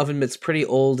think my oven mitt's pretty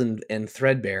old and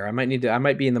threadbare. I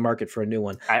might be in the market for a new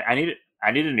one. I need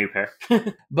a new pair.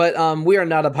 But we are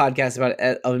not a podcast about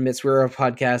oven mitts. We're a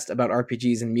podcast about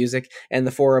RPGs and music, and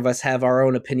the 4 of us have our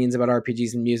own opinions about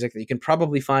RPGs and music that you can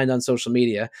probably find on social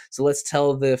media. So let's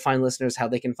tell the fine listeners how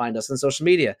they can find us on social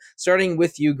media, starting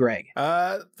with you, Greg.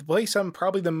 The place I'm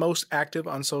probably the most active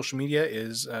on social media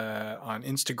is on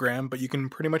Instagram, but you can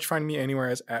pretty much find me anywhere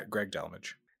as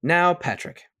 @GregDelmage. Now,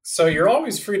 Patrick. So you're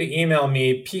always free to email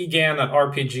me,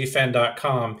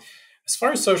 pgan@rpgfan.com. As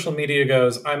far as social media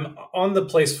goes, I'm on the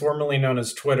place formerly known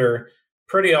as Twitter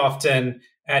pretty often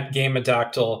at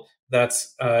Gameadactyl.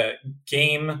 That's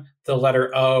game, the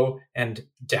letter O, and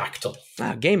dactyl.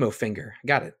 Game-O finger.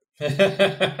 Got it.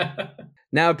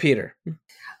 Now, Peter.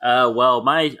 Well,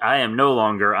 I am no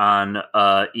longer on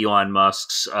Elon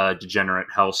Musk's degenerate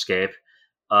hellscape.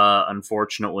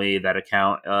 Unfortunately, that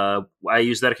account, I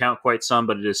use that account quite some,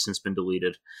 but it has since been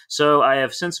deleted. So I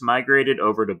have since migrated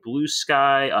over to Blue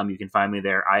Sky. You can find me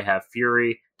there. I have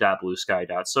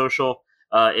fury.bluesky.social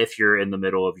if you're in the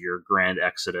middle of your grand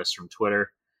exodus from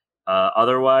Twitter.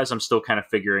 Otherwise, I'm still kind of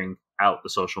figuring out the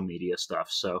social media stuff.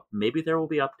 So maybe there will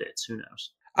be updates. Who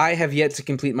knows? I have yet to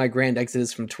complete my grand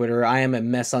exodus from Twitter. I am a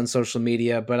mess on social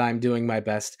media, but I'm doing my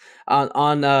best.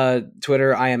 On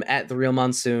Twitter, I am at The Real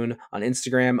Monsoon. On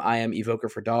Instagram, I am Evoker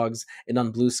for Dogs. And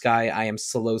on Blue Sky, I am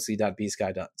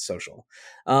solosi.bsky.social.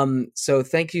 So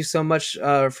thank you so much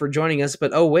for joining us.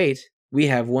 But oh, wait, we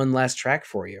have one last track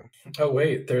for you. Oh,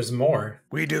 wait, there's more.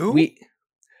 We do?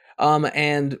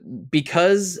 And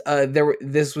because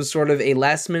this was sort of a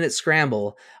last-minute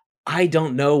scramble, I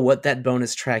don't know what that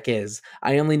bonus track is.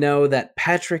 I only know that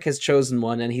Patrick has chosen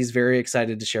one, and he's very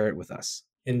excited to share it with us.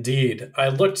 Indeed. I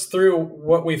looked through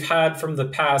what we've had from the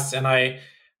past, and I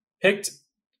picked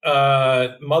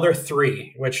Mother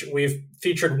 3, which we've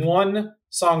featured one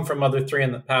song from Mother 3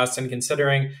 in the past, and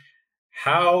considering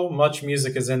how much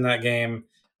music is in that game,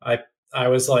 I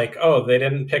was like, oh, they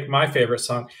didn't pick my favorite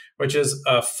song, which is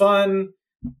a fun,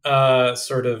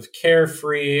 sort of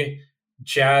carefree,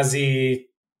 jazzy,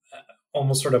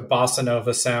 almost sort of bossa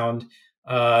nova sound.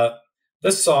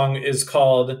 This song is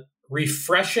called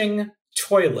Refreshing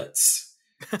Toilets.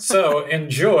 So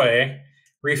enjoy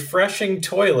Refreshing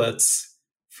Toilets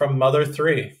from Mother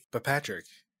 3. But Patrick,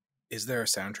 is there a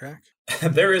soundtrack?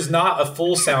 There is not a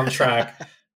full soundtrack.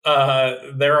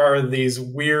 There are these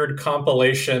weird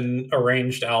compilation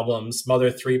arranged albums,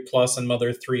 Mother 3 Plus and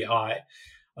Mother 3i.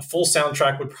 A full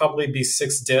soundtrack would probably be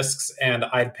 6 discs, and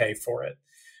I'd pay for it.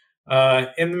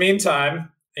 In the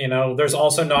meantime, there's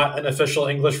also not an official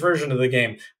English version of the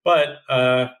game, but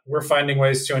we're finding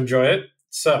ways to enjoy it.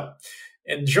 So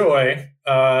enjoy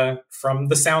from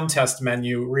the sound test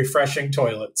menu, Refreshing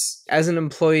Toilets. As an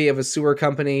employee of a sewer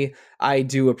company, I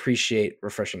do appreciate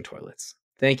refreshing toilets.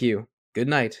 Thank you. Good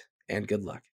night and good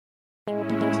luck.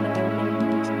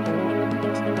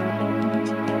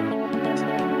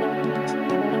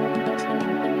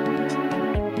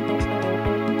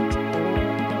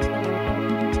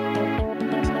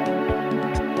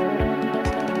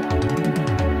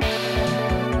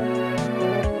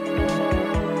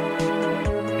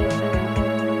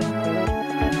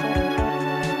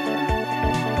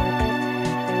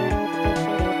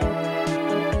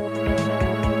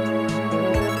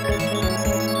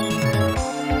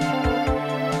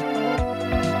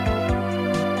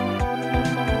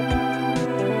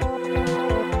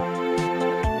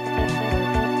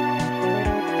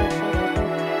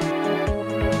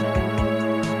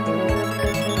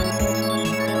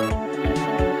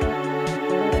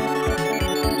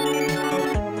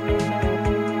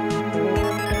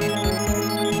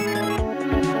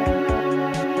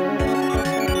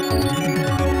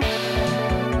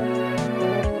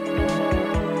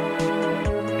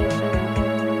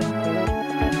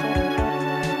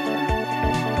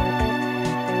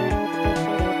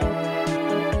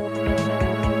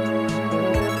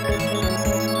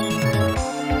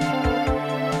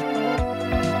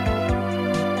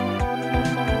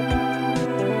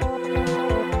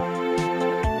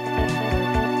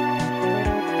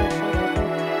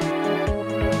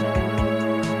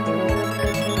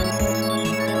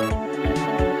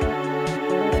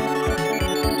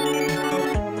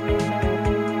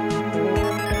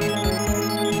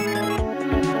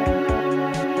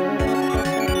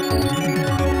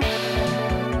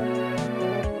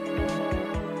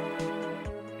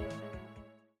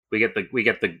 We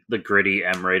get the gritty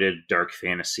M-rated dark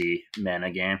fantasy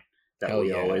mana game that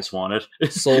we always wanted.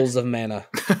 Souls of Mana.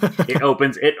 It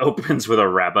opens with a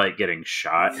rabbit getting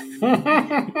shot.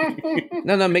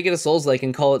 No, make it a Souls-like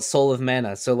and call it Soul of Mana.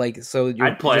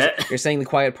 I'd play it. You're saying the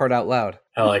quiet part out loud.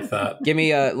 I like that. Give me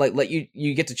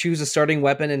you get to choose a starting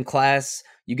weapon and class.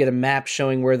 You get a map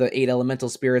showing where the 8 elemental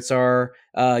spirits are.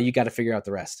 You got to figure out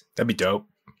the rest. That'd be dope.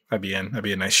 That'd be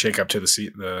a nice shake up to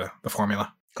the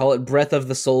formula. Call it Breath of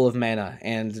the Soul of Mana,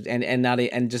 and not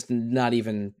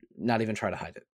even try to hide it.